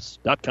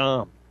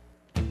PlatteRiverPreps.com.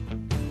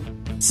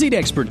 Seed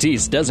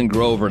expertise doesn't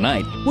grow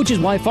overnight, which is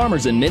why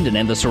farmers in Minden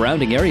and the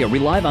surrounding area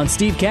rely on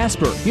Steve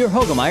Casper, your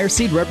Hoegemeyer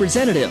seed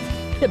representative.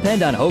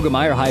 Depend on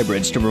Hoegemeyer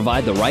hybrids to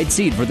provide the right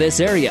seed for this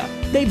area.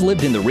 They've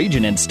lived in the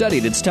region and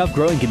studied its tough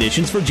growing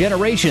conditions for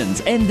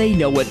generations, and they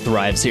know what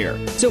thrives here.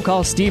 So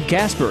call Steve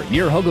Casper,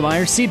 your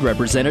Hoegemeyer seed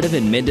representative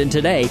in Minden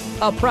today,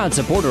 a proud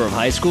supporter of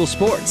high school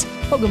sports.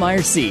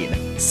 Hoegemeyer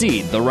Seed.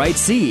 Seed the right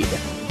seed.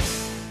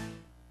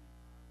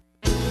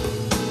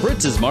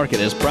 Fritz's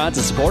Market is proud to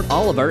support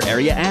all of our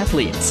area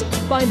athletes.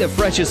 Find the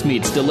freshest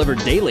meats delivered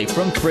daily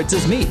from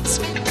Fritz's Meats.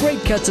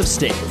 Great cuts of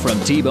steak, from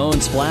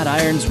T-bones, flat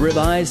irons,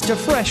 ribeyes, to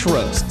fresh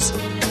roasts.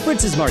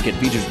 Fritz's Market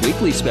features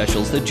weekly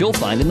specials that you'll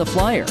find in the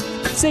flyer.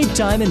 Save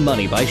time and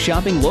money by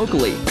shopping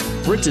locally.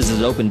 Fritz's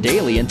is open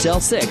daily until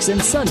 6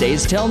 and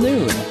Sundays till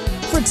noon.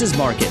 Fritz's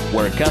Market,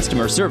 where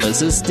customer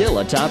service is still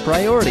a top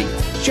priority.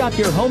 Shop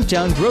your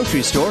hometown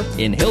grocery store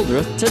in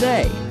Hildreth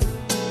today.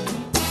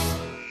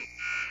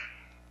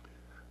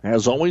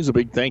 As always, a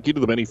big thank you to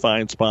the many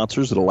fine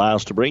sponsors that allow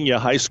us to bring you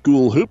high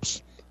school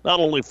hoops,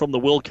 not only from the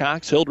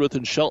Wilcox, Hildreth,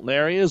 and Shelton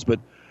areas, but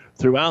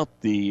throughout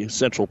the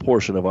central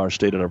portion of our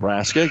state of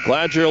Nebraska.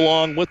 Glad you're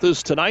along with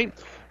us tonight.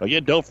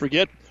 Again, don't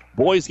forget,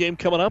 boys game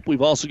coming up.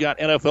 We've also got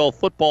NFL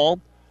football,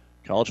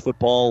 college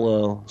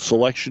football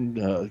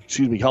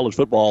college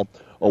football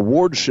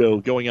award show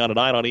going on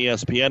tonight on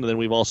ESPN, and then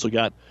we've also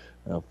got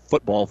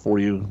football for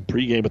you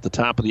pregame at the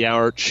top of the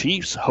hour.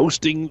 Chiefs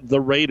hosting the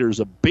Raiders,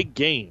 a big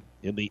game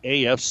in the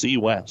AFC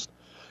West.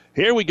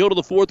 Here we go to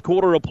the fourth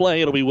quarter of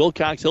play. It'll be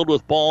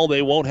Wilcox-Hildreth ball.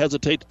 They won't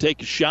hesitate to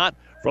take a shot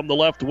from the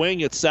left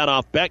wing. It's set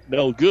off Beck,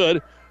 no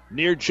good.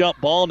 Near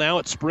jump ball. Now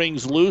it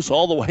springs loose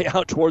all the way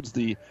out towards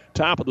the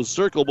top of the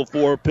circle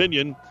before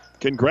Pinion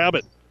can grab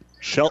it.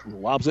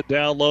 Shelton lobs it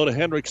down low to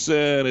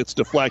Hendrickson. It's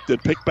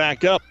deflected. Picked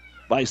back up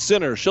by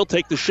Sinner. She'll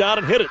take the shot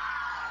and hit it.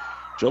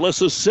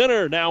 Jalissa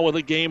Sinner now with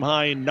a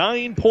game-high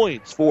 9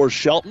 points for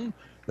Shelton.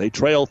 They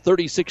trail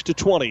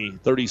 36-20.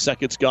 30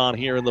 seconds gone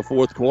here in the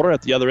fourth quarter.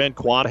 At the other end,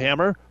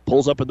 Quadhammer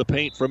pulls up in the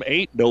paint from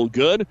 8. No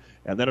good.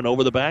 And then an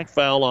over-the-back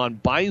foul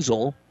on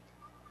Beisel,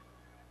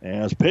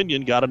 as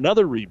Pinion got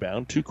another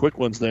rebound. 2 quick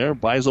ones there.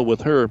 Beisel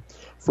with her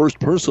first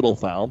personal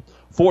foul.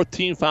 Fourth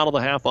team foul of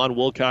the half on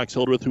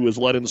Wilcox-Hildreth, who is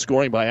led in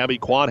scoring by Abby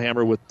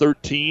Quadhammer with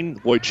 13.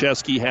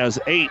 Wojcicki has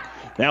 8.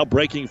 Now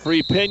breaking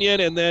free, Pinion,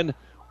 and then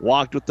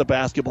walked with the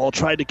basketball.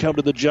 Tried to come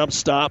to the jump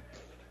stop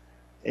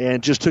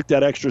and just took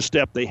that extra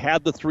step. They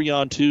had the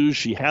 3-on-2.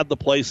 She had the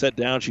play set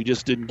down. She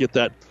just didn't get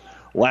that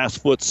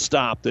last foot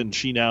stopped, and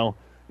she now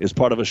is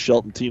part of a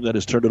Shelton team that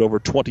has turned it over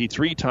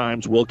 23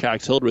 times.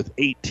 Wilcox-Hildreth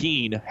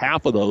 18.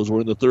 Half of those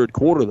were in the third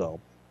quarter, though.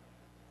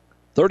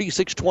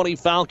 36-20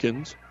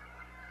 Falcons.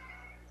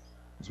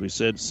 As we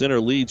said,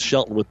 Center leads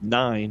Shelton with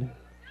 9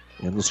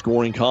 in the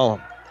scoring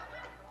column.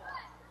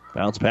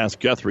 Bounce pass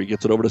Guthrie,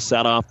 gets it over to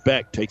Sadoff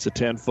Beck. Takes a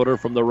 10-footer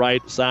from the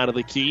right side of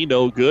the key.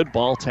 No good.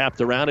 Ball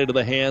tapped around into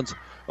the hands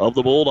of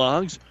the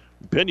Bulldogs.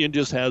 Pinion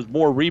just has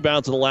more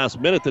rebounds in the last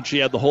minute than she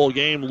had the whole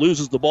game.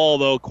 Loses the ball,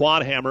 though.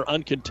 Quadhammer,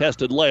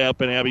 uncontested layup,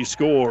 and Abby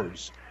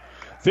scores.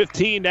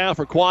 15 now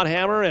for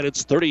Quadhammer, and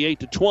it's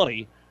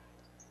 38-20.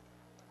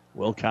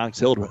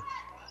 Wilcox-Hildreth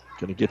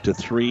going to get to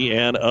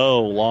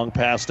 3-0. Long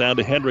pass down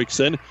to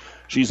Hendrickson.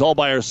 She's all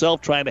by herself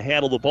trying to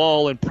handle the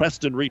ball, and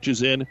Preston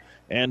reaches in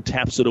and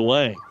taps it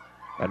away.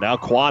 And now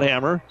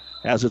Quadhammer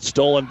has it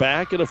stolen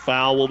back, and a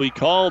foul will be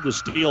called. The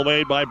steal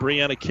made by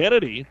Brianna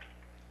Kennedy.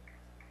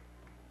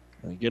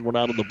 And again, we're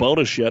not on the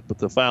bonus yet, but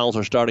the fouls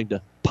are starting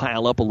to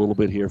pile up a little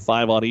bit here.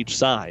 5 on each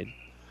side.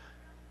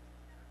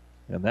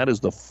 And that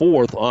is the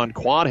 4th on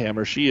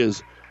Quadhammer. She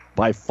is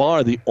by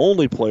far the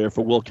only player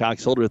for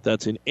Wilcox-Hildreth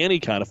that's in any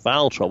kind of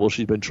foul trouble.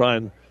 She's been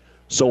trying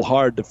so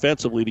hard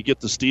defensively to get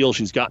the steal.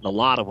 She's gotten a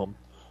lot of them,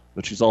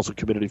 but she's also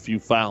committed a few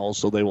fouls,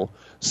 so they will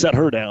set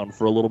her down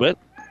for a little bit.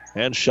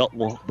 And Shelton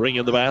will bring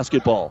in the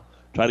basketball.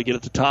 Try to get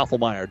it to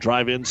Toffelmeyer.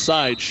 Drive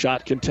inside.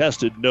 Shot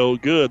contested. No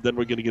good. Then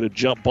we're going to get a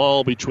jump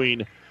ball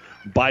between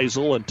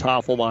Beisel and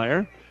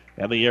Toffelmeyer.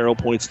 And the arrow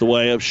points the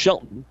way of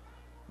Shelton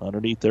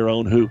underneath their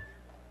own hoop.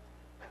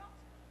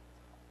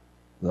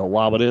 They'll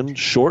lob it in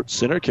short.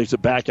 Center kicks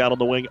it back out on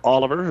the wing.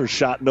 Oliver, her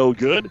shot no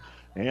good.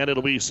 And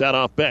it'll be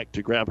Sadoff Beck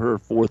to grab her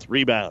 4th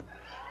rebound.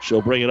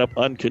 She'll bring it up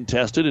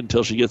uncontested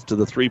until she gets to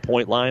the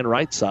 3-point line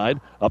right side.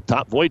 Up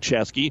top,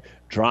 Wojcicki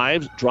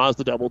drives, draws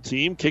the double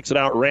team, kicks it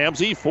out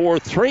Ramsey for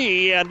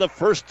 3, and the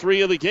first 3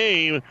 of the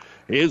game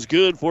is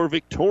good for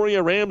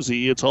Victoria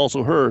Ramsey. It's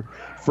also her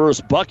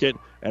first bucket,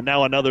 and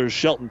now another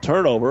Shelton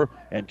turnover.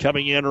 And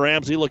coming in,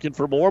 Ramsey looking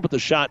for more, but the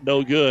shot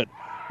no good.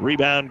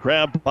 Rebound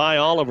grabbed by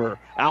Oliver.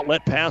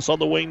 Outlet pass on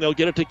the wing. They'll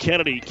get it to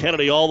Kennedy.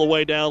 Kennedy all the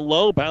way down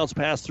low. Bounce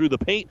pass through the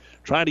paint.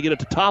 Trying to get it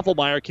to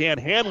Toffelmeyer. Can't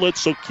handle it,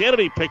 so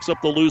Kennedy picks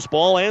up the loose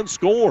ball and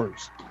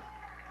scores.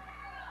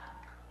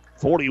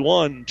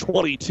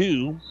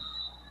 41-22.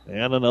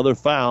 And another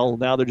foul.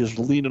 Now they're just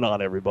leaning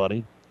on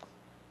everybody.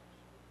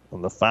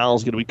 And the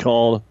foul's going to be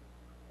called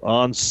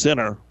on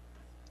Center.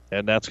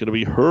 and that's going to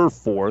be her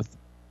fourth.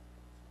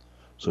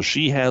 So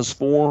she has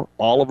 4.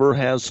 Oliver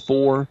has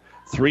 4.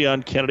 3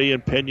 on Kennedy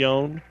and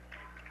Pinion.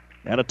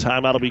 And a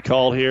timeout will be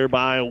called here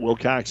by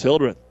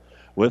Wilcox-Hildreth.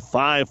 With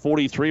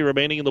 5:43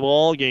 remaining in the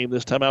ball game.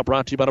 This timeout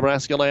brought to you by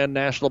Nebraska Land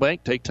National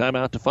Bank. Take time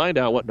out to find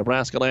out what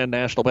Nebraska Land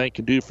National Bank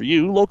can do for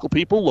you. Local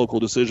people, local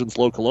decisions,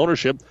 local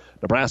ownership.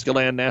 Nebraska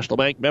Land National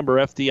Bank, member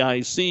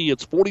FDIC.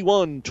 It's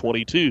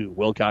 41-22,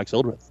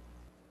 Wilcox-Hildreth.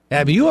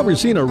 Have you ever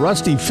seen a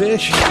rusty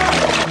fish?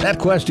 That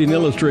question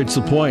illustrates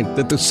the point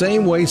that the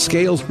same way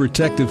scales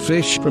protect the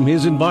fish from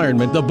his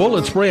environment, the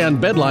bullet spray on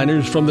bed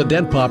liners from the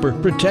Dent Popper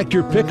protect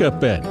your pickup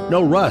bed.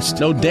 No rust,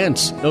 no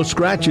dents, no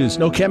scratches,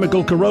 no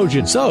chemical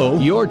corrosion. So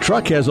your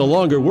truck has a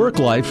longer work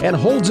life and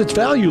holds its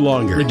value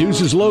longer,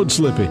 reduces load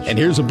slippage. And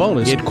here's a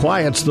bonus, it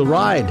quiets the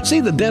ride.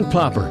 See the Dent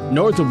Popper,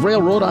 north of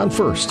Railroad on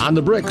 1st, on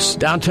the Bricks,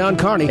 downtown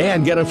Kearney,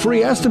 and get a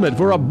free estimate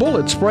for a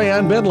bullet spray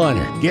on bed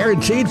liner.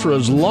 Guaranteed for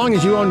as long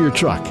as you own your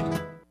truck.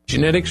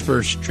 Genetics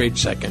first, trade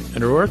second.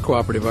 At Aurora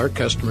Cooperative, our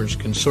customers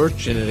can source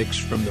genetics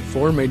from the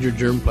 4 major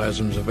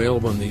germplasms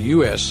available in the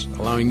U.S.,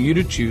 allowing you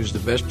to choose the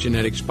best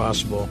genetics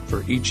possible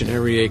for each and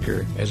every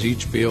acre, as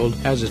each field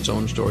has its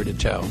own story to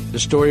tell. The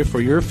story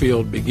for your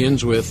field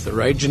begins with the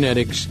right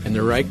genetics and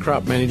the right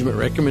crop management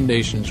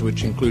recommendations,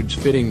 which includes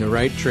fitting the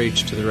right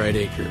traits to the right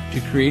acre.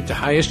 To create the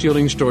highest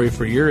yielding story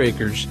for your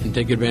acres and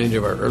take advantage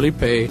of our early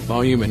pay,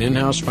 volume, and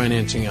in-house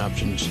financing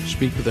options,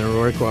 speak with an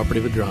Aurora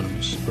Cooperative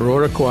agronomist.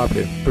 Aurora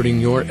Cooperative, putting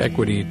your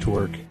equity to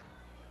work.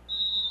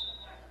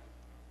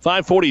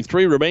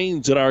 5:43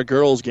 remains in our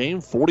girls'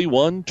 game.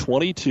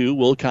 41-22.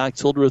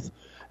 Wilcox-Hildreth,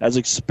 as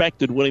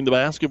expected, winning the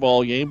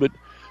basketball game, but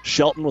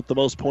Shelton with the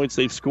most points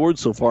they've scored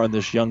so far in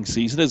this young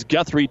season as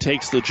Guthrie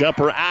takes the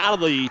jumper out of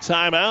the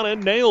timeout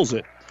and nails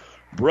it.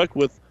 Brooke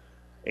with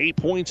 8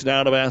 points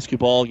now in a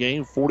basketball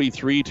game,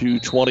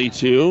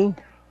 43-22.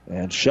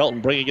 And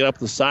Shelton bringing it up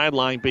the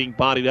sideline, being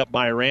bodied up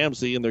by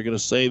Ramsey, and they're going to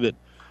say that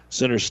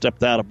center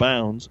stepped out of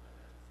bounds.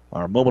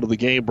 Our moment of the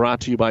game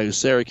brought to you by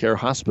Usera Care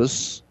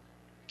Hospice,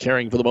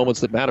 caring for the moments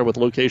that matter with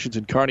locations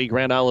in Kearney,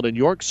 Grand Island, and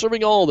York,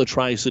 serving all the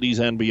Tri-Cities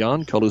and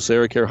beyond. Call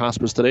Usera Care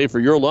Hospice today for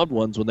your loved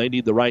ones when they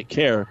need the right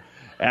care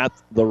at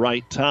the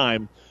right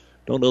time.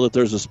 Don't know that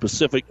there's a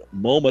specific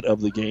moment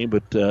of the game,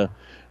 but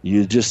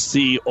you just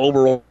see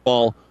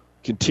overall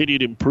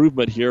continued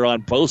improvement here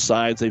on both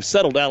sides. They've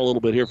settled down a little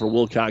bit here for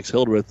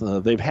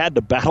Wilcox-Hildreth. They've had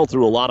to battle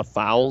through a lot of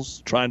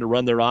fouls trying to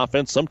run their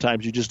offense.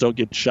 Sometimes you just don't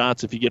get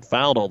shots if you get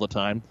fouled all the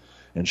time.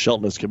 And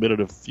Shelton has committed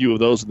a few of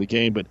those in the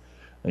game, but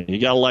you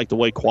got to like the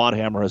way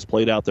Quadhammer has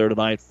played out there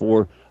tonight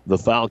for the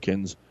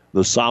Falcons.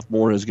 The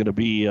sophomore is going to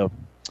be a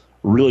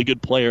really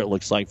good player, it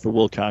looks like, for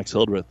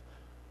Wilcox-Hildreth.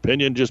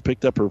 Pinion just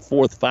picked up her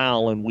 4th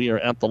foul, and we are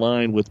at the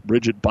line with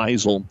Bridget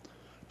Beisel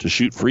to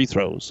shoot free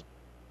throws.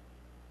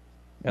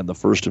 And the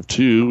first of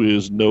 2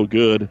 is no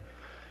good.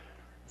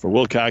 For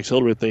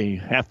Wilcox-Hildreth, they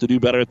have to do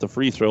better at the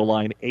free throw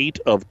line. 8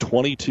 of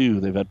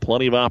 22. They've had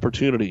plenty of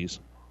opportunities.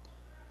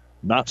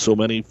 Not so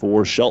many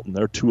for Shelton.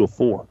 They're 2 of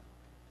 4.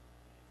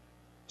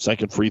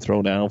 Second free throw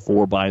now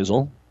for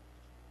Beisel.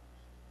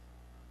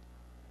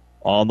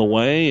 On the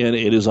way, and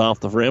it is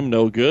off the rim.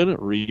 No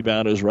good.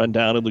 Rebound is run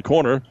down in the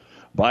corner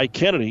by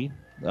Kennedy.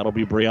 That'll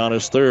be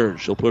Brianna's 3rd.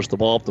 She'll push the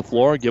ball up the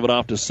floor, give it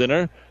off to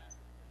Sinner.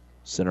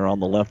 Sinner on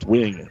the left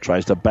wing.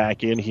 Tries to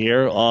back in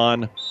here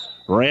on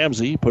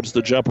Ramsey. Puts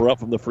the jumper up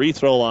from the free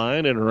throw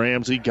line, and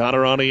Ramsey got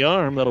her on the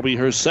arm. That'll be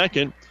her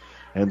 2nd.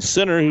 And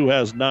Sinner, who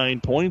has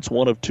 9 points,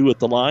 1 of 2 at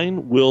the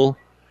line, will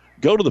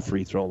go to the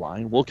free throw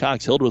line.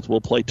 Wilcox-Hildreth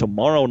will play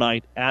tomorrow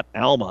night at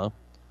Alma.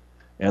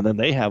 And then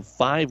they have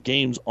 5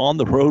 games on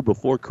the road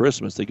before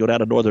Christmas. They go down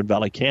to Northern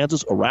Valley,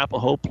 Kansas,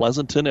 Arapahoe,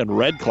 Pleasanton, and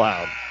Red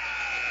Cloud.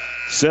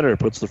 Sinner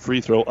puts the free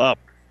throw up,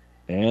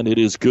 and it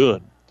is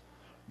good.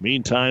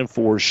 Meantime,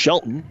 for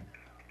Shelton,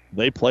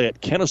 they play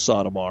at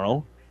Kennesaw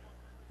tomorrow.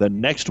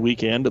 Then next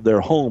weekend,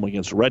 they're home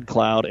against Red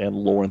Cloud and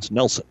Lawrence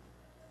Nelson.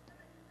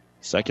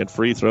 Second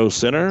free throw,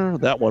 Sinner.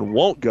 That one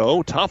won't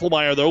go.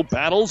 Toffelmeyer, though,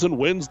 battles and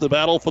wins the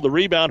battle for the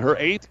rebound. Her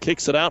 8th,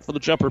 kicks it out for the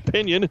jumper.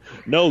 Pinion,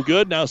 no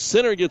good. Now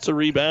Sinner gets a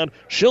rebound.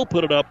 She'll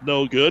put it up,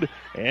 no good.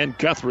 And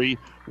Guthrie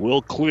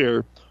will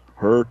clear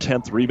her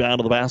 10th rebound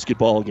of the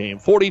basketball game.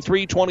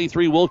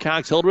 43-23,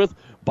 Wilcox-Hildreth.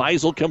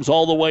 Beisel comes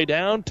all the way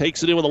down,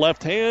 takes it in with the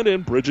left hand,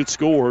 and Bridget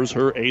scores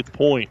her 8th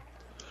point.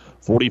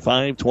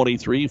 45-23,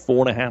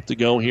 4.5 to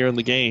go here in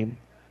the game.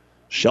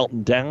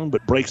 Shelton down,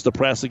 but breaks the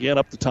press again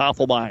up to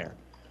Toffelmeyer.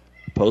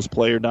 Post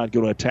player not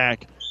going to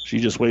attack. She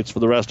just waits for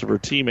the rest of her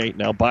teammate.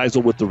 Now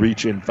Beisel with the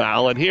reach-in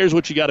foul. And here's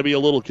what you got to be a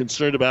little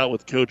concerned about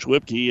with Coach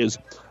Whipke is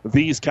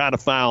these kind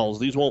of fouls.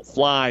 These won't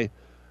fly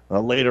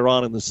later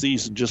on in the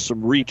season. Just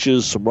some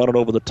reaches, some running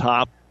over the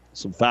top,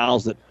 some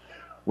fouls that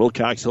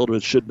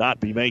Wilcox-Hildreth should not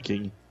be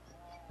making.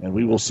 And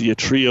we will see a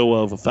trio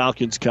of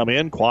Falcons come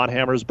in.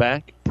 Quadhammer's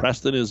back.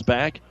 Preston is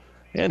back.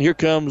 And here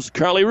comes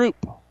Carly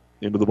Roop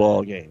into the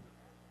ball game.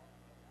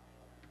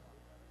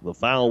 The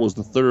foul was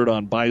the 3rd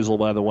on Beisel,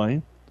 by the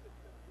way.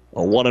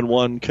 A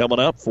 1-and-1 coming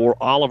up for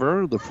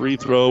Oliver. The free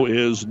throw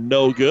is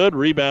no good.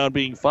 Rebound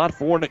being fought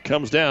for, and it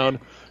comes down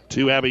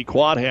to Abby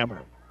Quadhammer.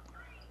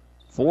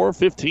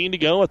 4:15 to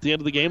go at the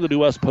end of the game. The New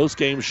West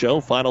postgame show.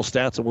 Final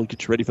stats, and we'll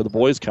get you ready for the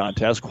boys'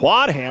 contest.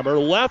 Quad hammer,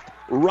 left,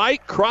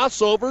 right,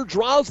 crossover,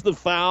 draws the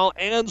foul,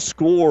 and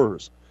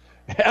scores.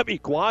 Abby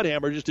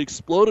Quadhammer just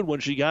exploded when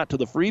she got to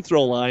the free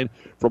throw line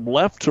from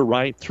left to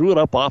right, threw it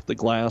up off the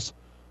glass.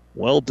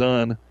 Well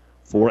done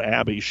for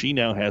Abby. She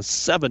now has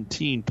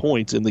 17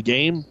 points in the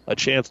game, a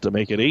chance to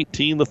make it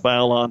 18, the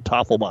foul on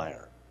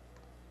Toffelmeyer.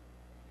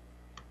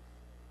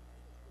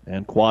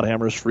 And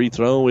Quadhammer's free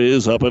throw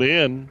is up and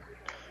in.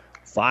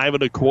 5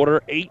 1/4,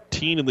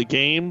 18 in the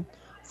game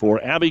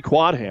for Abby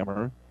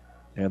Quadhammer.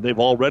 And they've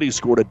already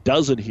scored a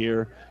dozen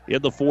here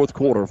in the fourth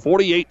quarter.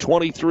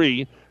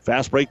 48-23.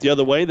 Fast break the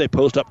other way. They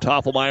post up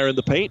Toffelmeyer in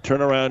the paint.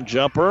 Turnaround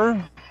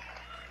jumper.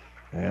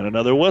 And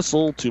another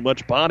whistle. Too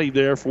much body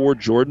there for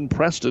Jordan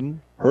Preston.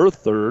 Her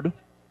third.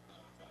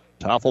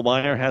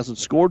 Toffelmeyer hasn't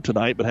scored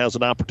tonight, but has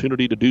an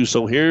opportunity to do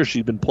so here.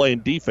 She's been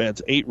playing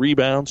defense. 8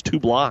 rebounds, 2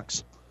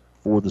 blocks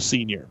for the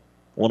senior.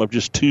 One of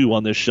just 2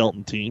 on this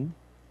Shelton team.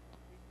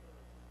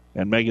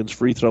 And Megan's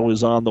free throw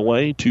is on the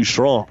way. Too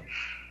strong.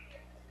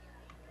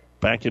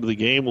 Back into the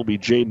game will be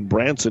Jaden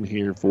Branson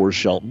here for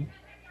Shelton.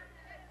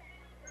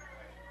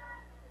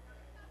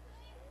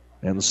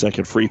 And the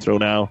second free throw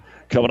now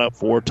coming up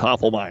for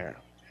Toffelmeyer.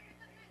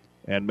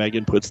 And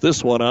Megan puts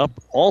this one up,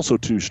 also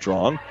too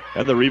strong.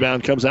 And the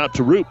rebound comes out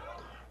to Roop.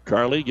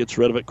 Carly gets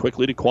rid of it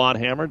quickly to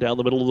Quadhammer. Down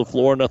the middle of the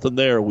floor, nothing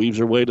there. Weaves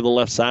her way to the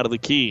left side of the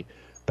key.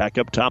 Back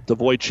up top to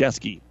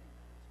Wojcicki.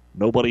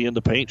 Nobody in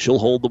the paint. She'll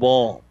hold the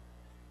ball.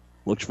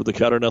 Looks for the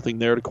cutter, nothing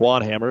there to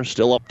Quadhammer.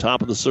 Still up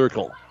top of the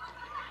circle.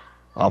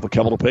 Off a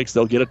couple of picks,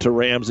 they'll get it to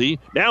Ramsey.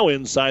 Now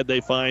inside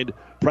they find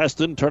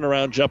Preston.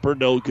 Turnaround jumper,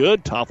 no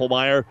good.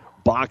 Toffelmeyer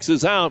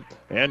boxes out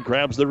and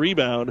grabs the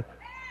rebound.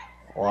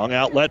 Long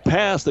outlet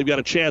pass. They've got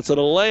a chance at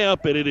a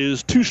layup, and it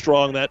is too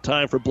strong that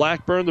time for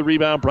Blackburn. The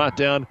rebound brought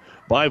down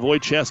by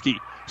Wojcicki.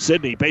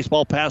 Sydney,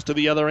 baseball pass to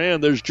the other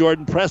end. There's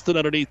Jordan Preston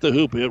underneath the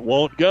hoop. It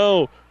won't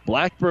go.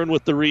 Blackburn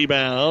with the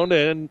rebound,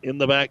 and in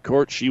the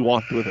backcourt, she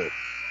walked with it.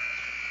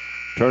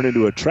 Turned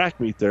into a track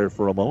meet there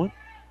for a moment.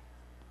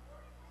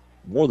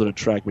 More than a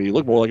track meet. It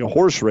looked more like a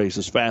horse race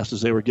as fast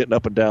as they were getting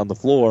up and down the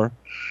floor.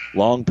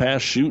 Long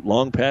pass, shoot,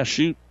 long pass,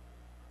 shoot.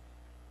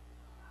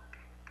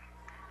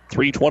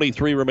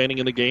 3:23 remaining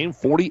in the game,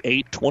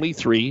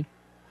 48-23.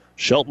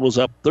 Shelton was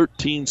up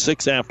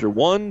 13-6 after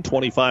 1,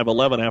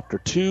 25-11 after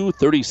 2,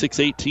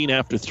 36-18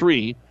 after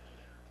 3.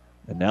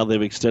 And now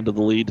they've extended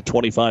the lead to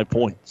 25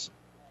 points.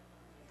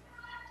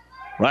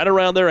 Right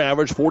around their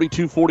average,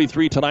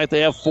 42-43 tonight.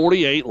 They have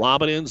 48.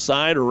 Lob it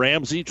inside.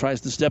 Ramsey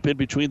tries to step in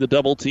between the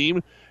double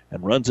team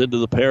and runs into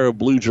the pair of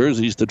blue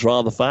jerseys to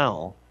draw the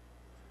foul.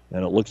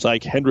 And it looks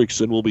like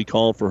Hendrickson will be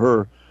called for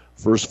her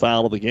first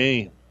foul of the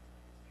game.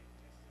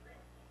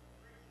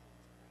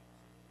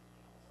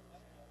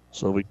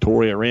 So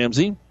Victoria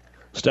Ramsey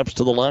steps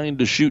to the line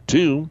to shoot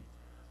 2.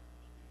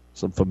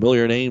 Some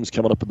familiar names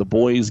coming up in the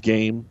boys'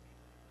 game.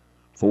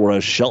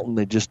 For Shelton,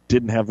 they just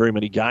didn't have very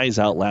many guys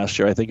out last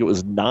year. I think it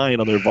was 9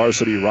 on their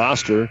varsity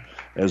roster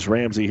as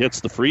Ramsey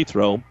hits the free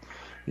throw.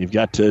 You've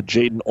got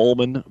Jaden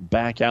Ullman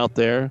back out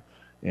there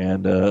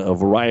and a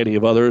variety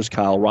of others.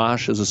 Kyle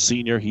Rosh is a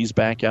senior. He's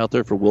back out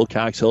there for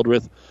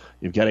Wilcox-Hildreth.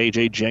 You've got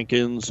A.J.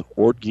 Jenkins,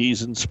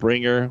 Ortgiesen,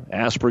 Springer,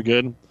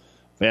 Aspergood,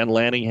 Van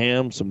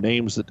Lanningham, some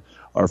names that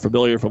are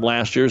familiar from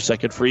last year.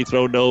 Second free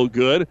throw, no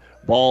good.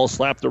 Ball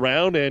slapped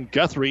around, and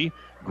Guthrie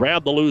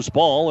grabbed the loose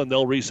ball, and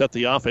they'll reset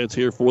the offense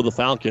here for the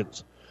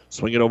Falcons.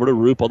 Swing it over to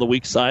Roop on the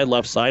weak side,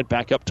 left side,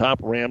 back up top.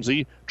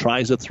 Ramsey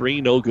tries a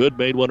 3, no good.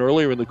 Made one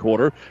earlier in the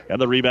quarter, and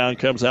the rebound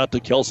comes out to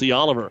Kelsey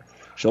Oliver.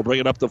 She'll bring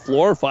it up the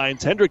floor,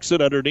 finds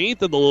Hendrickson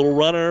underneath, and the little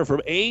runner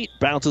from 8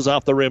 bounces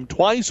off the rim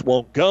twice,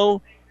 won't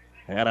go,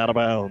 and out of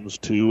bounds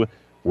to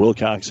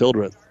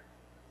Wilcox-Hildreth.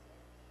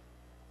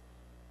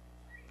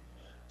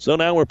 So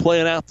now we're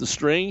playing out the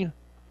string.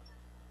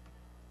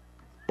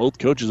 Both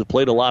coaches have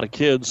played a lot of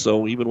kids,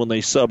 so even when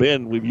they sub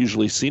in, we've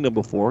usually seen them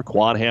before.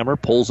 Quadhammer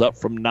pulls up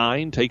from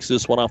 9, takes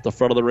this one off the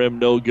front of the rim,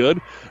 no good.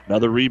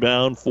 Another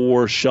rebound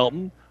for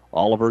Shelton.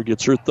 Oliver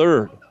gets her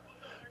third.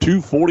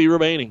 2:40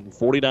 remaining,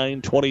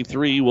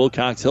 49-23,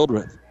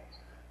 Wilcox-Hildreth.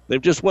 They've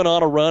just went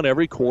on a run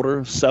every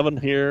quarter, 7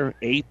 here,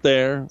 8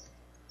 there,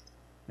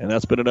 and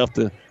that's been enough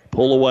to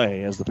pull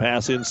away as the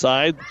pass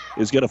inside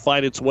is going to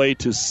find its way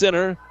to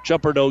center.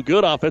 Jumper no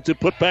good. Offensive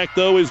putback,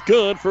 though, is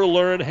good for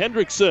Lauren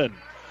Hendrickson.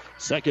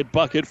 Second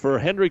bucket for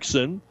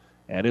Hendrickson,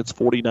 and it's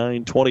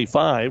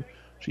 49-25.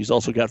 She's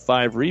also got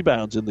 5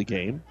 rebounds in the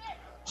game.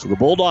 So the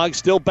Bulldogs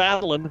still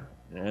battling,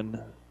 and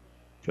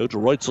Coach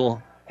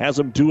Reutzel has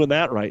them doing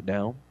that right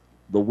now.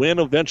 The win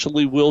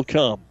eventually will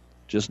come,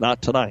 just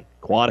not tonight.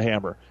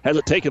 Quadhammer has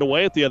it taken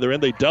away at the other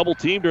end. They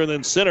double-teamed her, and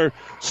then center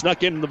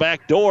snuck in the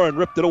back door and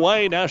ripped it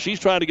away. Now she's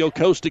trying to go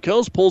coast to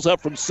coast, pulls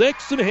up from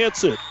 6 and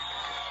hits it.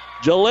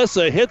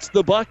 Jalissa hits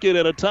the bucket,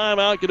 and a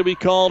timeout going to be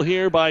called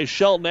here by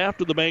Shelton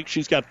after the make.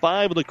 She's got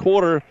 5 in the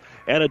quarter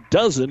and a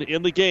dozen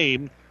in the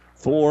game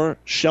for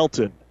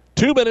Shelton.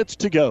 2 minutes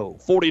to go.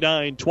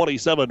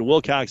 49-27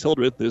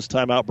 Wilcox-Hildreth. This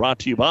timeout brought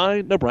to you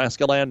by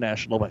Nebraska Land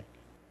National Bank.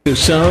 To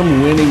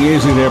some, winning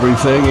isn't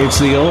everything, it's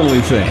the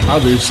only thing.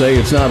 Others say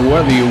it's not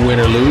whether you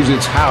win or lose,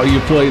 it's how you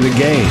play the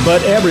game.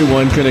 But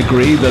everyone can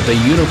agree that the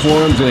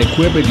uniforms and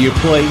equipment you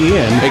play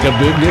in make a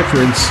big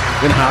difference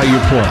in how you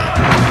play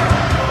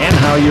and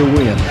how you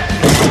win.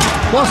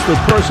 Plus the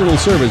personal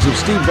service of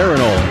Steve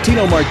Barinol,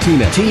 Tino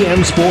Martinez,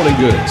 TM Sporting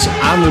Goods,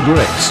 on the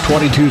bricks,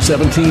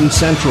 2217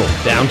 Central,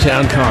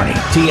 downtown Kearney.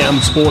 TM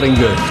Sporting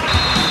Goods,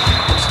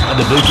 a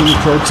division of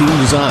Protein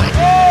Design.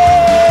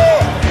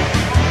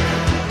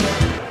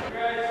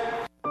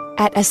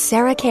 At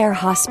AseraCare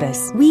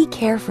Hospice, we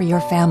care for your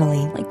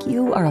family like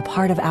you are a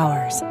part of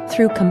ours.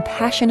 Through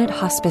compassionate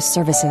hospice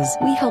services,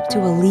 we help to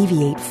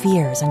alleviate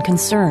fears and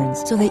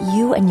concerns so that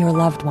you and your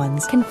loved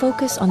ones can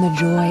focus on the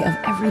joy of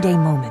everyday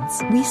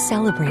moments. We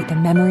celebrate the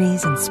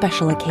memories and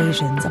special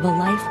occasions of a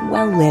life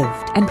well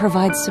lived and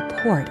provide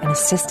support and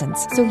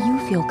assistance so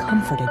you feel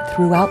comforted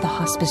throughout the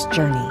hospice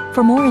journey.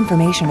 For more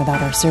information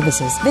about our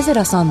services, visit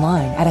us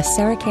online at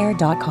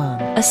aseracare.com.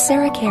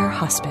 AseraCare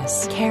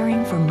Hospice,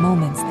 caring for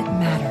moments that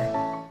matter.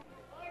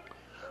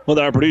 With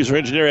our producer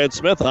engineer Ed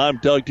Smith, I'm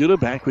Doug Duda,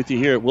 back with you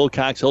here at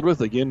Wilcox-Hildreth.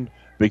 Again,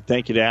 big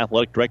thank you to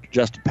Athletic Director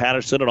Justin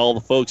Patterson and all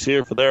the folks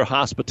here for their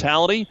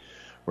hospitality.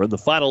 We're in the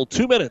final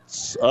 2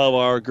 minutes of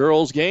our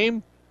girls'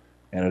 game,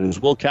 and it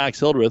is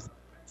Wilcox-Hildreth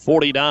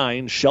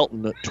 49,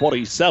 Shelton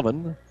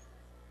 27.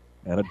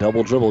 And a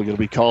double dribble going to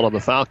be called on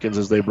the Falcons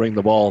as they bring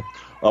the ball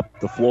up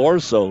the floor,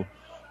 so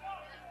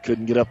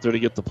couldn't get up there to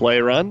get the play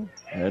run.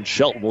 And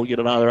Shelton will get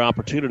another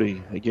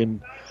opportunity.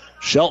 Again,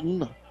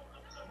 Shelton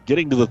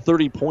getting to the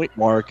 30-point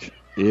mark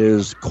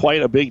is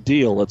quite a big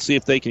deal. Let's see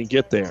if they can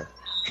get there.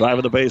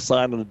 Driving the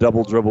baseline and a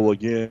double dribble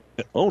again.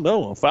 Oh,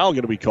 no, a foul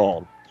going to be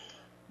called.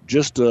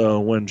 Just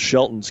when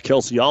Shelton's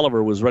Kelsey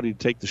Oliver was ready to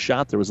take the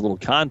shot, there was a little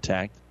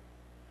contact.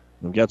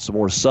 We've got some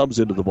more subs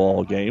into the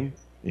ball game,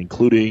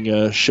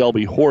 including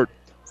Shelby Hort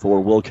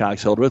for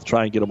Wilcox-Hildreth.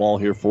 Try and get them all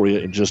here for you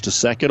in just a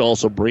second.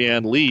 Also,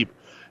 Brianne Lieb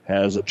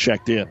has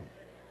checked in.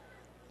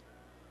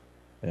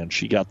 And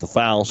she got the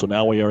foul, so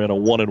now we are in a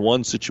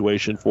 1-and-1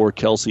 situation for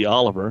Kelsey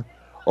Oliver.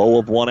 0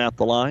 of 1 at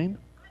the line.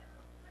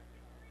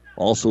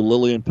 Also,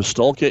 Lillian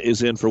Pistolka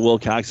is in for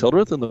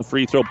Wilcox-Hildreth, and the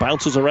free throw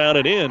bounces around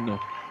and in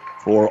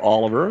for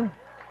Oliver.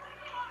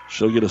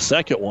 She'll get a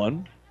second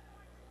one.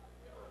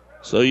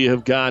 So you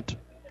have got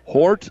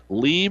Hort,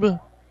 Lieb,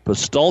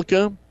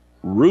 Pistolka,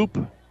 Roop,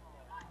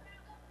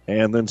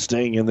 and then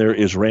staying in there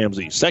is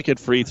Ramsey. Second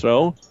free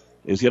throw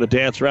is going to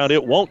dance around.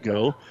 It won't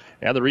go.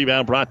 And the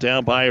rebound brought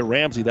down by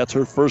Ramsey. That's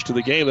her first of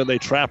the game. Then they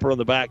trap her in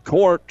the back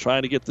court,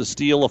 trying to get the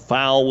steal. A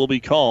foul will be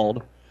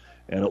called.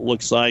 And it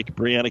looks like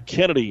Brianna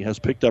Kennedy has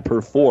picked up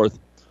her fourth.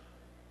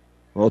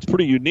 Well, it's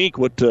pretty unique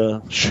what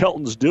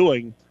Shelton's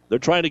doing. They're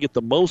trying to get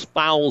the most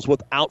fouls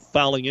without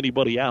fouling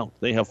anybody out.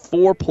 They have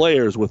 4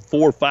 players with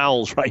 4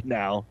 fouls right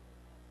now.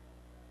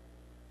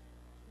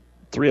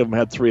 3 of them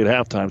had 3 at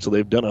halftime, so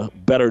they've done a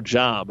better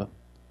job.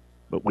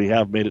 But we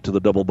have made it to the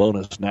double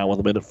bonus now with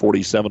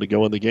 1:47 to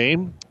go in the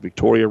game.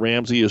 Victoria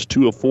Ramsey is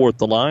 2 of 4 at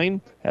the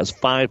line, has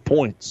 5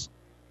 points.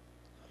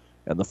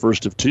 And the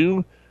first of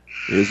 2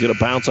 is going to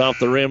bounce off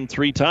the rim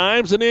 3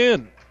 times and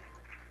in.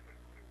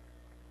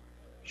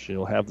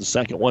 She'll have the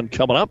second one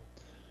coming up.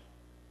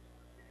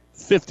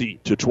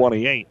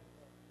 50-28.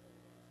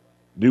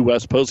 New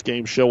West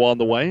postgame show on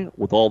the way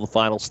with all the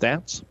final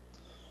stats.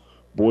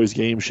 Boys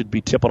game should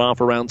be tipping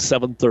off around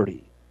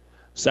 7:30.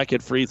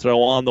 Second free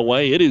throw on the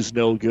way. It is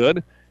no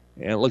good.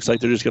 And it looks like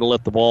they're just going to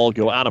let the ball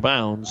go out of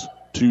bounds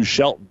to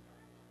Shelton.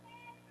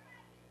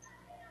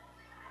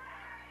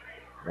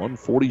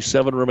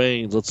 1:47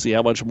 remains. Let's see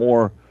how much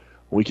more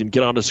we can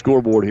get on the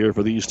scoreboard here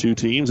for these two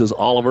teams as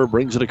Oliver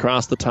brings it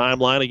across the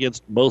timeline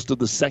against most of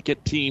the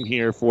second team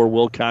here for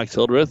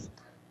Wilcox-Hildreth.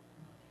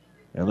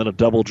 And then a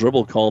double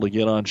dribble called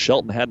again on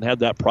Shelton. Hadn't had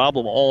that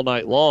problem all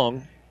night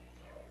long.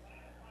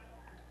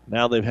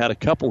 Now they've had a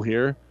couple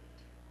here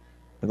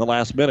in the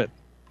last minute.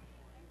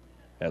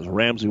 As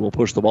Ramsey will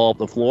push the ball up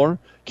the floor,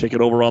 kick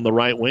it over on the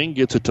right wing,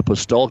 gets it to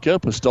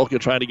Pistolka. Pistolka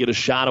trying to get a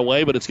shot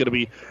away, but it's going to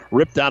be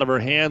ripped out of her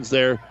hands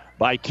there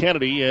by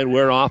Kennedy, and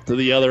we're off to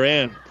the other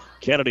end.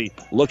 Kennedy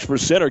looks for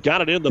center,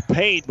 got it in the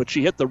paint, but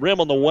she hit the rim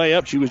on the way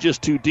up. She was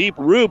just too deep.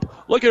 Roop,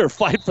 look at her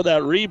fight for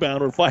that rebound.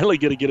 We're finally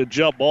going to get a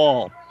jump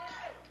ball.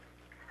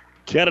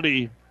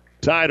 Kennedy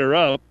tied her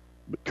up,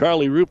 but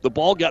Carly Roop, the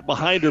ball got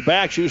behind her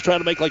back. She was trying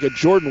to make like a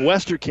Jordan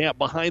Westerkamp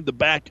behind the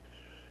back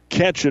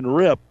catch and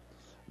rip.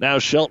 Now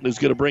Shelton is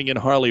going to bring in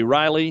Harley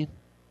Riley.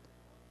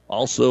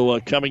 Also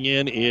coming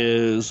in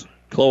is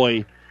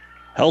Chloe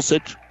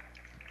Helsich.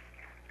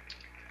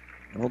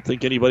 I don't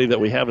think anybody that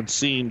we haven't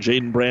seen.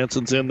 Jaden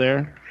Branson's in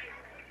there.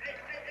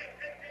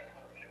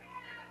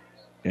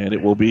 And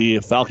it will be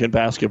Falcon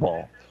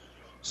basketball.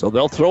 So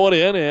they'll throw it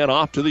in, and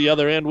off to the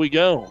other end we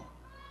go.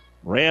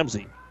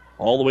 Ramsey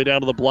all the way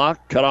down to the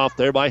block. Cut off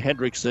there by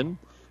Hendrickson.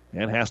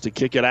 And has to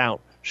kick it out.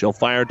 She'll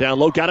fire down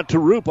low. Got it to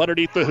Roop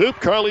underneath the hoop.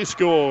 Carly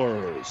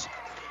scores.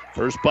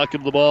 First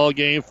bucket of the ball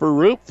game for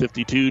Roop.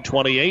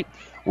 52-28.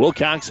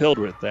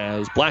 Wilcox-Hildreth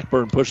as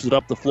Blackburn pushes it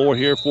up the floor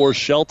here for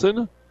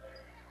Shelton.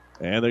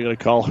 And they're going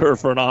to call her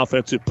for an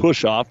offensive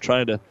push-off,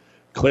 trying to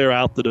clear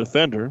out the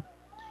defender.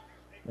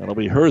 That'll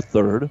be her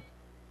third.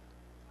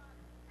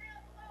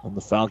 And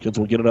the Falcons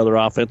will get another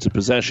offensive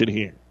possession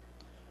here.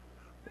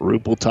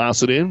 Roop will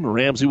toss it in.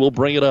 Ramsey will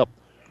bring it up.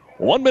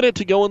 1 minute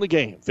to go in the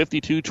game.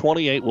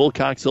 52-28.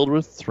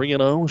 Wilcox-Hildreth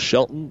 3-0.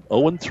 Shelton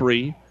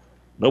 0-3.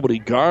 Nobody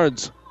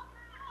guards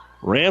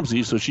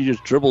Ramsey, so she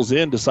just dribbles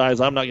in,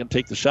 decides I'm not going to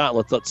take the shot.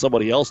 Let's let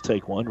somebody else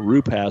take one.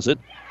 Roop has it.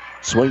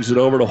 Swings it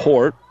over to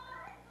Hort.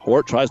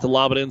 Hort tries to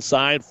lob it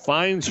inside.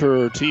 Finds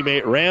her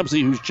teammate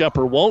Ramsey, whose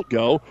jumper won't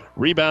go.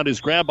 Rebound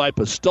is grabbed by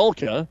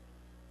Pistolka.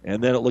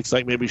 And then it looks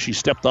like maybe she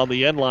stepped on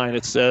the end line,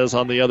 it says,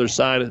 on the other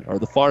side, or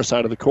the far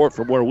side of the court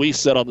from where we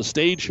sit on the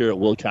stage here at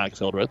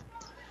Wilcox-Hildreth.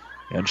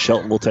 And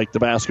Shelton will take the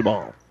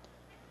basketball.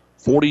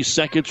 40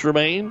 seconds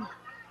remain.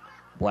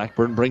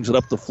 Blackburn brings it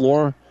up the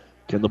floor.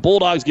 Can the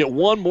Bulldogs get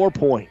one more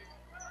point?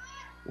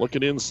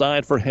 Looking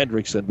inside for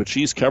Hendrickson, but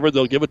she's covered.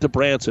 They'll give it to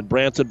Branson.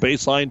 Branson,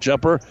 baseline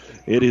jumper.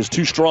 It is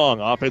too strong.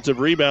 Offensive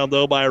rebound,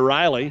 though, by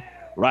Riley.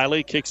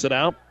 Riley kicks it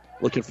out.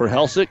 Looking for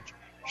Helsick.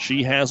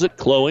 She has it.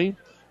 Chloe,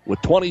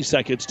 with 20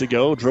 seconds to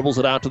go, dribbles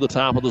it out to the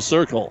top of the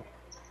circle.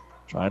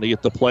 Trying to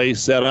get the play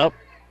set up.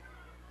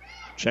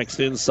 Checks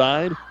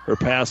inside. Her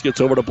pass gets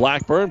over to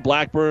Blackburn.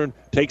 Blackburn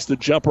takes the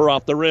jumper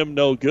off the rim.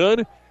 No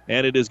good.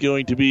 And it is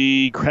going to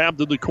be grabbed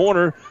in the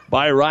corner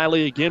by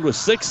Riley again with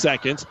 6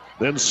 seconds.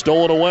 Then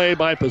stolen away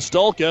by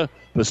Pistolka.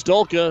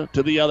 Pistolka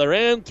to the other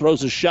end.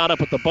 Throws a shot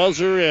up at the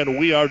buzzer, and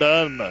we are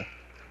done.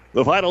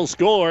 The final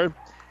score,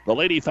 the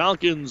Lady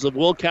Falcons of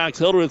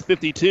Wilcox-Hildreth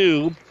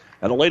 52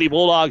 and the Lady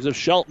Bulldogs of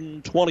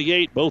Shelton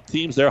 28. Both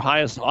teams their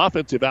highest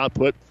offensive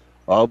output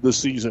of the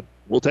season.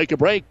 We'll take a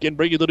break and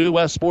bring you the New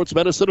West Sports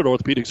Medicine and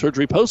Orthopedic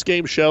Surgery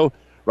postgame show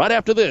right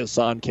after this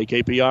on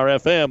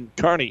KKPR-FM,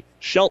 Kearney,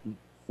 Shelton,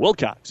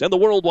 Wilcox, and the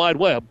World Wide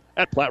Web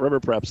at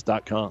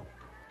PlatteRiverPreps.com.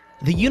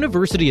 The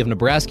University of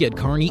Nebraska at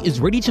Kearney is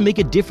ready to make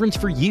a difference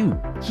for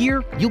you.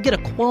 Here, you'll get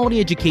a quality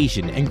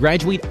education and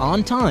graduate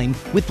on time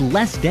with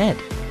less debt.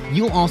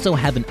 You'll also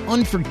have an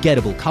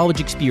unforgettable college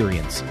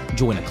experience.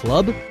 Join a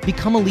club,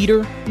 become a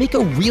leader, make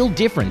a real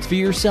difference for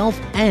yourself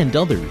and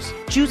others.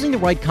 Choosing the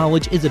right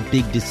college is a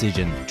big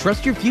decision.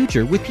 Trust your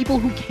future with people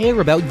who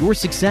care about your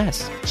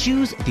success.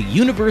 Choose the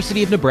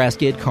University of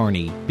Nebraska at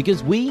Kearney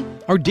because we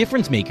are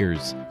difference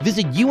makers.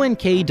 Visit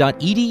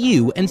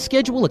unk.edu and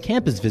schedule a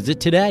campus visit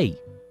today.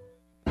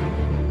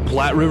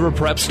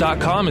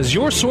 PlatteRiverPreps.com is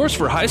your source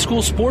for high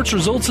school sports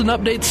results and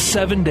updates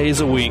 7 days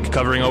a week,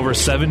 covering over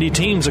 70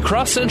 teams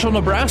across central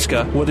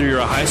Nebraska. Whether you're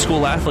a high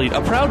school athlete,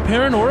 a proud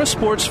parent, or a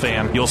sports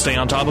fan, you'll stay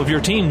on top of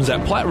your teams at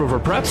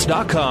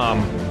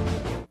PlatteRiverPreps.com.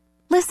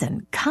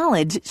 Listen,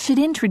 college should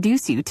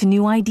introduce you to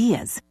new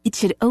ideas. It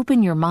should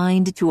open your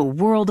mind to a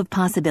world of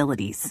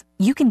possibilities.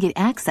 You can get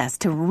access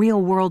to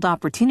real-world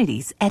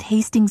opportunities at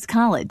Hastings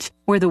College,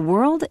 where the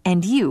world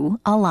and you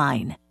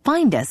align.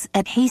 Find us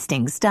at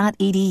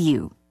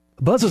hastings.edu.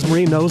 Buzz's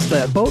Marine knows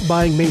that boat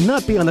buying may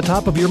not be on the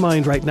top of your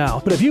mind right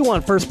now, but if you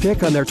want first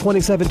pick on their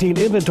 2017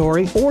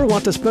 inventory or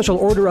want to special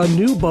order a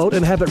new boat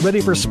and have it ready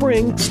for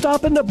spring,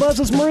 stop into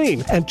Buzz's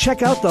Marine and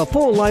check out the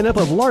full lineup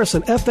of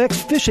Larson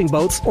FX fishing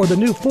boats or the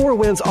new Four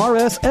Winds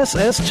RS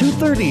SS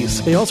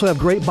 230s. They also have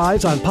great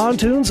buys on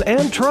pontoons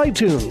and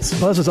tri-toons.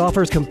 Buzz's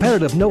offers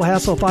competitive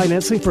no-hassle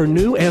financing for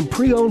new and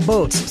pre-owned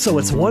boats, so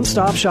it's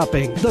one-stop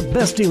shopping. The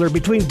best dealer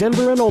between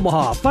Denver and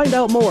Omaha. Find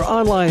out more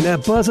online at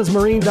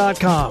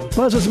buzzesmarine.com.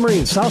 Buzz's Marine,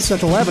 South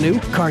Central Avenue,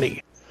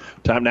 Kearney.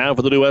 Time now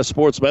for the New West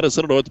Sports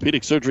Medicine and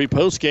Orthopedic Surgery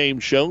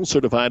postgame show.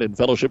 Certified and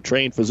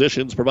fellowship-trained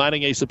physicians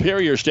providing a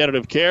superior standard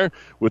of care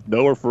with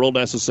no referral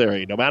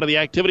necessary. No matter the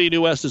activity,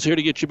 New West is here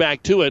to get you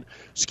back to it.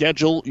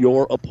 Schedule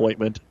your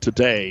appointment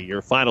today.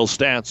 Your final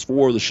stats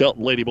for the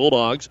Shelton Lady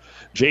Bulldogs.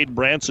 Jaden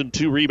Branson,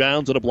 2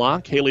 rebounds and a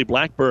block. Haley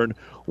Blackburn,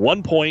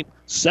 1 point,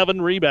 7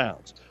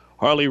 rebounds.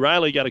 Harley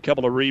Riley got a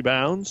couple of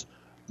rebounds.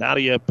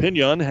 Nadia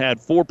Pinion had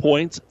 4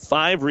 points,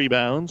 5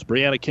 rebounds.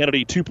 Brianna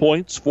Kennedy, 2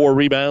 points, 4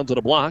 rebounds, and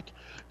a block.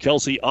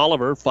 Kelsey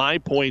Oliver,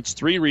 5 points,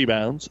 3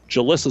 rebounds.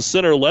 Jalissa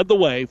Sinner led the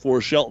way for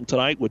Shelton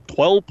tonight with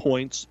 12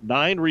 points,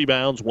 9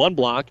 rebounds, 1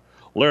 block.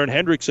 Lauren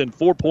Hendrickson,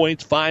 4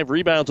 points, 5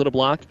 rebounds, and a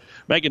block.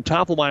 Megan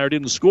Toffelmeyer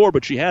didn't score,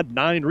 but she had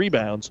 9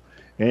 rebounds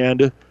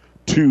and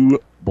 2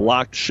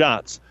 blocked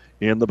shots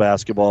in the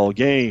basketball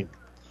game.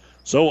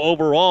 So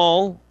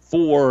overall,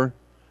 for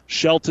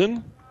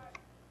Shelton,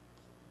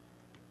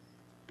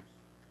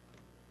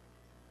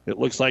 it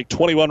looks like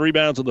 21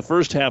 rebounds in the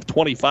first half,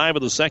 25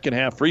 in the second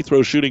half. Free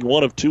throw shooting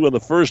 1 of 2 in the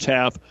first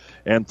half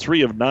and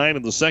 3 of 9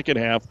 in the second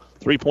half.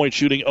 3-point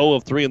shooting 0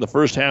 of 3 in the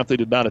first half. They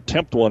did not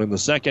attempt one in the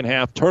second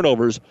half.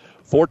 Turnovers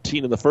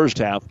 14 in the first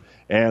half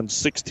and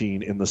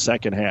 16 in the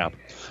second half.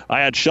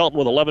 I had Shelton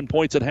with 11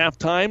 points at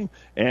halftime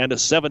and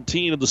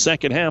 17 in the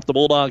second half. The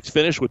Bulldogs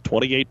finished with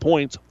 28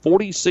 points,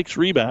 46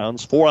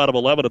 rebounds, 4 out of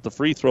 11 at the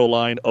free throw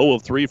line, 0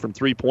 of 3 from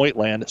three-point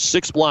land,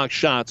 6 blocked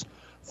shots,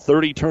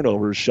 30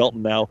 turnovers.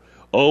 Shelton now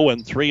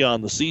 0-3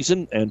 on the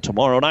season, and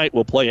tomorrow night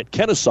we'll play at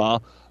Kennesaw,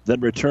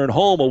 then return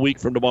home a week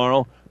from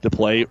tomorrow to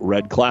play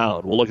Red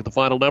Cloud. We'll look at the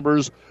final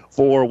numbers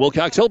for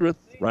Wilcox-Hildreth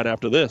right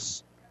after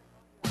this.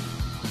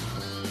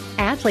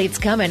 Athletes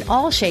come in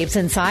all shapes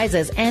and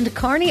sizes, and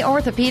Kearney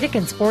Orthopedic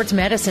and Sports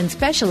Medicine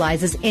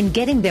specializes in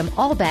getting them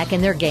all back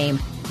in their game.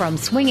 From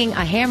swinging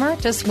a hammer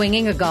to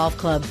swinging a golf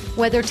club,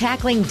 whether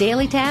tackling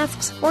daily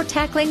tasks or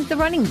tackling the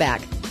running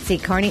back. See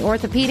Kearney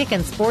Orthopedic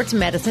and Sports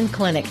Medicine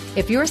Clinic.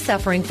 If you're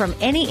suffering from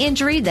any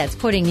injury that's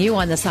putting you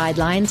on the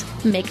sidelines,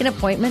 make an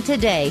appointment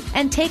today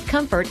and take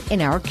comfort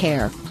in our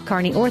care.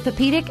 Kearney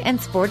Orthopedic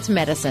and Sports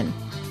Medicine.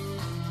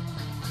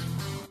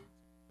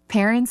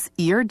 Parents,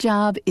 your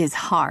job is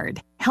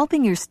hard.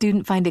 Helping your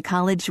student find a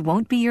college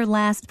won't be your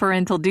last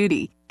parental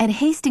duty. At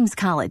Hastings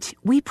College,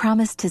 we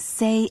promise to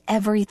say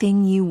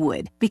everything you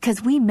would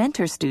because we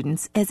mentor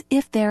students as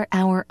if they're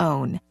our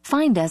own.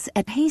 Find us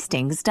at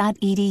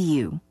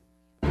hastings.edu.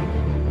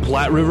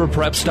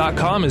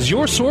 PlatteRiverPreps.com is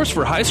your source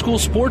for high school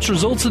sports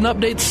results and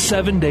updates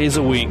 7 days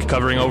a week,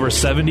 covering over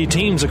 70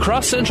 teams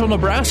across central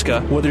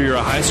Nebraska. Whether you're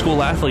a high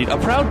school athlete, a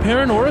proud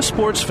parent, or a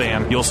sports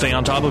fan, you'll stay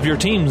on top of your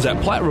teams at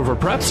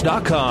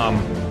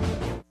PlatteRiverPreps.com.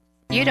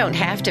 You don't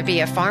have to be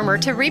a farmer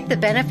to reap the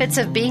benefits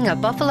of being a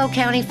Buffalo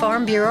County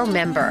Farm Bureau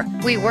member.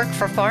 We work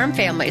for farm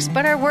families,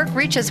 but our work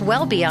reaches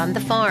well beyond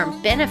the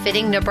farm,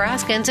 benefiting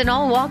Nebraskans in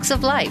all walks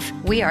of life.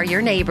 We are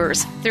your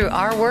neighbors. Through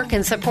our work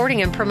in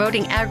supporting and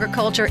promoting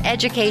agriculture,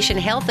 education,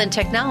 health, and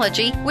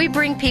technology, we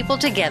bring people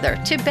together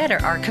to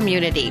better our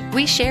community.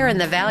 We share in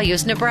the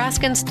values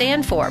Nebraskans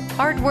stand for: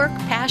 hard work,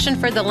 passion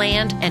for the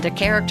land, and a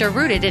character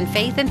rooted in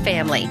faith and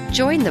family.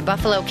 Join the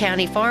Buffalo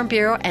County Farm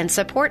Bureau and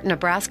support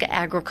Nebraska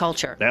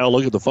agriculture. Now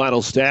look at the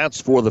final stats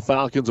for the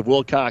Falcons of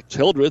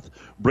Wilcox-Hildreth.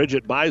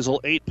 Bridget Beisel,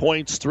 8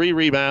 points, 3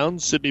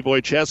 rebounds. Sydney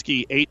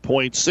Wojcicki, 8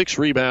 points, 6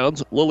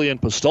 rebounds. Lillian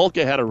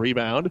Pistolka had a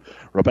rebound.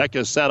 Rebecca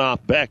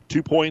Setoff-Beck,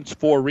 2 points,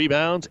 4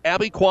 rebounds.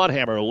 Abby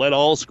Quadhammer led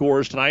all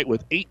scorers tonight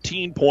with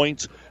 18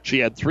 points. She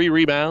had 3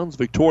 rebounds.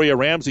 Victoria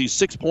Ramsey,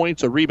 6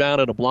 points, a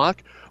rebound, and a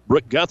block.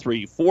 Brooke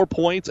Guthrie, 4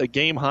 points, a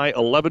game-high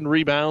 11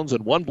 rebounds,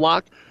 and 1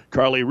 block.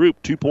 Carly Roop,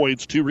 2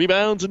 points, 2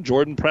 rebounds, and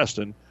Jordan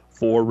Preston,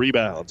 4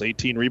 rebounds.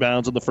 18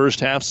 rebounds in the first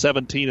half,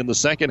 17 in the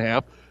second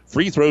half.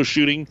 Free throw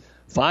shooting,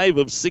 5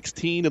 of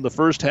 16 in the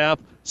first half,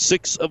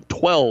 6 of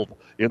 12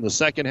 in the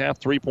second half.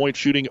 3-point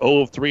shooting,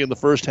 0 of 3 in the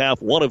first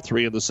half, 1 of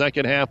 3 in the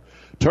second half.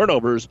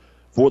 Turnovers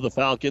for the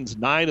Falcons,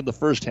 9 in the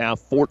first half,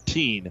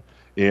 14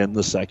 in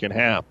the second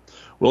half.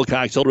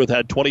 Wilcox-Hildreth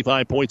had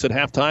 25 points at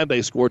halftime.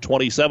 They scored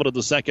 27 in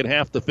the second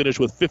half to finish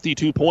with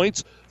 52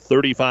 points,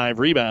 35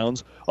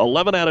 rebounds,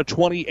 11 out of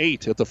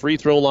 28 at the free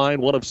throw line,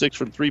 1 of 6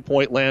 from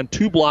three-point land,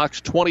 2 blocks,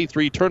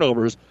 23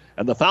 turnovers,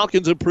 and the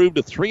Falcons improved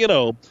to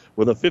 3-0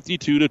 with a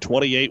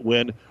 52-28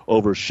 win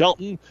over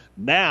Shelton.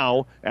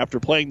 Now, after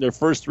playing their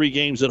first 3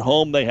 games at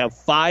home, they have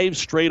 5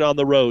 straight on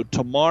the road.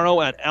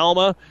 Tomorrow at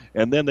Alma,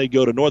 and then they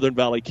go to Northern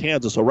Valley,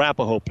 Kansas,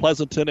 Arapahoe,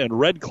 Pleasanton, and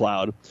Red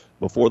Cloud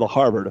before the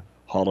Harvard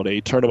Holiday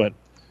Tournament.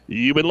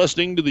 You've been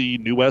listening to the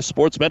New West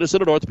Sports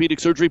Medicine and Orthopedic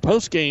Surgery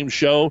post-game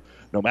show.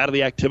 No matter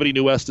the activity,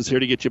 New West is here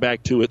to get you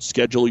back to it.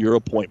 Schedule your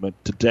appointment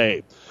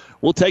today.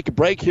 We'll take a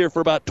break here for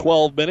about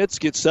 12 minutes,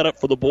 get set up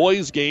for the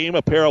boys' game,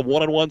 a pair of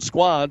 1-on-1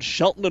 squads,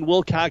 Shelton and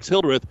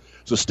Wilcox-Hildreth.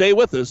 So stay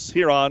with us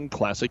here on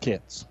Classic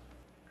Hits.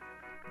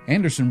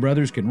 Anderson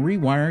Brothers can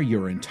rewire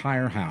your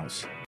entire house.